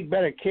take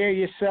better care of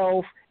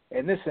yourself,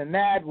 and this and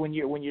that when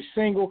you're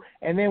single.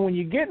 And then when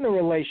you get in a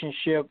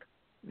relationship,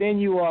 then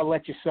you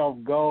let yourself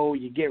go,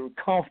 you get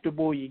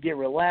comfortable, you get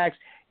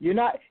relaxed.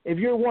 If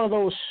you're one of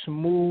those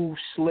smooth,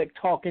 slick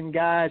talking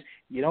guys,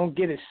 you don't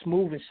get as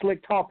smooth and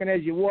slick talking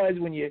as you was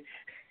when you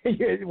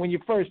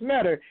first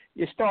met her.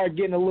 You start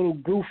getting a little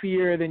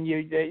goofier than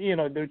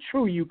the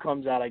true you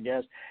comes out, I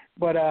guess.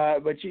 But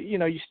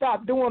you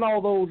stop doing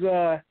all those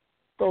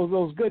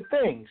good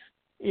things,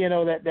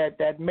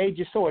 that made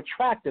you so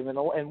attractive,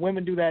 and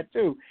women do that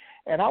too.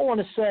 And I want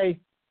to say,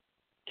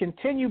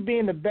 continue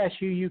being the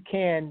best you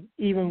can,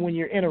 even when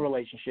you're in a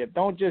relationship.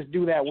 Don't just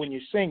do that when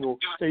you're single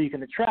so you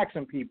can attract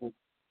some people.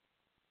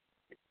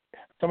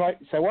 Somebody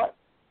say what?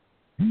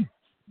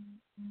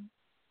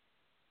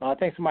 I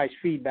think somebody's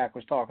feedback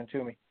was talking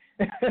to me.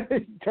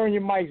 Turn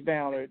your mics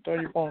down or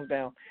turn your phones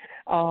down.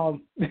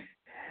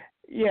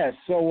 Yes.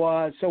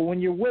 So when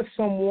you're with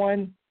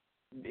someone,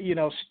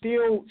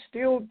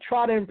 still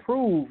try to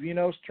improve.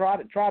 Try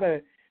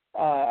to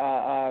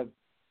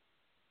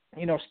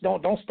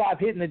don't stop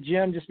hitting the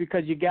gym just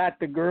because you got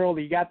the girl or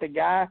you got the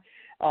guy.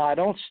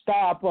 Don't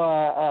stop,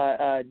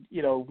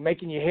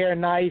 making your hair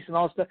nice and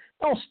all stuff.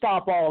 Don't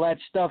stop all that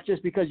stuff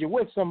just because you're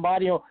with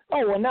somebody.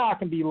 Now I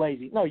can be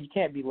lazy. No, you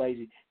can't be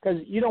lazy because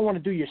you don't want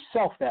to do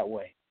yourself that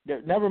way.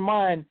 Never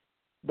mind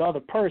the other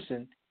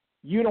person.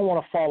 You don't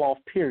want to fall off,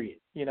 period.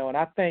 And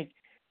I think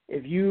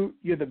if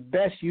you're the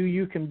best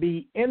you can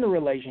be in the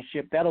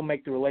relationship, that'll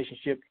make the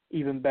relationship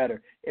even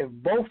better. If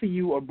both of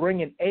you are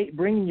bringing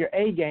your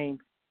A game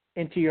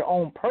into your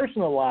own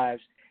personal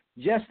lives,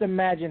 just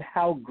imagine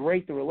how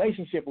great the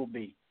relationship will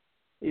be,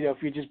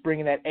 if you're just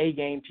bringing that A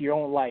game to your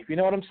own life. You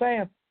know what I'm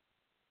saying?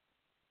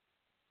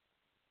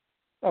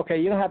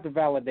 Okay, you don't have to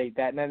validate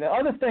that. And then the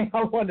other thing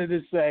I wanted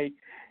to say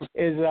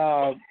is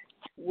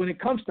when it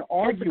comes to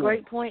arguing. That's a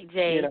great point,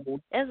 Jay.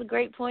 That's a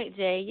great point,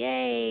 Jay.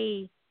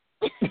 Yay.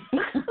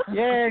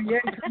 Yeah.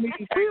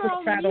 We were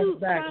on mute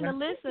trying to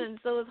listen,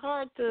 so it's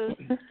hard to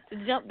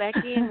jump back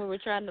in when we're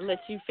trying to let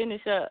you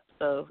finish up.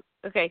 So,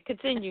 okay,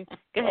 continue.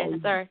 Go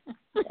ahead. Sorry.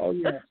 Oh,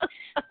 yeah.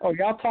 Oh,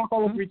 y'all talk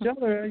all over each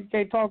other. You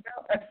can't talk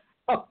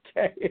out.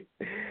 Okay.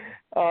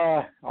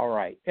 All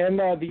right. And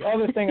the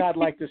other thing I'd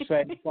like to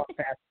say before I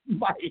pass the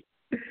mic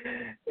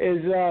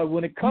is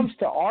when it comes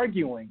to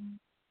arguing,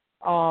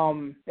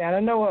 and I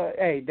know,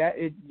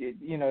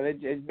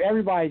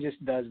 everybody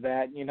just does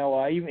that,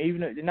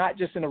 even not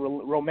just in a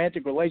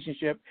romantic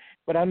relationship,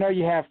 but I know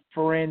you have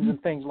friends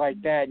and things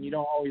like that, and you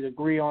don't always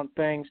agree on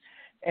things,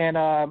 and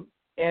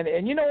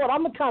you know what?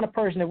 I'm the kind of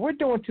person, if we're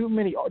doing too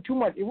much,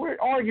 if we're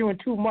arguing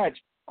too much,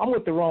 I'm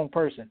with the wrong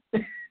person.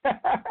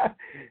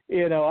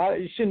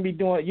 I shouldn't be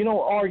doing. You don't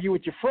argue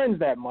with your friends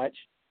that much,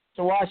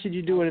 so why should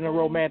you do it in a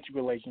romantic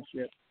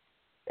relationship?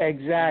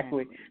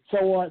 Exactly. So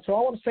I want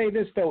to say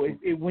this though: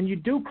 when you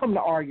do come to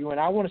arguing,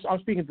 I'm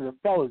speaking to the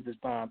fellas this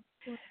time.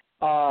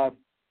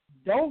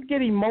 Don't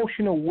get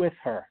emotional with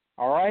her.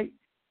 All right,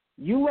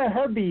 you let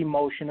her be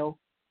emotional,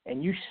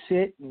 and you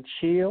sit and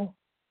chill,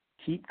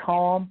 keep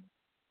calm,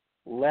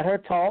 let her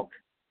talk,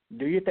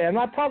 do your thing. I'm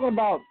not talking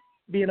about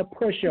being a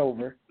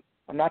pushover.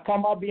 I'm not talking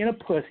about being a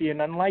pussy or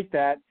nothing like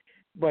that.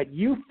 But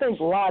you think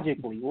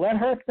logically. Let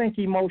her think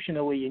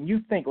emotionally, and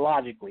you think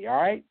logically. All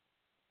right,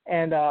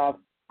 and I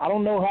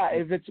don't know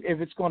if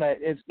it's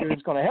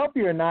gonna help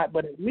you or not,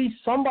 but at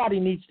least somebody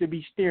needs to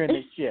be steering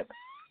this ship.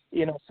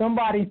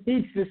 Somebody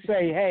needs to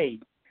say, "Hey,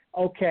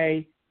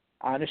 okay,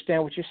 I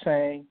understand what you're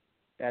saying.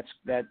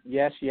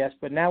 Yes,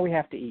 but now we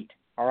have to eat.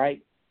 All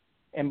right."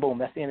 And boom,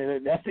 that's the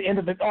end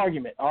of the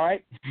argument. All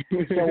right.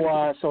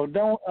 So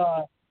don't.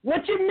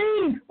 What you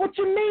mean? What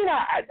you mean?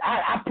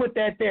 I put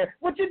that there.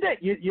 What you did?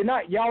 You're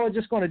not. Y'all are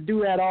just gonna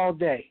do that all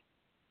day.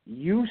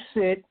 You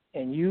sit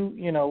and you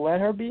let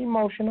her be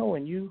emotional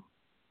and you.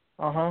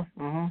 Okay.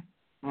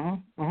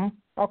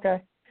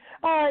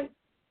 All right.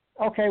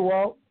 Okay.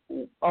 Well.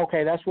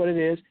 Okay. That's what it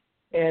is.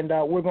 And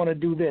we're going to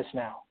do this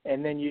now.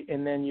 And then you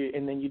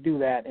do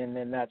that. And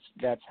then that's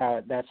how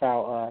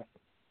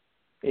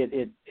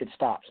it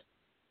stops.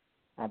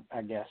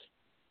 I guess.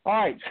 All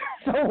right.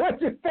 So what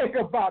do you think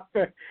about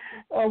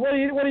what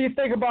do you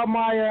think about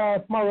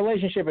my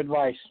relationship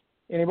advice?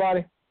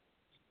 Anybody?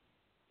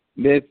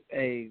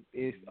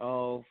 It's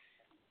all.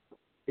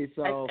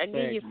 I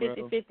give you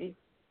 50-50.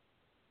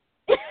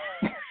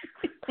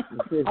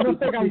 I don't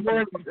think I'm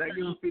worth it. I give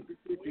you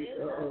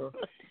 50-50.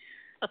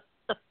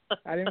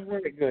 I didn't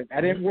word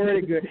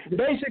it good.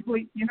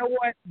 Basically, you know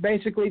what?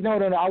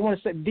 No. I want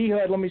to say,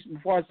 D-Hud,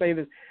 before I say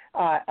this,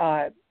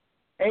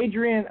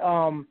 Adrienne,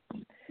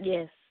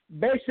 yes.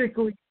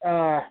 Basically,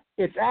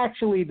 it's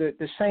actually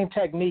the same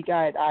technique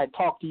I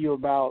talked to you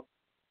about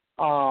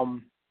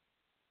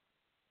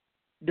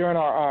during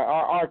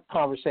our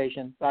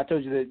conversation. I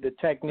told you the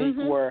technique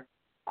where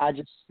I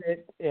just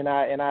sit and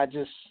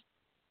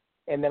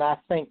then I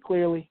think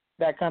clearly,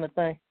 that kind of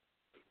thing.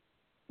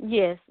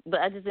 Yes,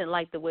 but I just didn't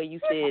like the way you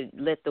said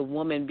let the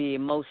woman be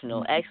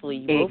emotional. Actually,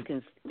 you both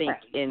can think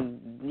and,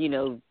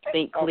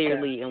 think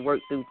clearly and work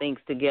through things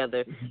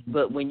together.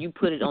 But when you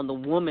put it on the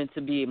woman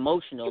to be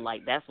emotional,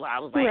 like that's why I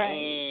was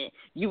like,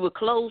 you were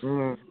close,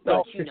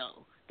 but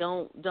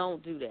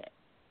don't do that.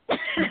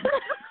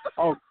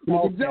 Oh,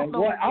 okay.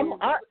 Well,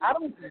 I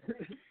don't.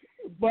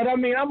 But I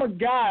mean, I'm a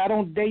guy. I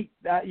don't date.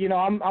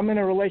 I'm in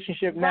a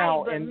relationship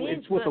now, and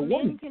it's with a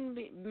woman.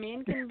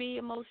 Men can be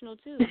emotional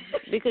too,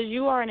 because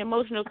you are an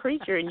emotional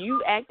creature, and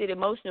you acted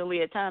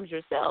emotionally at times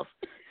yourself.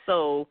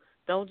 So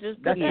don't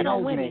just put that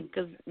on women,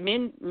 because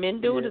men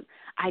do it.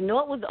 I know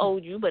it was the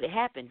old you, but it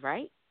happened,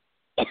 right?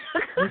 You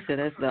said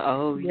that's the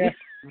old you.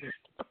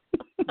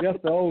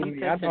 That's the old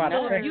me. I know how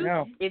to think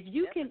now. If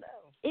you can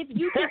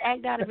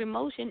act out of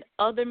emotion,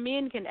 other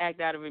men can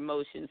act out of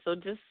emotion. So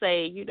just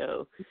say,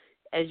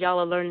 as y'all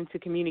are learning to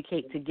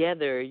communicate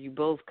together, you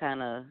both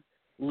kind of,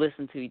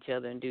 listen to each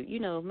other and do,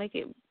 make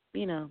it,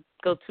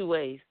 go two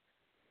ways.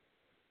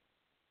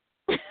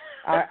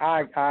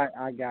 I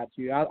got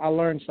you. I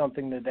learned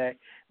something today,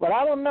 but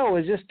I don't know.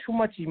 It's just too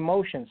much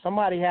emotion.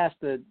 Somebody has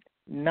to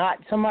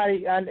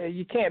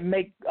you can't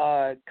make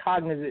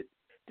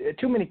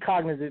too many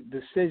cognitive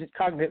decisions.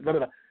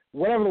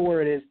 Whatever the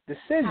word is,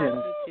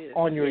 decisions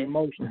on your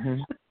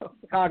emotions.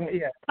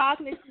 Cognitive.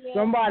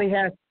 Somebody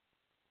has.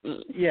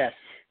 Yes.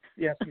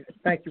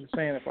 Thank you for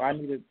saying it. I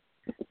needed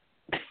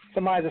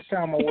somebody to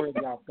sound my words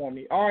out for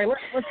me. All right,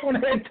 let's go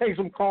ahead and take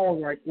some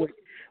calls right quick.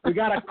 We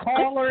got a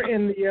caller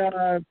in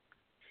the.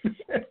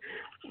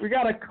 We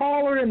got a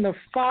caller in the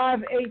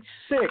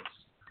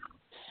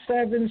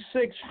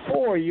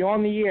 586-764. You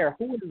on the air?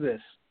 Who is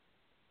this?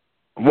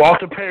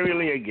 Walter Perry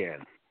Lee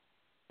again.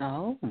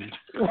 Oh.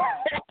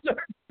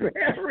 Walter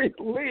Perry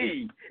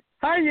Lee.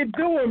 How you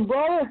doing,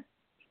 brother?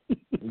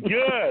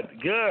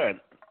 Good.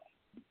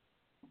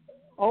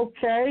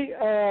 Okay,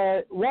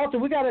 Walter,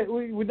 we got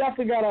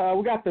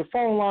the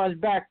phone lines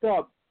backed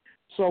up.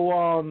 So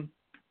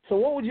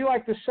what would you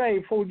like to say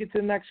before we get to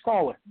the next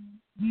caller?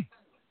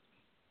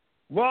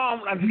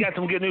 Well, I've got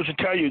some good news to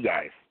tell you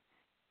guys.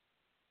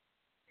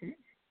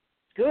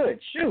 Good,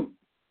 shoot.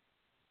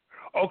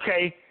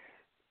 Okay,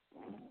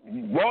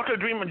 Walter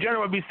Dream and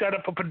General will be set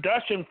up for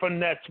production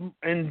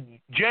in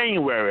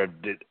January of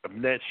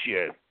next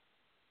year.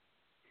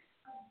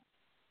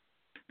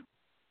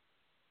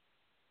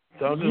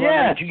 So I just want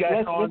to let you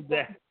guys on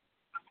that.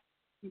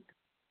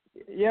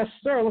 Yes,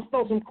 sir. Let's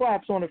throw some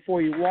claps on it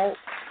for you, Walt.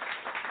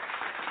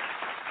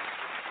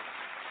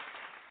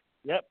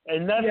 Yep,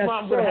 and that's why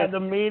I'm going to have the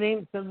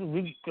meeting, because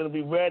we're going to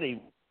be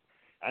ready.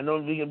 I know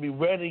we're going to be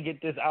ready to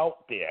get this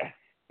out there.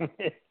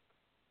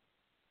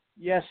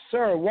 Yes,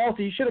 sir.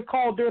 Walter, you should have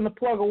called during the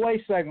plug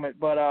away segment,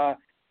 but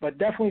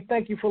definitely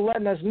thank you for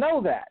letting us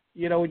know that.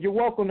 You're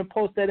welcome to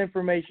post that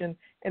information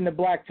in the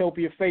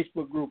Blacktopia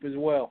Facebook group as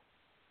well.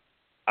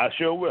 I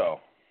sure will.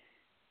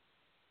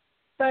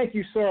 Thank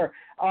you, sir.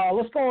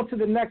 Let's go on to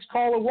the next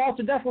caller.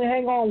 Walter, definitely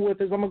hang on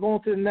with us. I'm going to go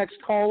on to the next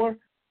caller.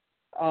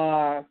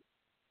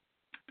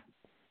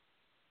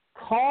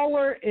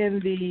 Caller in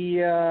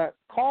the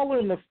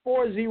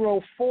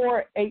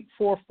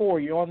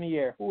 404-844. You're on the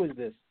air. Who is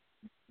this?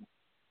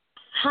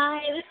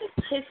 Hi, this is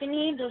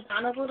Tiffany,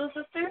 DeVonna's little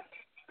sister.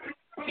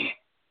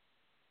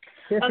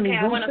 Tiffany,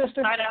 I want to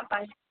sister? start out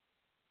by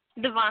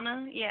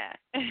DeVonna. Yeah.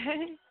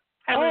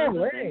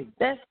 Oh, hey.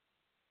 That's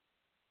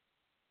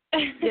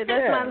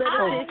my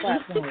little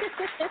sister.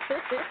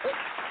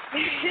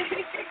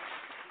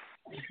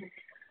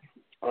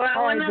 Well, I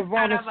want to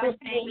start out by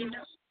sister. saying,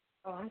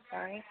 oh, I'm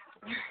sorry.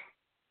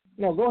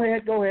 No, go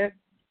ahead.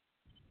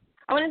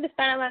 I wanted to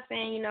start out by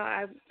saying,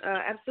 I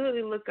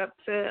absolutely look up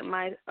to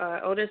my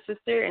older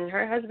sister and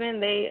her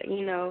husband. They,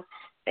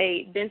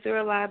 they've been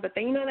through a lot, but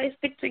they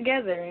stick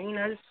together.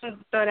 Just to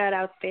throw that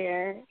out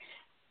there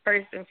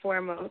first and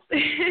foremost.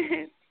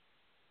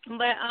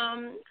 But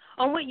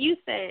on what you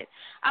said,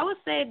 I would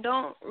say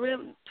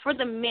for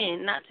the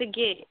men, not to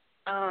get,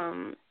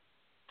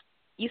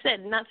 you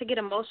said not to get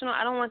emotional.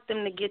 I don't want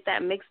them to get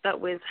that mixed up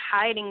with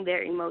hiding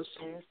their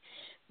emotions.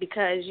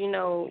 Because,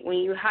 when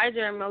you hide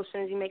your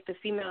emotions, you make the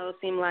female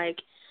seem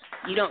like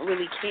you don't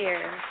really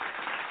care.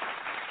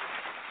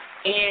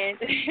 And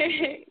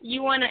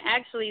you want to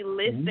actually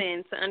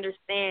listen to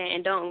understand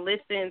and don't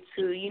listen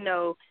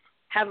to,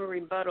 have a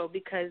rebuttal.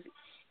 Because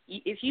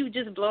if you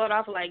just blow it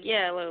off like,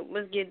 yeah, well,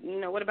 let's get,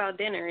 what about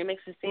dinner? It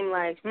makes it seem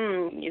like,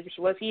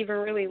 was he even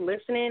really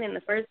listening in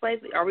the first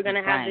place? Are we going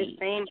to have this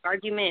same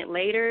argument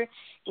later?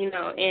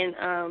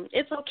 And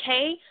it's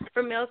okay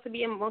for males to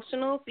be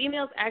emotional.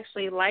 Females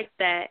actually like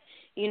that,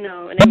 and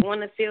they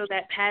want to feel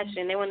that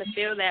passion. They want to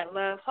feel that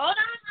love. Hold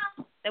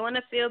on. They want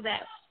to feel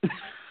that.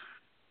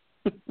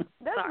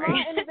 That's Sorry.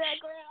 Mom in the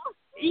background.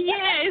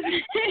 Yes.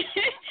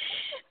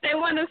 They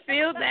want to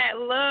feel that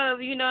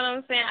love, you know what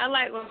I'm saying? I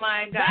like when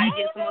my guy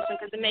gets emotional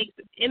because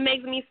it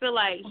makes me feel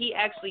like he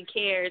actually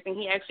cares and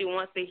he actually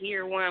wants to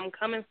hear where I'm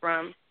coming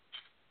from,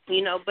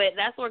 but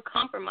that's where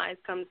compromise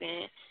comes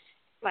in.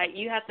 Like,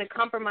 you have to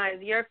compromise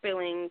your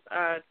feelings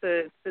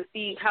to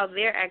see how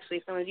they're actually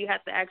feeling. You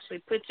have to actually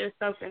put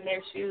yourself in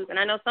their shoes. And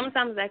I know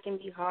sometimes that can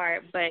be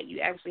hard, but you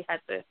actually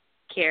have to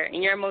care.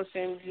 And your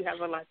emotions, you have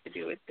a lot to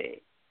do with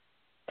it.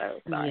 So,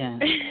 sorry. Yeah.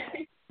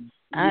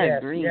 I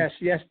agree. Yes,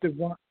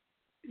 DeVonna.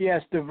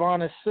 Yes,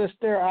 DeVonna's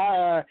sister.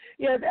 I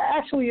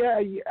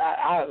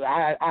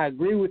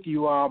agree with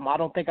you. I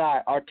don't think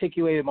I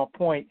articulated my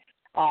point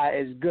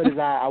as good as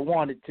I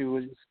wanted to.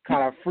 It was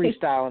kind of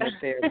freestyling it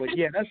there, but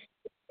that's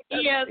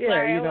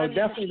sorry,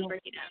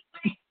 definitely.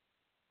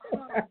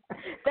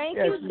 Thank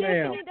yes, you, Tiffany.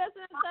 ma'am. That's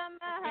what I'm talking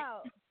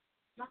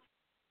about.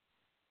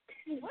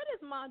 What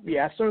is Mom doing?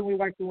 Yeah, I certainly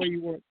like the way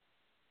you work.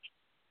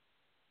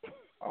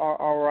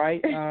 All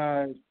right,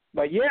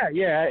 but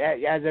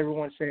as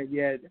everyone said,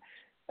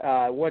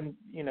 wasn't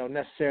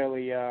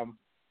necessarily.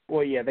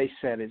 They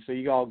said it, so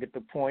you all get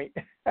the point.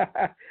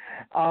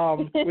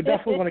 We're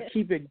definitely going to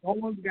keep it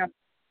going. We got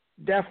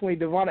definitely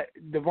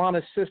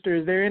DeVonna's sister.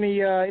 Is there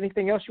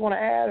anything else you want to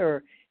add,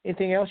 or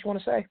anything else you want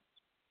to say?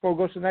 before we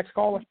go to the next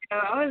caller?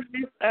 I was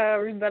just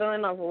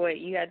rebuttaling off of what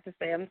you had to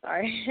say. I'm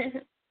sorry.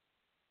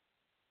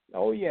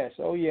 Oh, yes.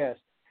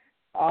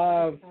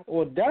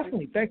 Well,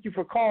 definitely. Thank you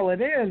for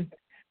calling in.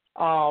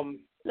 Love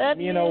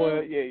you.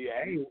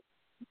 Hey.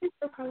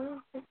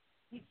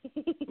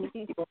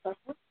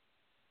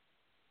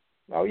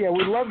 Oh, yeah,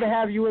 we'd love to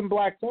have you in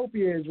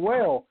Blacktopia as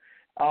well.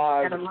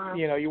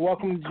 You're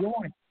welcome to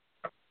join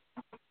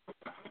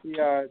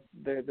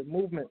the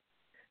movement.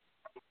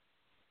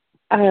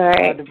 All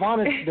right.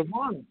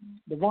 DeVonna,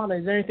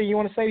 is there anything you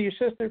want to say to your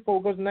sister before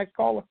we go to the next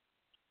caller?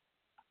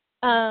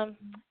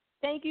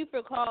 Thank you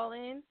for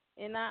calling,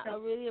 and I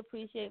really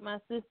appreciate my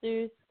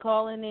sisters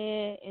calling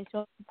in and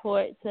showing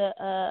support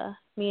to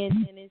me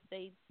and Dennis.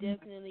 They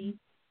definitely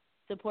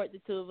support the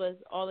two of us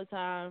all the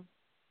time,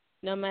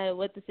 no matter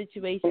what the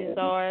situations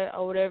are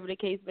or whatever the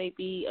case may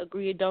be,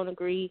 agree or don't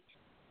agree.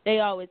 They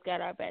always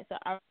got our back, so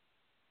I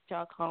appreciate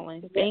y'all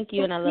calling. Thank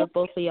you, and I love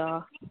both of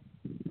y'all.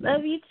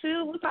 Love you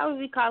too. We'll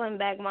probably be calling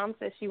back. Mom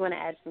says she want to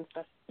add some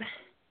stuff.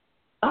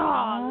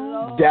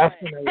 Oh, Lord.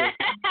 Definitely.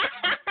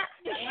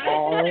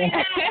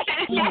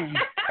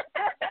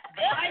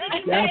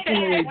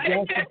 Definitely.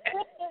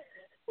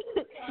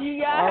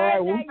 All right,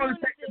 we're going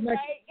to take the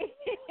next.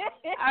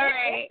 All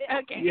right.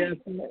 Okay.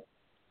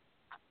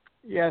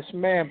 Yes,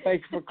 ma'am.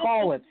 Thank you for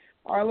calling.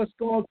 All right, let's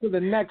go on to the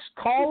next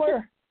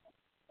caller.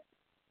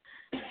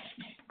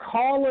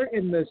 Caller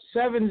in the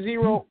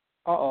 70.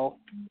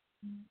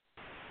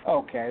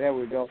 Okay, there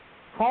we go.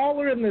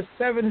 Caller in the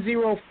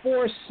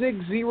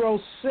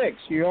 704606.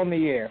 You're on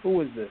the air. Who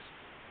is this?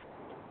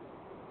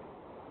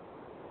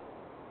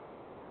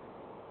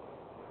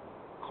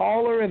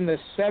 Caller in the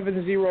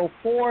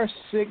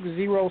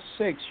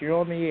 704606. You're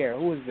on the air.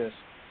 Who is this?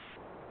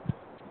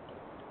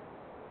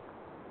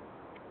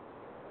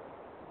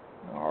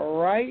 All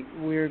right,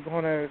 we're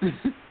going to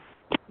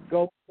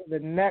go to the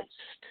next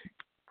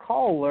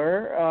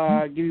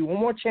caller. Give you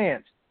one more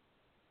chance.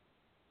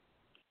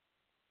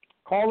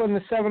 Call in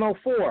the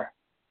 704-606.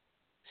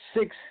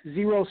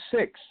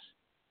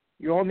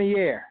 You're on the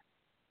air.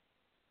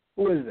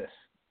 Who is this?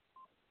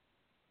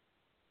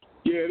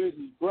 Yeah, this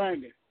is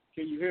Brandon.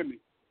 Can you hear me?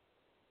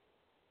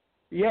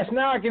 Yes,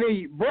 now I can hear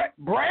you.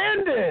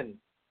 Brandon!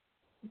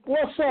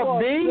 What's up,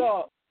 B? What's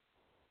up?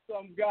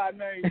 Some guy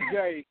named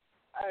Jay.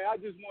 Hey, I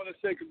just want to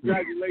say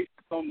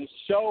congratulations on the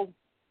show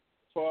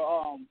for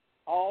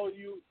all of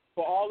you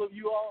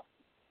all.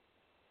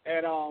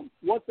 And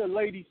what the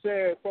lady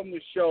said from the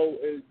show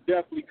is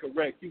definitely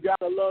correct. You got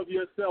to love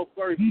yourself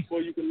first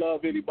before you can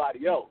love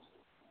anybody else.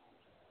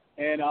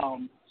 And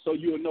so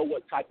you'll know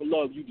what type of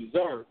love you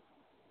deserve.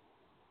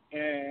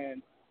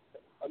 And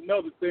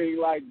another thing,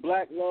 like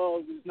black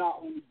love is not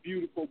only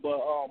beautiful, but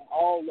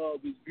all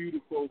love is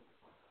beautiful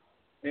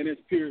in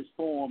its purest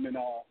form. And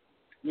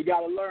we got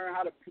to learn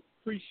how to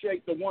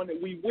appreciate the one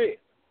that we with.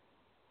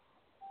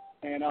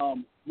 And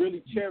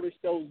really cherish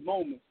those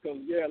moments because,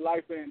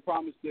 life ain't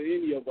promised to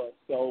any of us.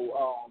 So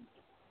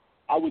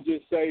I would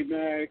just say,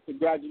 man,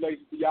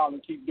 congratulations to y'all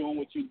and keep doing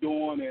what you're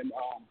doing. And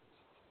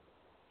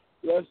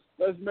let's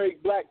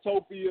make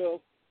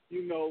Blacktopia,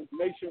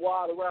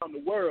 nationwide around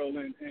the world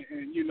and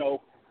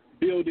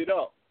build it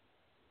up.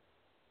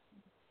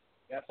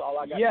 That's all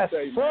I got to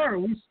say. Yes, sir.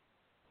 We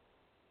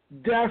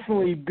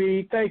definitely,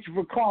 B. Thank you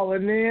for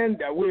calling in.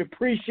 We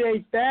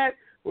appreciate that.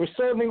 We're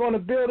certainly going to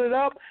build it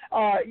up.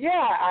 I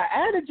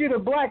added you to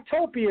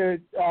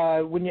Blacktopia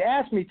when you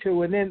asked me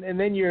to, and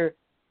then you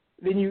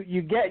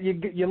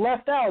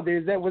left out.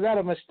 Was that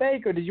a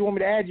mistake, or did you want me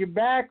to add you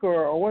back,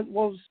 or what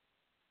was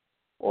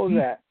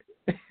that?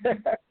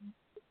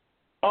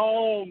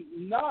 No,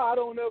 I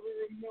don't ever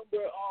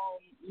remember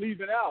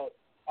leaving out.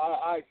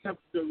 I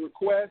accepted the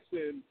request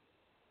and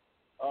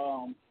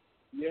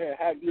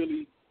hadn't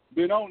really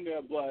been on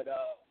there, but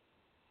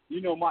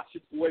my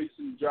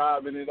situation,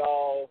 driving it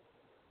all.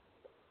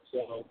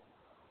 So,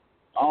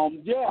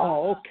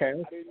 Oh, okay.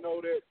 I didn't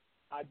know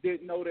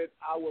that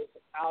I was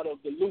out of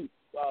the loop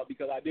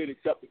because I did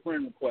accept the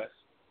friend request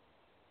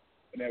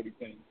and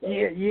everything. So.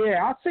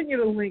 Yeah. I'll send you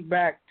the link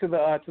back to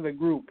the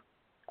group,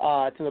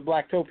 to the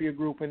Blacktopia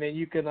group, and then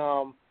you can,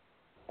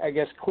 I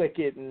guess, click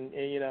it and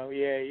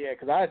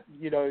because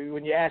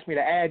when you asked me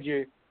to add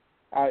you,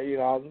 I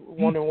was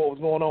wondering what was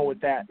going on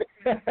with that.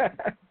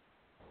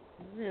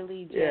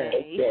 Really,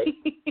 Jay?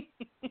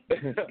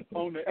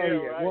 On the air,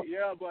 right? Well,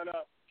 yeah, but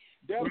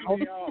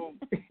definitely,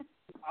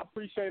 I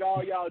appreciate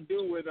all y'all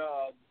do with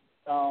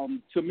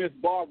to Miss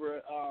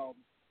Barbara.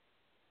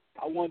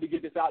 I wanted to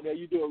get this out there.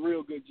 You do a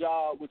real good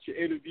job with your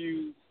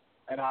interviews,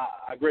 and I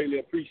greatly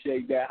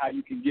appreciate that. How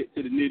you can get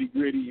to the nitty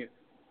gritty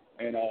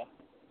and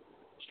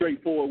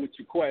straightforward with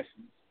your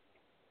questions.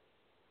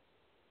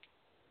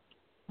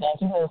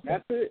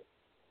 That's it.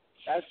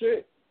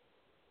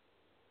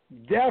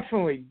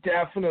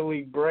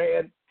 Definitely,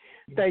 Brad.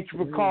 Thank you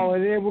for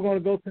calling in. We're going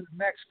to go to the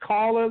next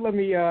caller. Let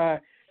me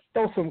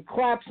throw some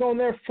claps on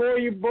there for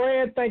you,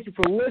 Brad. Thank you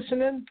for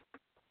listening.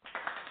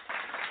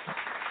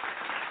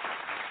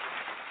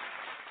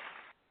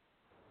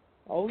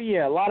 Oh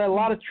yeah, a lot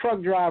of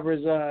truck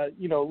drivers,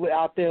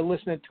 out there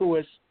listening to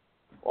us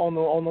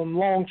on them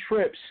long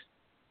trips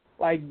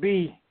like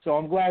B. So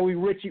I'm glad we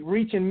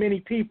reaching many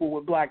people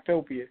with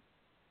Blacktopia.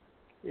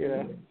 You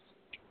know,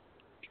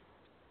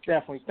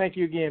 definitely. Thank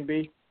you again,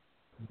 B.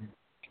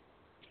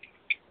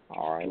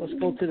 All right, let's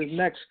go to the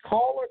next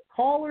caller.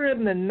 Caller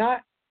in the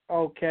not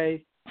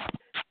okay.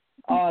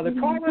 The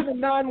caller in the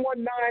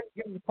 919,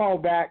 give us a call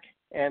back,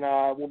 and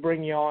we'll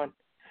bring you on.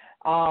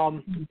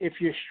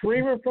 If you're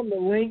streaming from the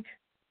link,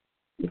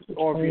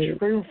 or if you're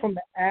streaming from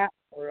the app,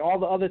 or all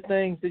the other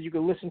things that you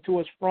can listen to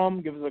us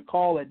from, give us a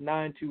call at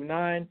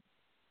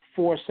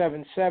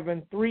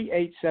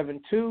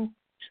 929-477-3872.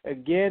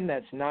 Again,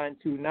 that's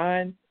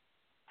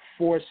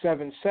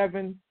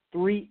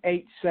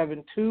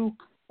 929-477-3872,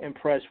 and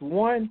press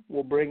 1.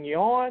 We'll bring you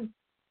on.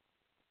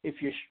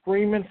 If you're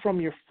streaming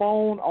from your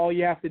phone, all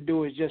you have to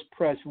do is just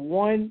press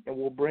 1, and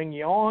we'll bring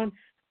you on.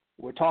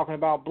 We're talking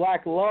about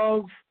black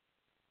love,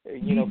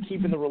 you know,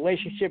 keeping the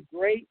relationship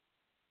great,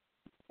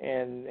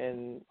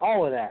 and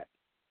all of that.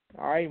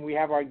 All right, and we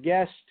have our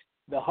guest,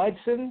 the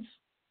Hudsons.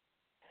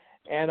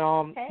 And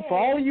for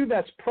all of you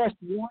that's pressed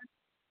 1,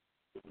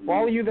 for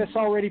all of you that's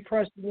already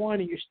pressed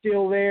 1 and you're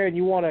still there and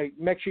you want to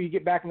make sure you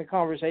get back in the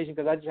conversation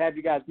because I just have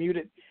you guys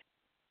muted,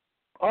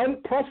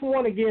 press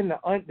 1 again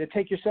to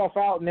take yourself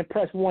out, and then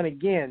press 1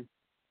 again,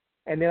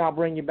 and then I'll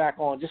bring you back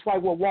on, just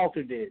like what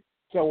Walter did.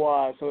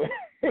 So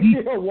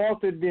you know,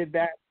 Walter did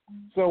that.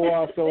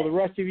 So the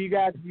rest of you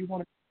guys, if you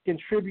want to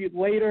contribute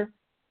later,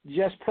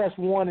 just press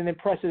 1 and then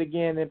press it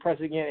again, and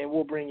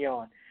we'll bring you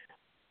on.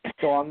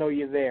 So I'll know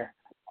you're there.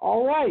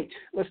 All right,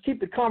 let's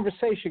keep the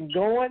conversation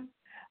going.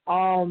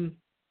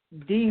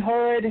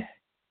 D-Hud,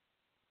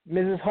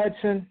 Mrs.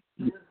 Hudson,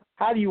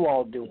 how do you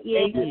all do?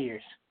 Yeah. 8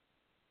 years.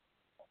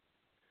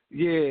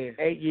 Yeah.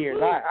 8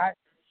 years. I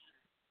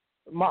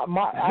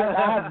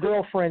have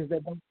girlfriends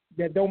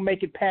that don't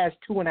make it past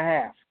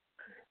 2.5.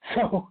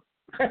 So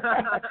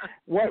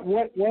what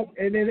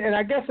and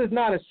I guess it's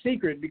not a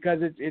secret because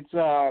it's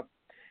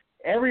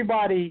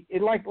everybody.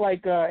 It like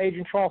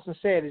Adrienne Charleston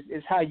said,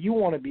 is how you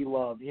want to be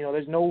loved. You know,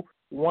 there's no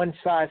one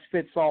size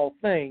fits all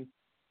thing.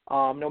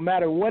 No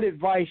matter what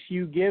advice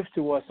you give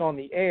to us on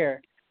the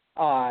air,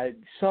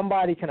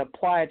 somebody can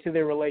apply it to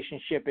their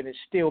relationship and it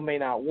still may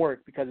not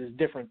work because it's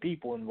different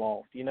people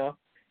involved, you know.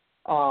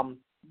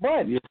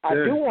 But yes, I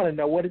do want to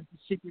know, what is the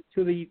secret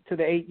to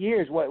the 8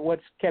 years?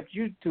 What's kept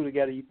you two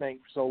together, you think,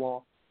 for so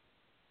long?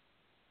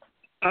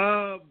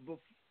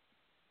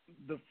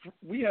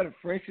 We had a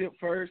friendship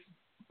first.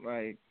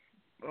 Like,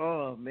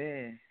 oh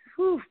man,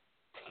 whew.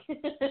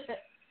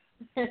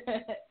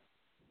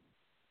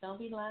 Don't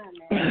be lying,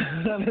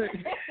 man.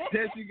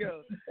 There you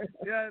go.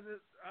 Yeah,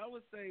 I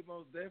would say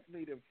most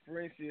definitely the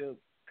friendship,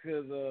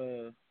 because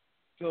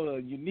so a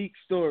unique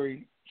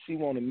story. She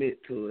won't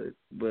admit to it,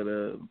 but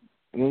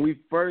when we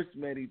first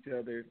met each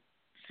other,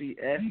 she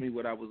asked me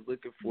what I was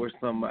looking for in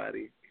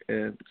somebody,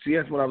 and she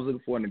asked what I was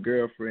looking for in a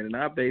girlfriend, and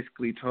I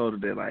basically told her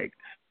that, like,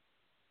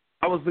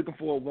 I was looking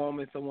for a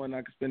woman, someone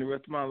I could spend the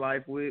rest of my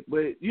life with.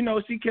 But, you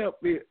know, she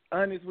kept it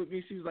honest with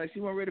me. She was like,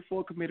 she wasn't ready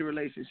for a committed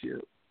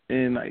relationship.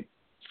 And, like,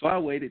 so I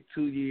waited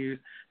 2 years.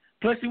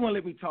 Plus, she wouldn't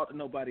let me talk to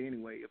nobody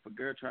anyway. If a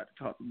girl tried to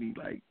talk to me,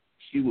 like,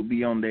 she would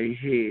be on their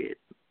head.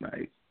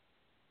 Like,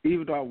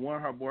 even though I won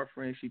her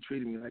boyfriend, she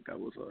treated me like I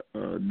was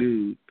a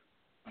dude.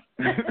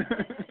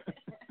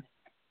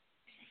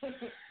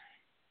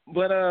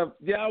 But,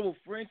 yeah, our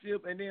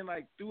friendship, and then,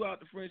 like, throughout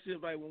the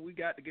friendship, like, when we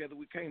got together,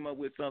 we came up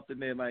with something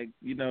that, like,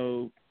 you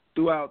know,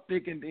 throughout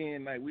thick and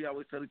thin, like, we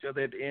always tell each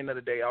other at the end of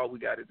the day, all we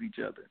got is each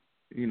other,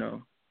 you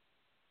know.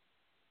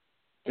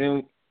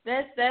 And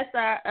that's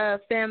our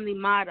family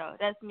motto.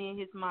 That's me and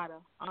his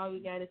motto. All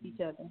we got is each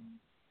other.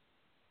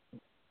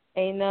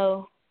 Ain't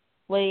no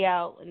way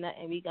out, and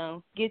we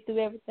gonna get through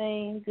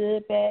everything,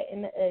 good, bad,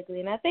 and the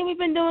ugly. And I think we've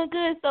been doing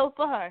good so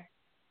far.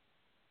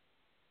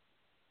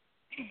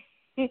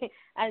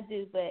 I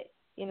do, but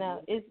you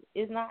know,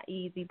 it's not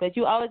easy. But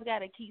you always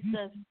gotta keep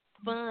stuff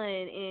fun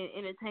and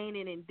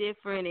entertaining and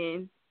different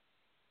and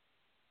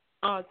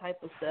all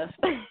type of stuff.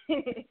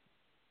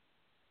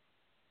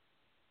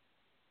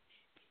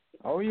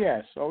 Oh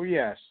yes.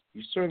 You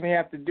certainly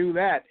have to do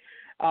that.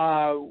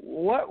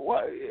 What?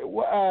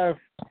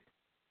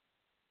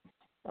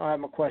 I'll have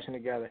my question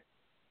together.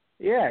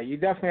 Yeah, you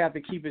definitely have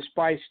to keep it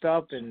spiced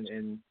up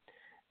and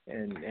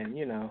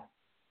you know,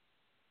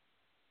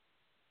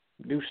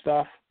 do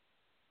stuff.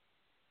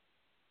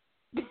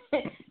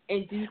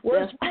 And do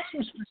stuff.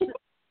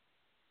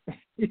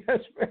 Yes,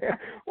 ma'am.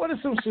 What are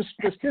some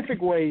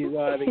specific ways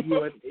that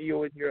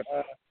you and your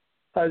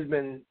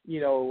husband,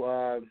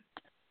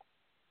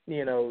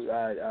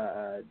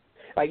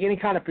 like any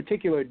kind of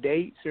particular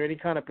dates or any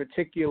kind of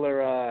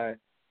particular,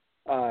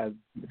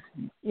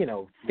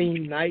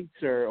 theme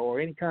nights or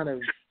any kind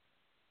of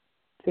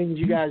things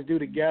you guys do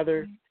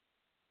together,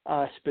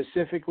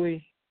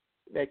 specifically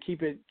that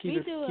keep it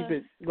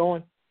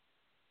going?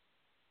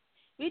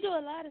 We do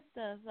a lot of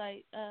stuff.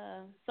 Like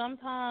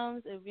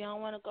sometimes if we don't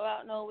want to go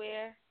out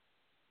nowhere,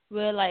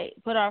 we'll like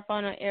put our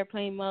phone on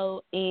airplane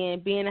mode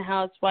and be in the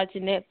house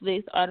watching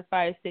Netflix or the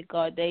Fire Stick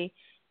all day,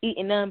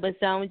 eating nothing but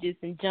sandwiches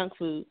and junk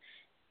food.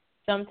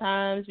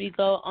 sometimes we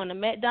go on a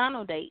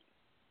McDonald's date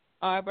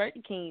or a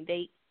Burger King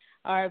date.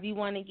 Or if you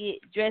want to get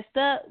dressed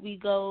up, we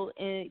go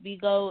and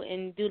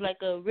do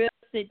like a real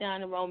sit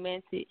down and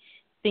romantic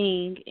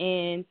thing.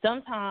 And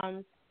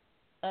sometimes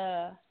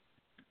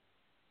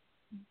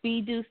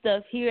we do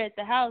stuff here at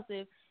the house.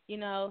 If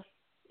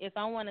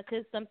I want to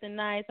cook something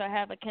nice or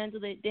have a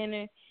candlelit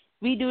dinner,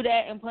 we do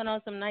that and put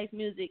on some nice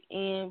music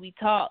and we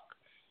talk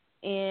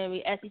and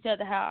we ask each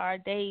other how our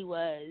day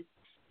was,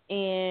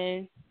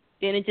 and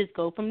then it just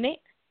goes from there.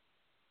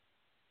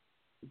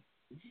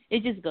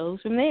 It just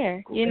goes from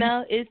there.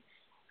 Okay. It's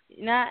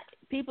not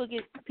people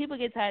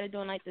get tired of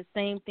doing like the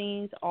same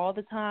things all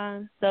the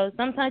time. So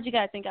sometimes you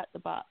gotta think out the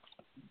box.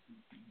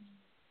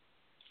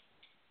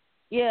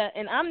 Yeah,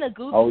 and I'm the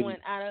goofy one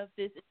out of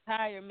this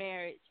entire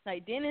marriage.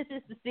 Like Dennis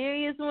is the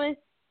serious one.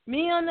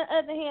 Me on the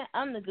other hand,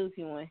 I'm the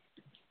goofy one.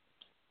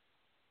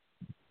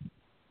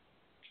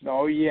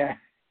 Oh yeah.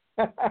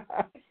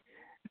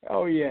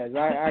 Oh yes,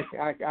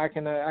 I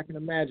can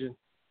imagine.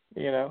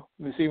 It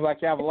seems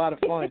like you have a lot of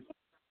fun.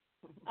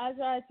 I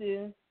try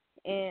to.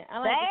 And I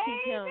like to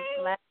keep him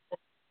laughing.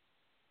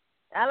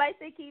 I like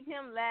to keep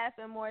him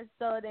laughing more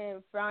so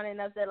than frowning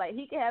up there. Like,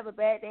 he can have a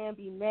bad day and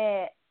be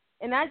mad.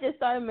 And I just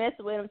started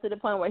messing with him to the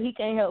point where he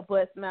can't help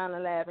but smile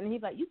and laugh. And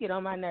he's like, you get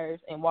on my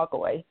nerves, and walk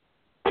away.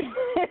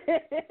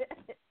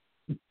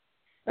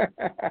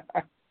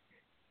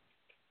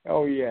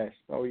 Oh, yes.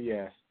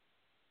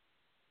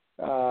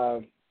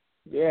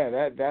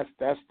 Yeah,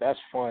 that's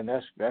fun.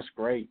 That's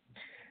great.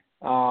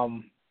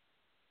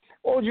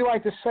 What would you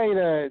like to say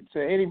to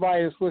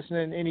anybody that's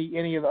listening,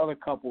 any of the other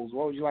couples?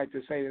 What would you like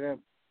to say to them?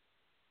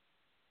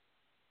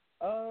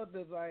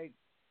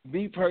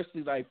 Me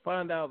personally,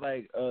 find out,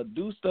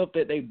 do stuff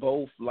that they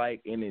both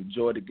like and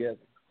enjoy together.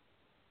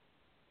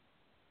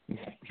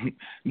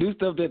 Do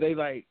stuff that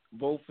they,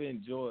 both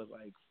enjoy.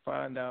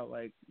 Find out,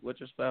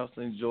 what your spouse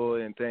enjoy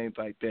and things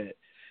like that.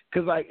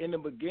 Because, in the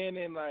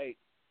beginning,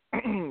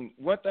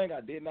 one thing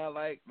I did not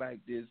like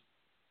this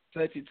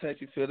touchy,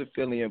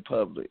 feely in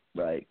public.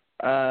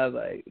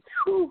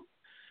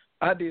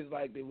 I just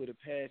liked it with a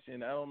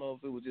passion. I don't know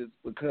if it was just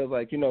because,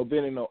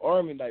 being in the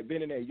Army,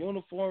 being in that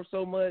uniform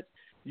so much,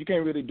 you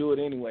can't really do it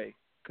anyway.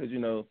 Because,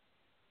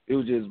 it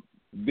was just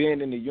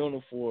being in the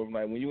uniform.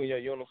 When you in your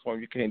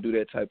uniform, you can't do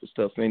that type of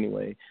stuff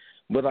anyway.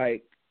 But,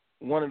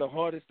 one of the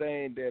hardest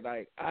things that,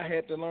 I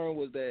had to learn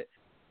was that,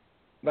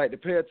 to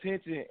pay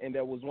attention, and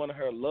that was one of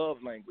her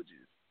love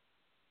languages.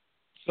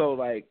 So,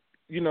 like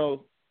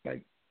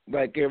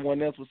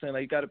everyone else was saying,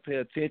 you got to pay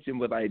attention,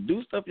 but,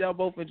 do stuff y'all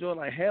both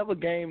enjoy. Have a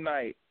game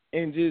night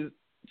and just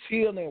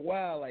chill and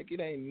wild. It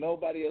ain't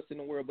nobody else in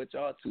the world but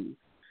y'all two.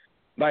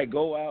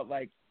 Go out.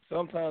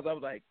 Sometimes I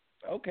was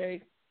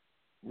okay,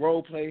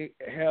 role play,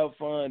 have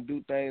fun,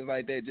 do things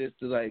like that just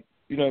to,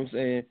 you know what I'm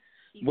saying?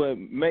 But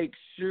make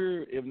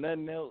sure, if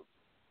nothing else,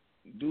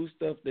 do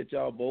stuff that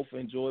y'all both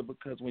enjoy,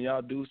 because when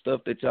y'all do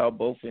stuff that y'all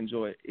both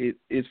enjoy,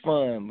 it's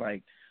fun.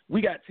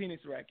 We got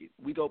tennis rackets.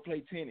 We go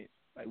play tennis.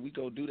 We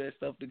go do that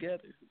stuff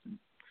together.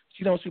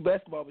 She don't shoot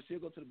basketball, but she'll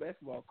go to the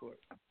basketball court.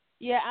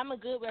 Yeah, I'm a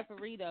good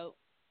referee, though.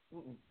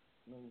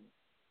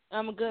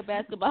 I'm a good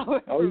basketball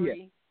referee. Oh,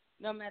 yeah.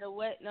 No matter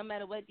what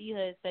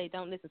D-Hud say,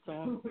 don't listen to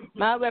him.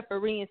 My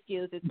refereeing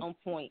skills is on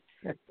point.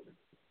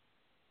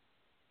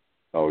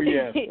 Oh,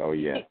 yes.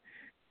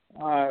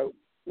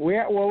 We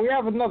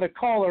have another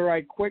caller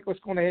right quick. Let's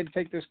go ahead and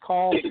take this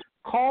call.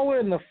 Caller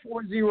in the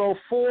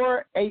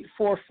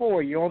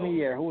 404-844. You're on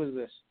the air. Who is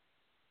this?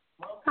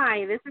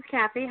 Hi, this is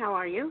Kathy. How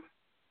are you?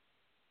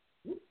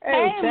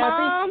 Hey Kathy.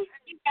 Mom.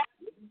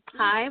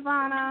 Hi,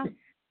 Ivana.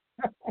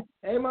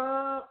 Hey,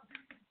 Mom.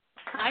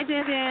 Hi,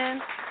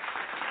 Vivian.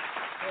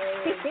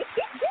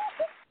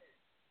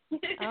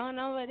 I don't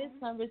know where this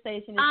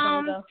conversation is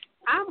going to go.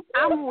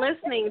 I'm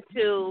listening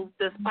to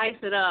the Spice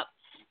It Up,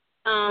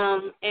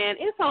 and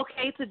it's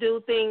okay to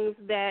do things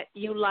that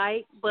you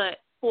like, but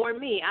for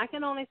me, I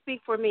can only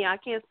speak for me. I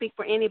can't speak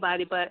for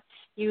anybody, but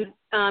you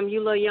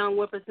little young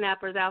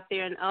whippersnappers out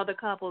there and other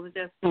couples,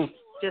 get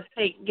your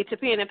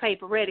pen and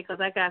paper ready, because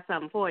I got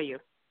something for you.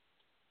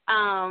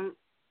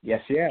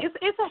 Yes.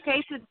 It's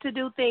okay to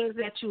do things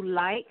that you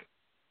like,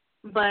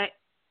 but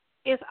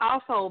it's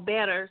also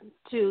better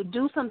to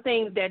do some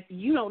things that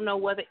you don't know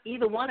whether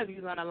either one of you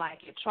are gonna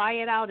like it. Try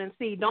it out and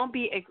see. Don't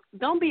be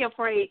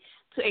afraid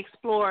to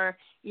explore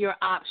your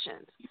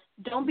options.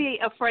 Don't be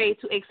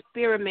afraid to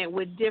experiment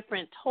with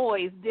different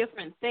toys,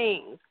 different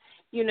things.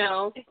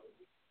 Your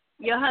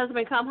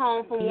husband come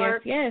home from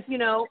work. Yes.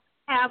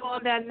 Have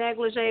on that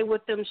negligee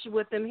with them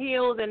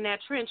heels and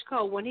that trench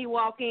coat. When he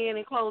walk in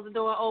and close the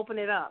door, open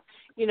it up.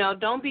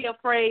 Don't be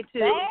afraid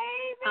to.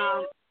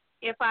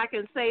 If I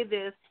can say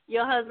this,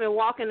 your husband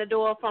walk in the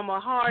door from a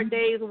hard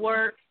day's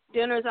work.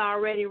 Dinner's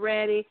already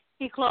ready.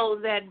 He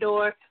closed that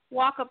door.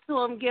 Walk up to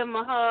him, give him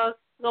a hug.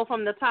 Go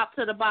from the top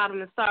to the bottom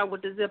and start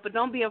with the zipper.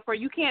 Don't be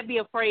afraid. You can't be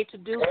afraid to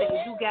do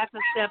things. You've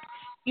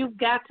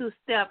got to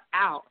step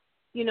out.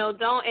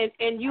 Don't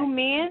and you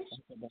men,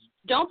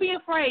 don't be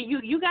afraid.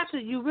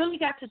 You really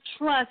got to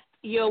trust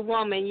your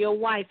woman, your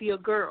wife, your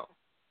girl.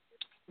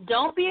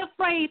 Don't be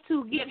afraid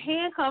to get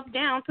handcuffed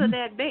down to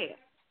that bed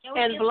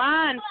and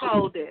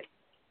blindfolded.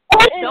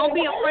 Don't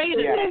be afraid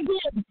of that.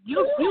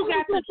 You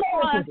got to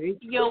trust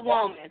your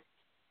woman.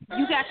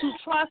 You got to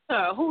trust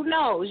her. Who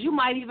knows? You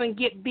might even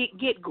get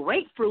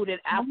grapefruited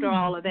after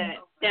all of that.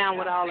 Down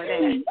with all of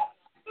that.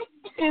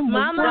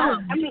 Mama,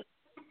 I mean,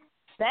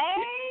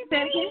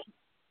 baby,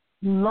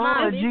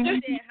 Lord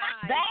Jesus,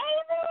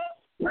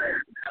 baby.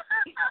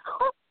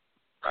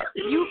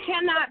 You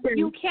cannot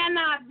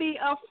be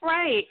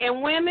afraid.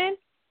 And women,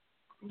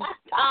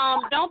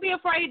 don't be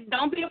afraid.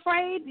 Don't be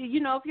afraid. You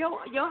know, if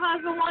your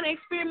husband want to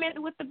experiment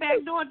with the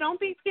back door, don't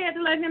be scared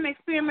to let him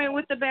experiment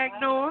with the back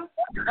door.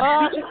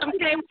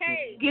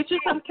 Get you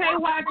some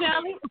KY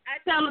jelly.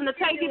 Tell him to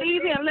take it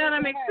easy and let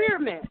him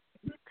experiment.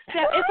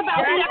 It's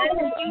about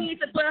you need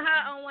to put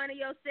her on one of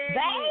your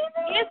segments.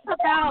 It's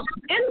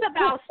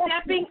about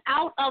stepping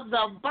out of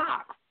the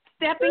box.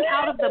 Stepping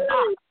out of the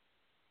box.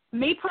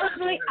 Me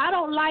personally, I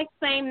don't like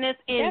sameness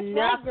in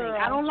nothing.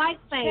 I don't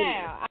like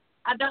sameness.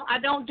 I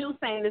don't do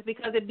sameness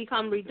because it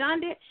becomes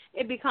redundant,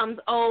 it becomes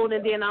old,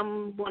 and then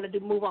I'm want to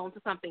move on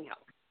to something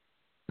else.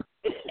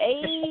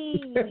 Hey.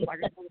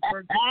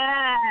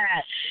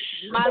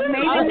 My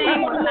maiden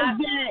name was not.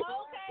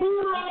 Who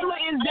mama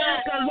is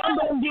that? Because I'm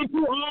going to get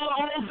you all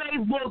on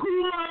Facebook. Who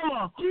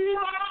mama?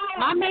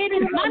 My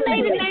maiden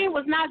name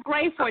was not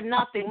Gray for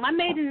nothing. My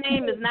maiden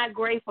name is not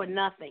Gray for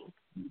nothing.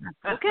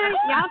 Okay,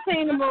 y'all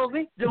seen the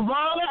movie. DeVonna,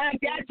 I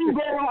got you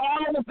going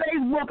all over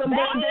Facebook. I'm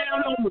going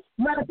down on you.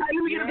 Matter of fact,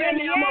 let me get that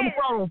down on the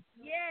phone.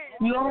 Yes.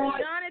 Lord.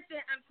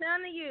 Jonathan, I'm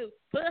telling you,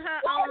 put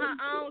her on her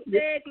own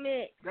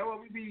segment. That's what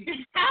we be.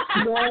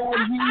 Lord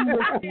Jesus.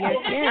 Yes.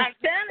 I'm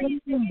telling you.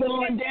 She's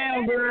going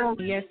down, girl.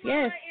 Yes.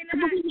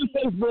 Look at your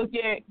Facebook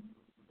yet.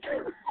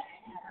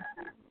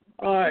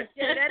 All right.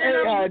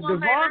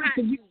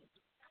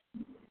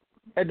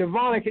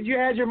 DeVonna, could you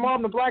add your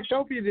mom to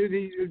Blacktopia?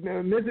 Mrs.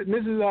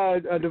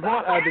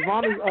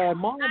 DeVonna's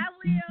mom? I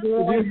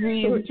will.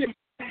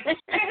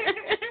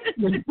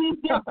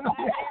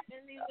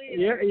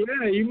 Yeah,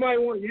 you might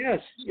want.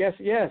 Yes. Let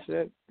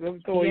me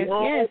throw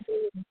yes.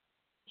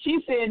 She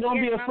said,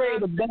 "Don't be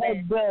afraid of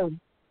bad blood."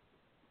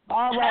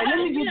 All right, let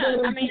me get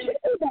that. I mean,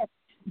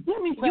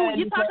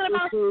 you talking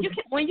about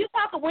when you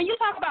talk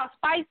about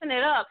spicing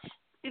it up.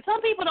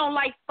 Some people don't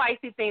like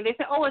spicy things. They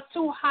say, "Oh, it's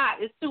too hot.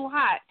 It's too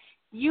hot."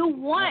 You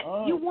want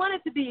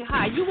it to be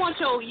hot. You want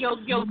your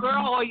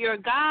girl or your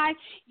guy.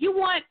 You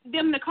want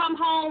them to come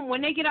home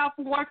when they get off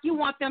from work. You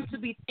want them to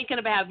be thinking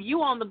about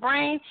you on the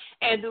brain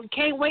and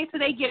can't wait till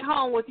they get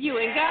home with you.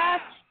 And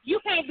guys, you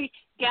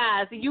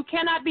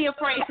cannot be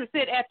afraid to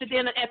sit at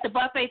the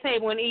buffet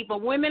table and eat.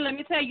 But women, let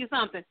me tell you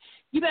something.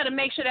 You better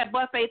make sure that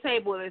buffet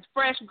table is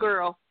fresh,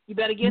 girl. You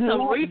better get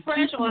some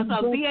refresh or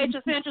some VH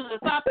Essentials or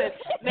something.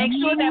 Make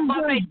sure that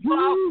buffet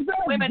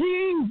women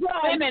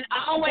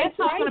always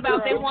talking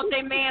about they want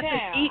their man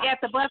to eat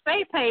at the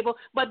buffet table,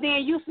 but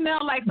then you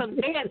smell like some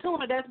dead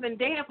tuna that's been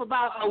dead for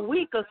about a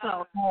week or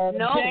so.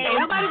 No, ain't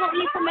nobody gonna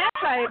eat from that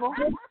table.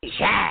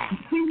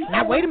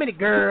 Now wait a minute,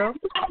 girl.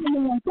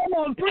 Ain't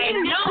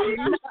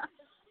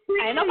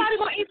nobody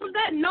gonna eat from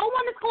that. No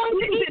one is going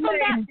to eat from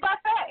that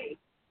buffet.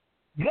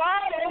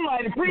 God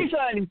Almighty, preach,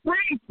 honey,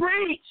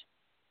 preach.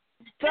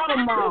 Tell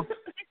them, Mom.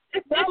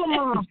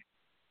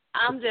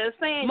 I'm just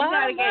saying, you Mama,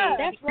 gotta get.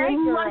 That's right,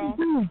 girl.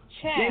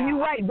 Yeah, you're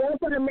right. Those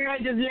are the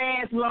marriages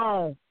last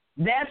long.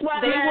 That's why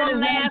they won't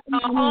last.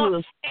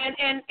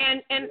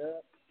 And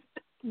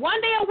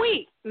one day a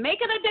week,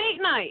 make it a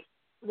date night.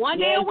 One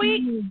day a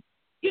week.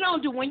 You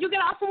don't do when you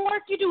get off from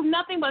work. You do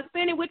nothing but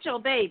spend it with your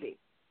baby.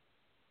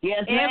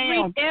 Yes,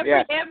 ma'am.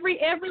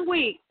 Every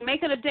week,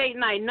 make it a date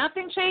night.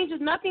 Nothing changes.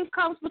 Nothing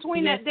comes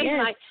between that date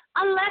night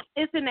unless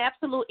it's an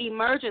absolute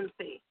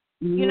emergency.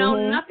 Mm-hmm. You know,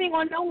 nothing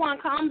or no one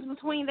comes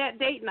between that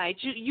date night.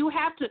 You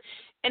have to,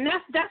 and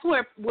that's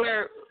where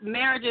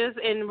marriages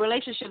and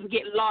relationships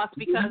get lost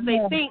because they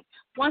think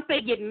once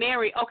they get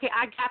married, okay,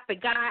 I got the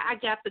guy, I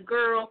got the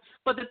girl.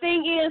 But the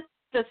thing is,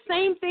 the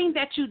same thing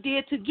that you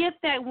did to get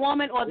that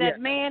woman or that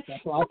man,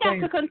 you got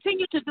to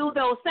continue to do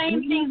those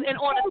same things in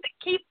order to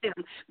keep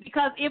them.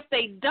 Because if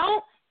they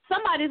don't,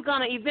 somebody's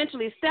going to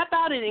eventually step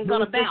out and going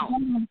to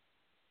bounce.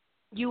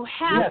 You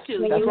have to.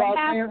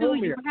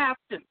 You have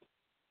to.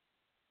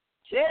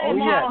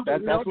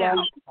 That's why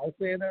I was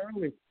saying that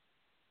earlier.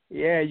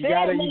 Yeah, you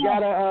gotta,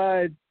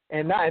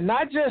 and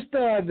not just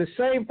the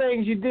same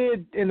things you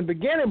did in the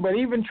beginning, but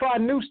even try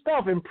new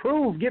stuff,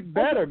 improve, get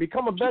better,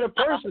 become a better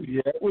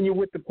person when you're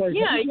with the person.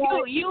 Yeah, you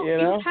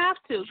have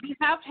to. You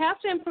have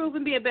to improve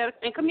and be a better.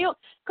 And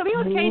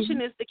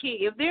communication is the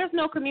key. If there's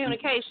no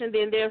communication,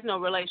 then there's no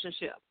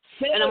relationship.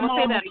 And I'm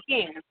gonna say that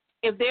again.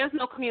 If there's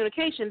no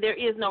communication, there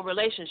is no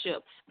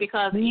relationship.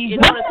 Because in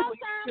order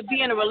to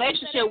be in a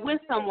relationship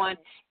with someone,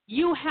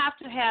 you have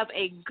to have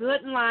a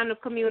good line of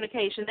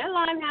communication. That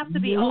line has to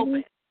be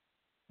open.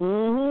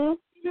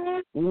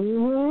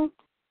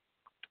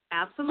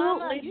 Absolutely.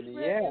 Mama, you the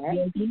real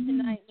MVP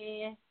tonight,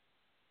 man.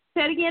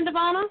 Say it again,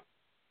 DeVonna.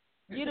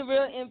 You the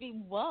real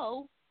MVP.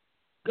 Whoa.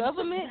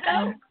 Government?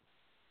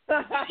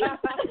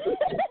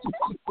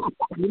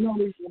 You know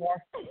who you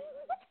are.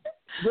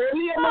 Girl,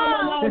 leave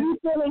mama alone. You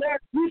feeling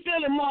that? You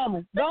feeling mama?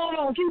 Go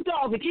on, keep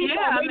talking. Keep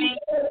talking.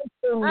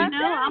 I told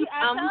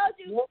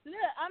you. Look,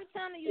 I'm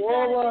telling you,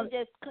 Jonathan,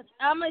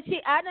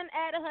 I done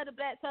added her to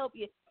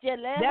Blacktopia.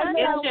 Just let her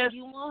know if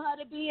you want her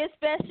to be a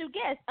special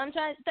guest.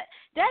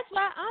 That's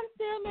why I'm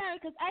still married,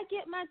 because I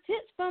get my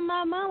tips from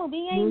my mama.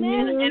 We ain't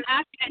married. And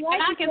I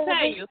can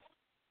tell you,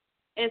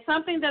 it's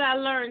something that I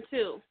learned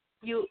too.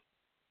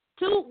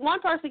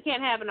 One person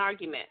can't have an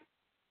argument.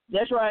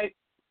 That's right.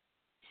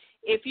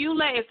 If you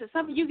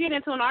get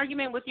into an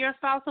argument with your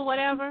spouse or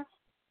whatever,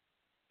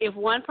 if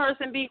one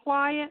person be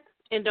quiet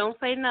and don't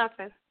say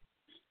nothing,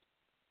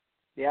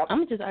 I'm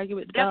gonna just argue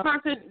with that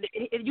person.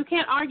 You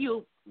can't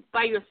argue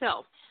by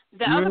yourself.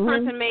 The other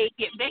person may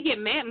get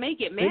mad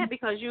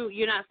because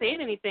you're not saying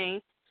anything,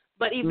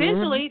 but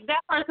eventually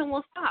that person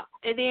will stop,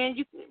 and then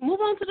you move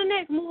on to the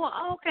next. Move on.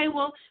 Oh, okay,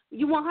 well,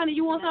 you want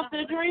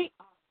something to drink,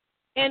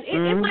 and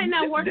it might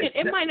not work.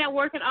 It might not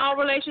work in all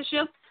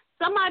relationships.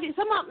 Sometimes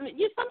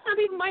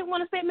people might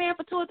want to stay married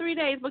for 2 or 3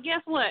 days, but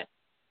guess what?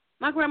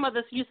 My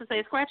grandmother used to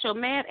say, "Scratch your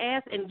mad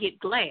ass and get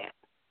glad."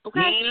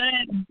 Okay.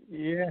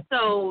 Yeah.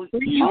 So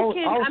you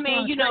can.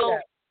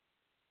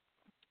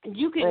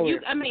 You can.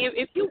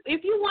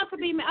 If you want to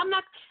be, I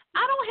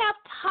don't have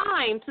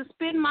time to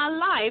spend my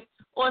life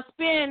or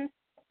spend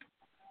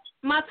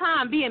my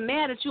time being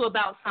mad at you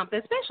about something,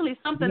 especially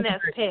something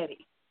that's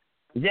petty.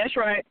 That's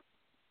right.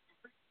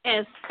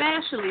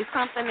 Especially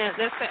something that's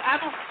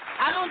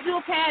I don't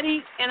do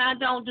petty and I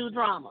don't do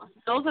drama.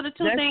 Those are the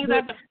two things.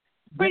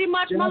 Pretty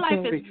much my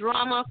life is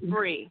drama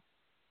free.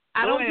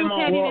 I don't do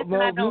pettiness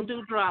and I don't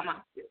do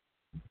drama.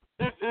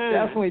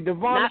 Definitely,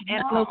 DeVonna.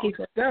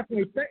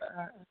 Definitely.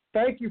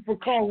 Thank you for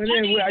calling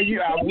in.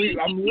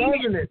 I'm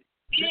loving it.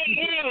 I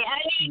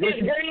need this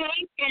girl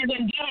as a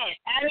guest.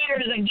 I need her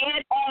as a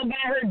guest all by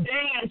her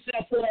damn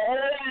self for a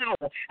whole hour.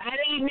 I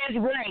need Miss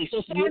Gray.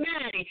 So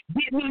somebody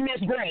get me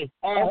Miss Gray.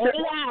 A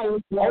whole hour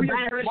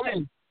by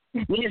herself.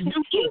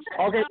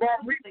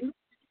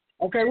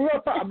 Okay,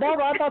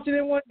 Barbara, I thought you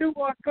didn't want to do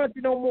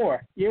country no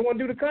more. You didn't want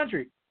to do the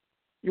country.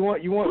 We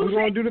want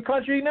to do the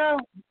country now?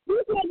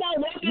 You said that.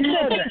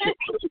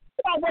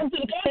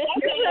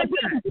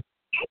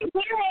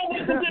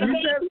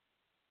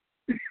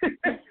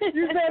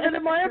 You said it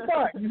in my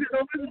inbox. You said,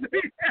 don't listen to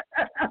me.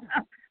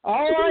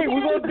 All right,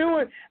 we're going to do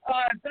it.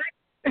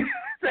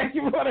 Thank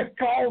you for the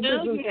call,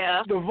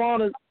 Mrs.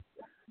 DeVonna.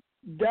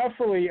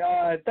 Definitely.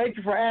 Thank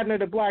you for adding her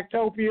to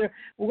Blacktopia.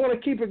 We're going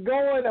to keep it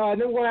going.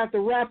 Then we're going to have to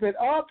wrap it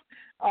up.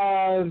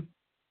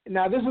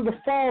 Now, this is the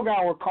fog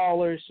hour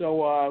callers,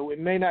 so we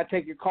may not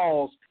take your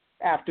calls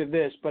after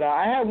this. But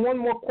I have one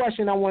more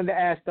question I wanted to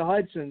ask the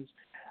Hudsons,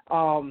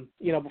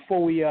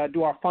 before we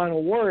do our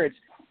final words.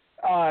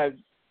 Has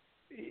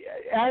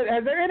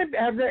there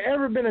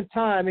ever been a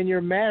time in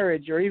your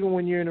marriage or even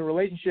when you're in a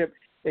relationship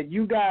that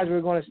you guys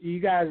have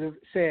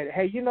said,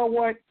 hey, you know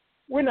what?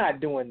 We're not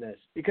doing this,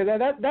 because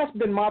that's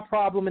been my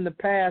problem in the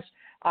past.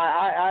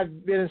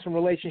 I've been in some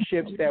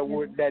relationships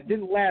that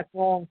didn't last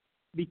long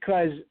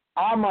because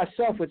I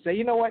myself would say,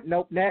 you know what?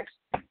 Nope, next.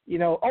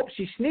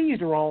 She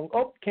sneezed wrong.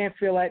 Oh, can't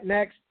feel that.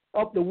 Next.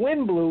 Oh, the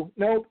wind blew.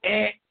 Nope.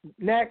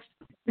 Next.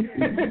 So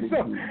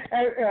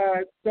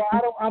I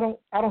don't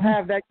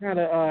have that kind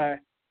of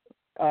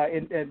I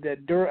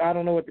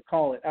don't know what to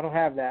call it. I don't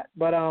have that.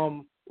 But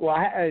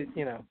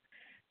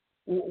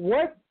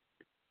what.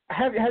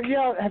 Have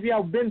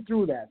y'all been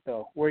through that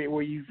though,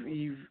 where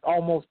you've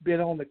almost been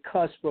on the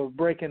cusp of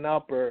breaking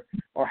up, or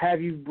have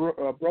you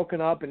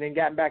broken up and then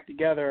gotten back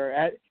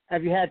together?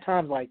 Have you had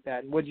times like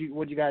that? What'd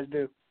you guys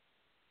do?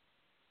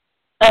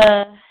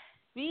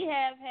 We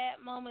have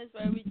had moments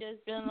where we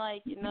just been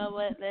like, you know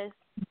what,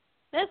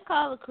 let's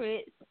call it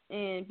quits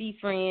and be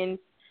friends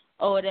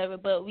or whatever.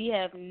 But we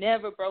have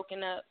never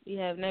broken up. We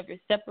have never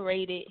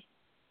separated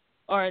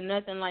or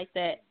nothing like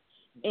that.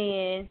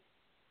 And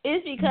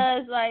it's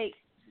because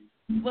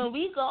when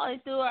we going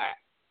through our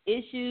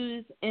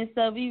issues and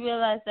stuff, we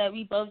realize that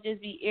we both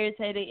just be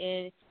irritated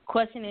and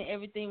questioning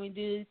everything we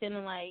do,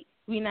 feeling like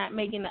we're not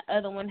making the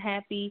other one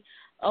happy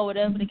or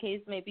whatever the case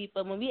may be.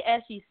 But when we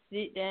actually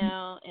sit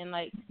down and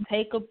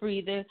take a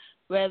breather,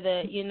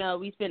 whether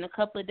we spend a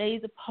couple of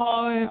days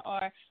apart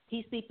or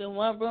he sleep in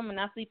one room and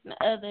I sleep in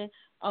the other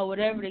or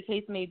whatever the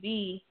case may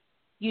be,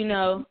 we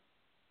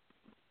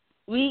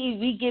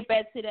get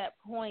back to that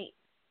point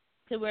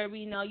to where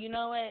we know, you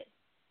know what?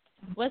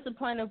 What's the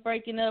point of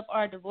breaking up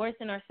or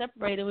divorcing or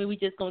separating when we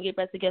just going to get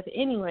back together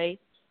anyway?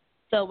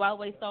 So why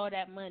waste all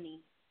that money?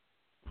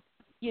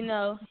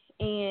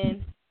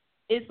 And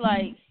it's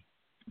like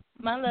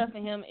my love for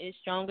him is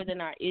stronger than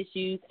our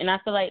issues. And I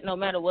feel like no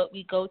matter what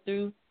we go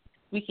through,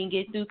 we can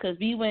get through because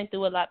we went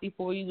through a lot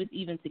before we was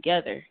even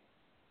together.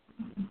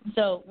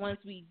 So once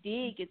we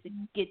did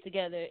get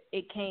together,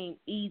 it came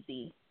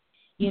easy,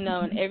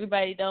 and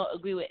everybody don't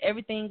agree with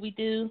everything we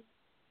do.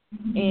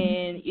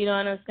 And you know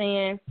what I'm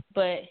saying?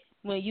 But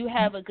when you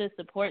have a good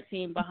support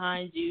team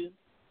behind you,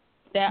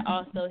 that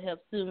also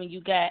helps too. When you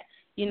got,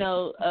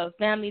 a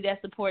family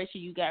that supports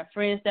you. You got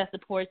friends that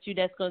support you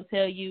that's going to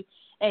tell you,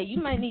 hey,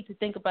 you might need to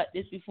think about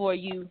this before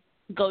you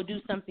go do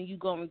something you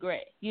going to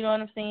regret. You know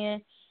what I'm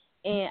saying?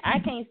 And I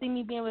can't see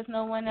me being with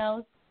no one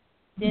else.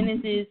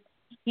 Dennis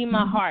he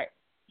my heart,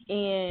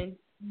 and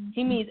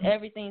he means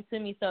everything to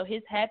me. So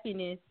his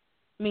happiness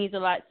means a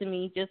lot to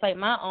me, just like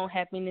my own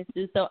happiness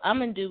do. So I'm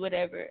going to do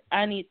whatever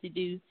I need to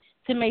do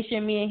to make sure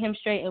me and him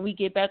straight and we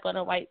get back on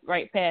the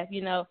right path,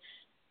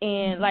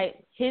 And,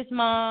 like, his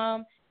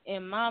mom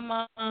and my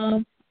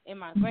mom and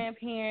my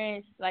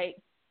grandparents, like,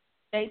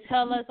 they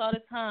tell us all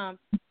the time,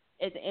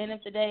 at the end of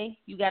the day,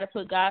 you got to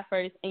put God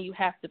first and you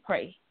have to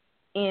pray.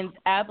 And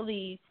I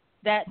believe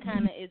that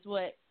kind of is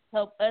what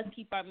helped us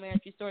keep our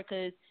marriage restored,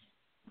 because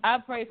I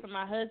pray for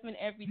my husband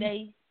every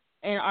day,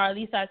 or at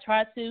least I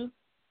try to,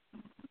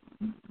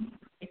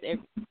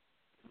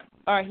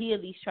 or he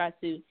at least tries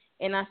to.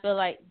 And I feel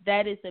like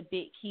that is a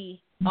big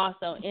key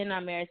also in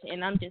our marriage.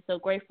 And I'm just so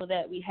grateful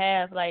that we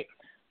have, like,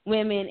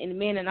 women and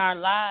men in our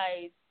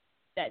lives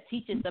that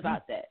teach us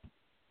about that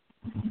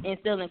and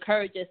still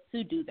encourage us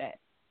to do that.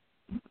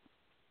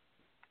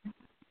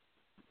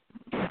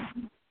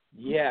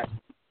 Yes,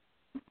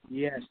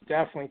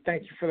 definitely.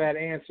 Thank you for that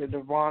answer,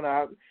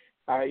 DeVonna.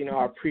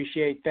 I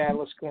appreciate that.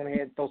 Let's go ahead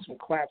and throw some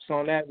claps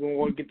on that. We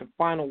want to get the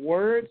final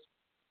words.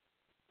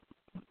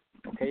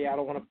 Okay, I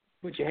don't want to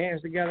put your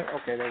hands together.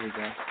 Okay, there we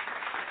go.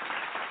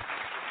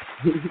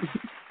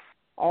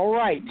 All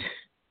right.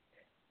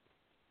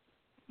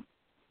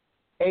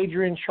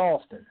 Adrienne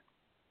Charleston.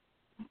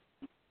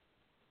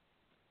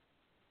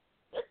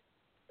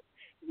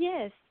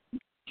 Yes.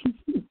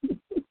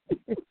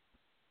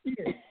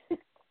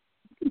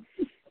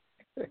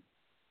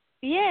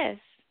 Yes.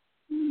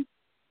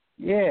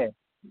 Yeah.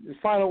 The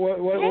final.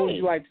 What would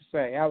you like to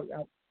say?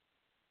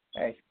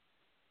 Hey.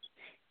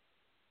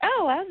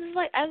 Oh, I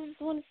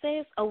just want to say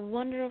it's a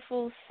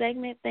wonderful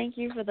segment. Thank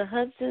you for the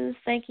Hudsons.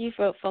 Thank you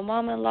for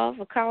Mama-in-law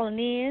for calling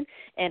in,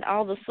 and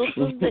all the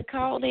sisters that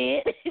called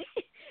in.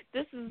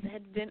 This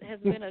has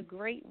been a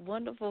great,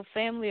 wonderful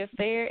family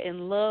affair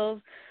and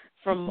love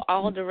from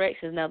all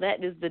directions. Now,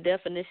 that is the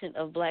definition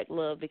of black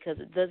love, because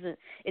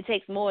it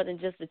takes more than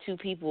just the two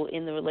people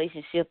in the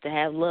relationship to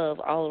have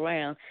love all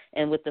around.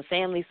 And with the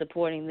family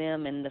supporting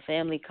them and the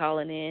family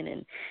calling in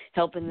and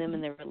helping them in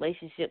their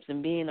relationships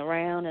and being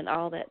around and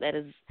all that,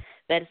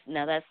 that's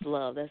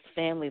love. That's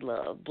family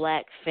love,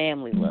 black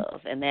family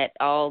love. And that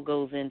all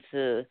goes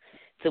into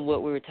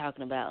what we were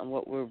talking about and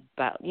what we're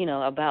about,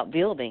 about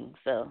building.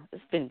 So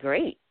it's been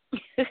great.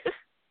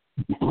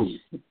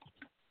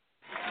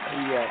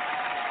 Yeah.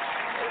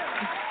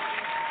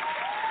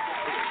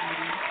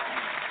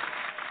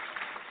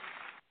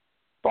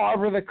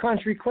 Barbara, the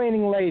country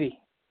cleaning lady.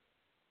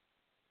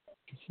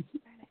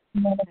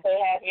 I want to say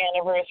happy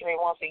anniversary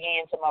once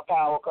again to my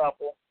power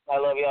couple. I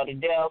love y'all to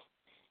death.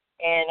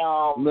 And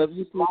love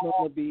you too,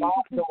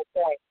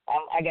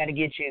 I got to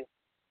get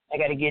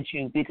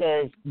you.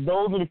 Because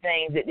those are the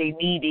things that they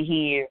need to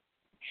hear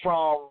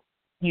from,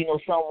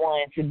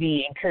 someone to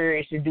be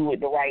encouraged to do it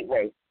the right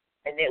way.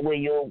 And that way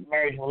your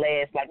marriage will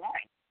last like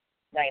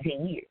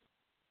 19 years.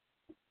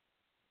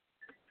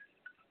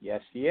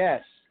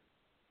 Yes.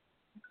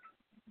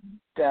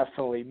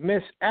 Definitely.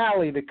 Miss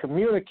Alle, the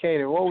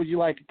communicator, what would you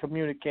like to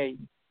communicate?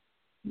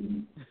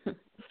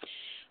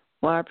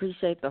 Well, I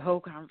appreciate the whole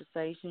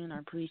conversation. I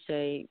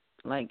appreciate,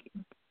 like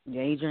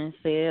Adrienne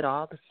said,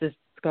 all the sisters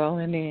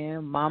calling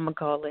in, Mama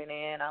calling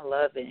in. I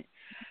love it.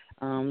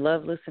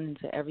 Love listening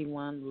to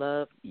everyone.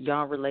 Love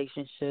y'all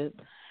relationship.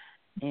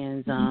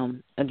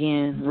 And,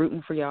 again,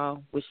 rooting for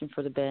y'all, wishing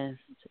for the best.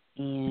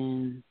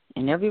 And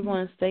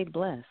everyone stay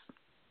blessed.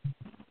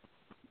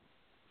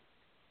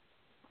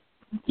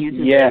 You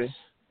too, yes. Baby.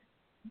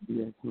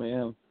 Yes,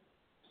 ma'am.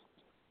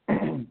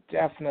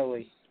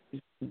 Definitely.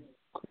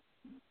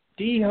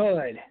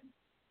 D-Hud,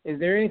 is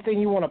there anything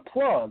you want to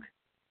plug?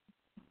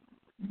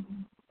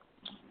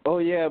 Oh,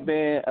 yeah,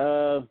 man.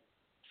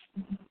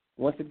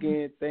 Once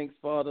again, thanks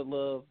for all the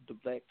love, the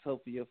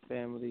Blacktopia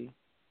family.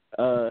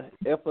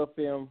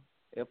 FFM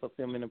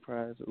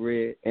Enterprise,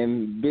 Red.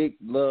 And big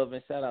love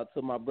and shout out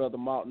to my brother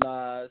Mark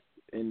Nas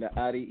and the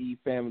IDE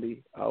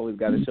family. I always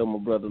got to show my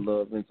brother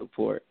love and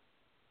support.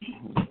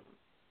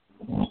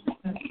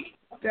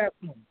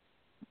 Definitely.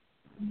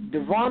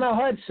 DeVonna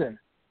Hudson.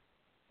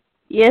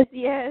 Yes.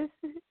 Yes.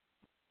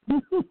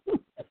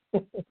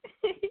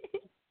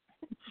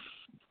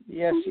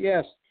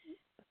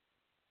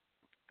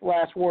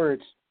 Last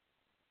words.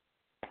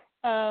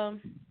 I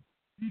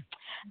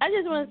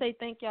just want to say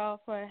thank y'all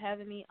for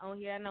having me on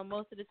here. I know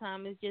most of the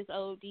time it's just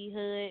old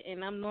D-Hud,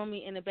 and I'm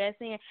normally in the best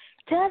saying,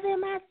 tell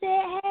them I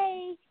said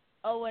hey,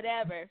 or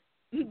whatever.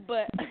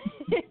 But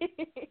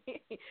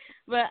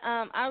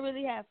I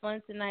really had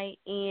fun tonight,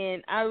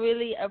 and I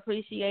really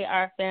appreciate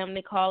our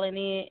family calling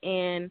in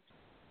and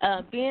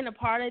being a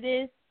part of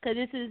this, because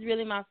this is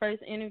really my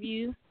first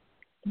interview,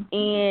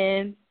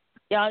 and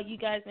you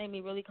guys made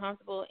me really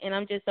comfortable, and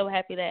I'm just so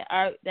happy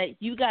that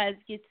you guys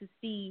get to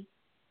see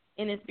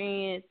and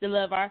experience the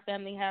love our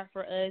family have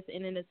for us,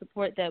 and then the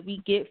support that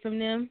we get from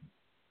them.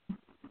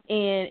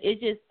 and it's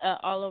just an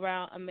all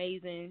around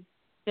amazing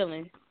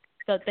feeling.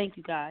 So thank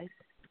you guys.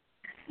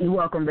 You're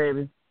welcome,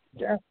 baby.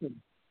 Definitely.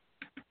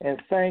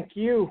 And thank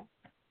you.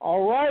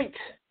 All right.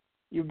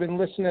 You've been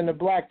listening to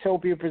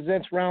Blacktopia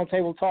Presents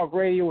Roundtable Talk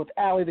Radio with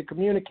Alle, the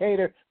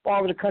Communicator,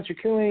 Barbara, the Country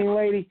Cleaning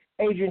Lady,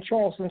 Adrienne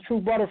Charleston, True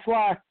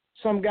Butterfly,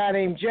 some guy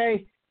named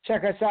Jay.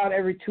 Check us out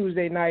every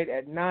Tuesday night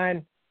at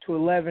 9 to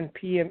 11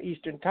 p.m.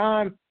 Eastern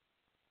Time.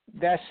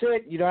 That's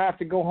it. You don't have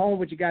to go home,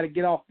 but you got to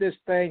get off this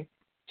thing.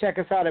 Check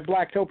us out at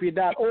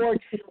blacktopia.org.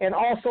 And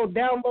also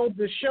download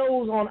the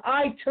shows on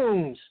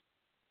iTunes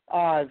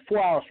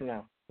 4 hours from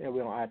now. Yeah,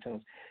 we're on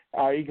iTunes.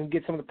 You can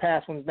get some of the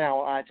past ones now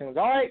on iTunes.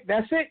 All right,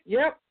 that's it.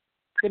 Yep.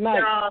 Good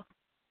night.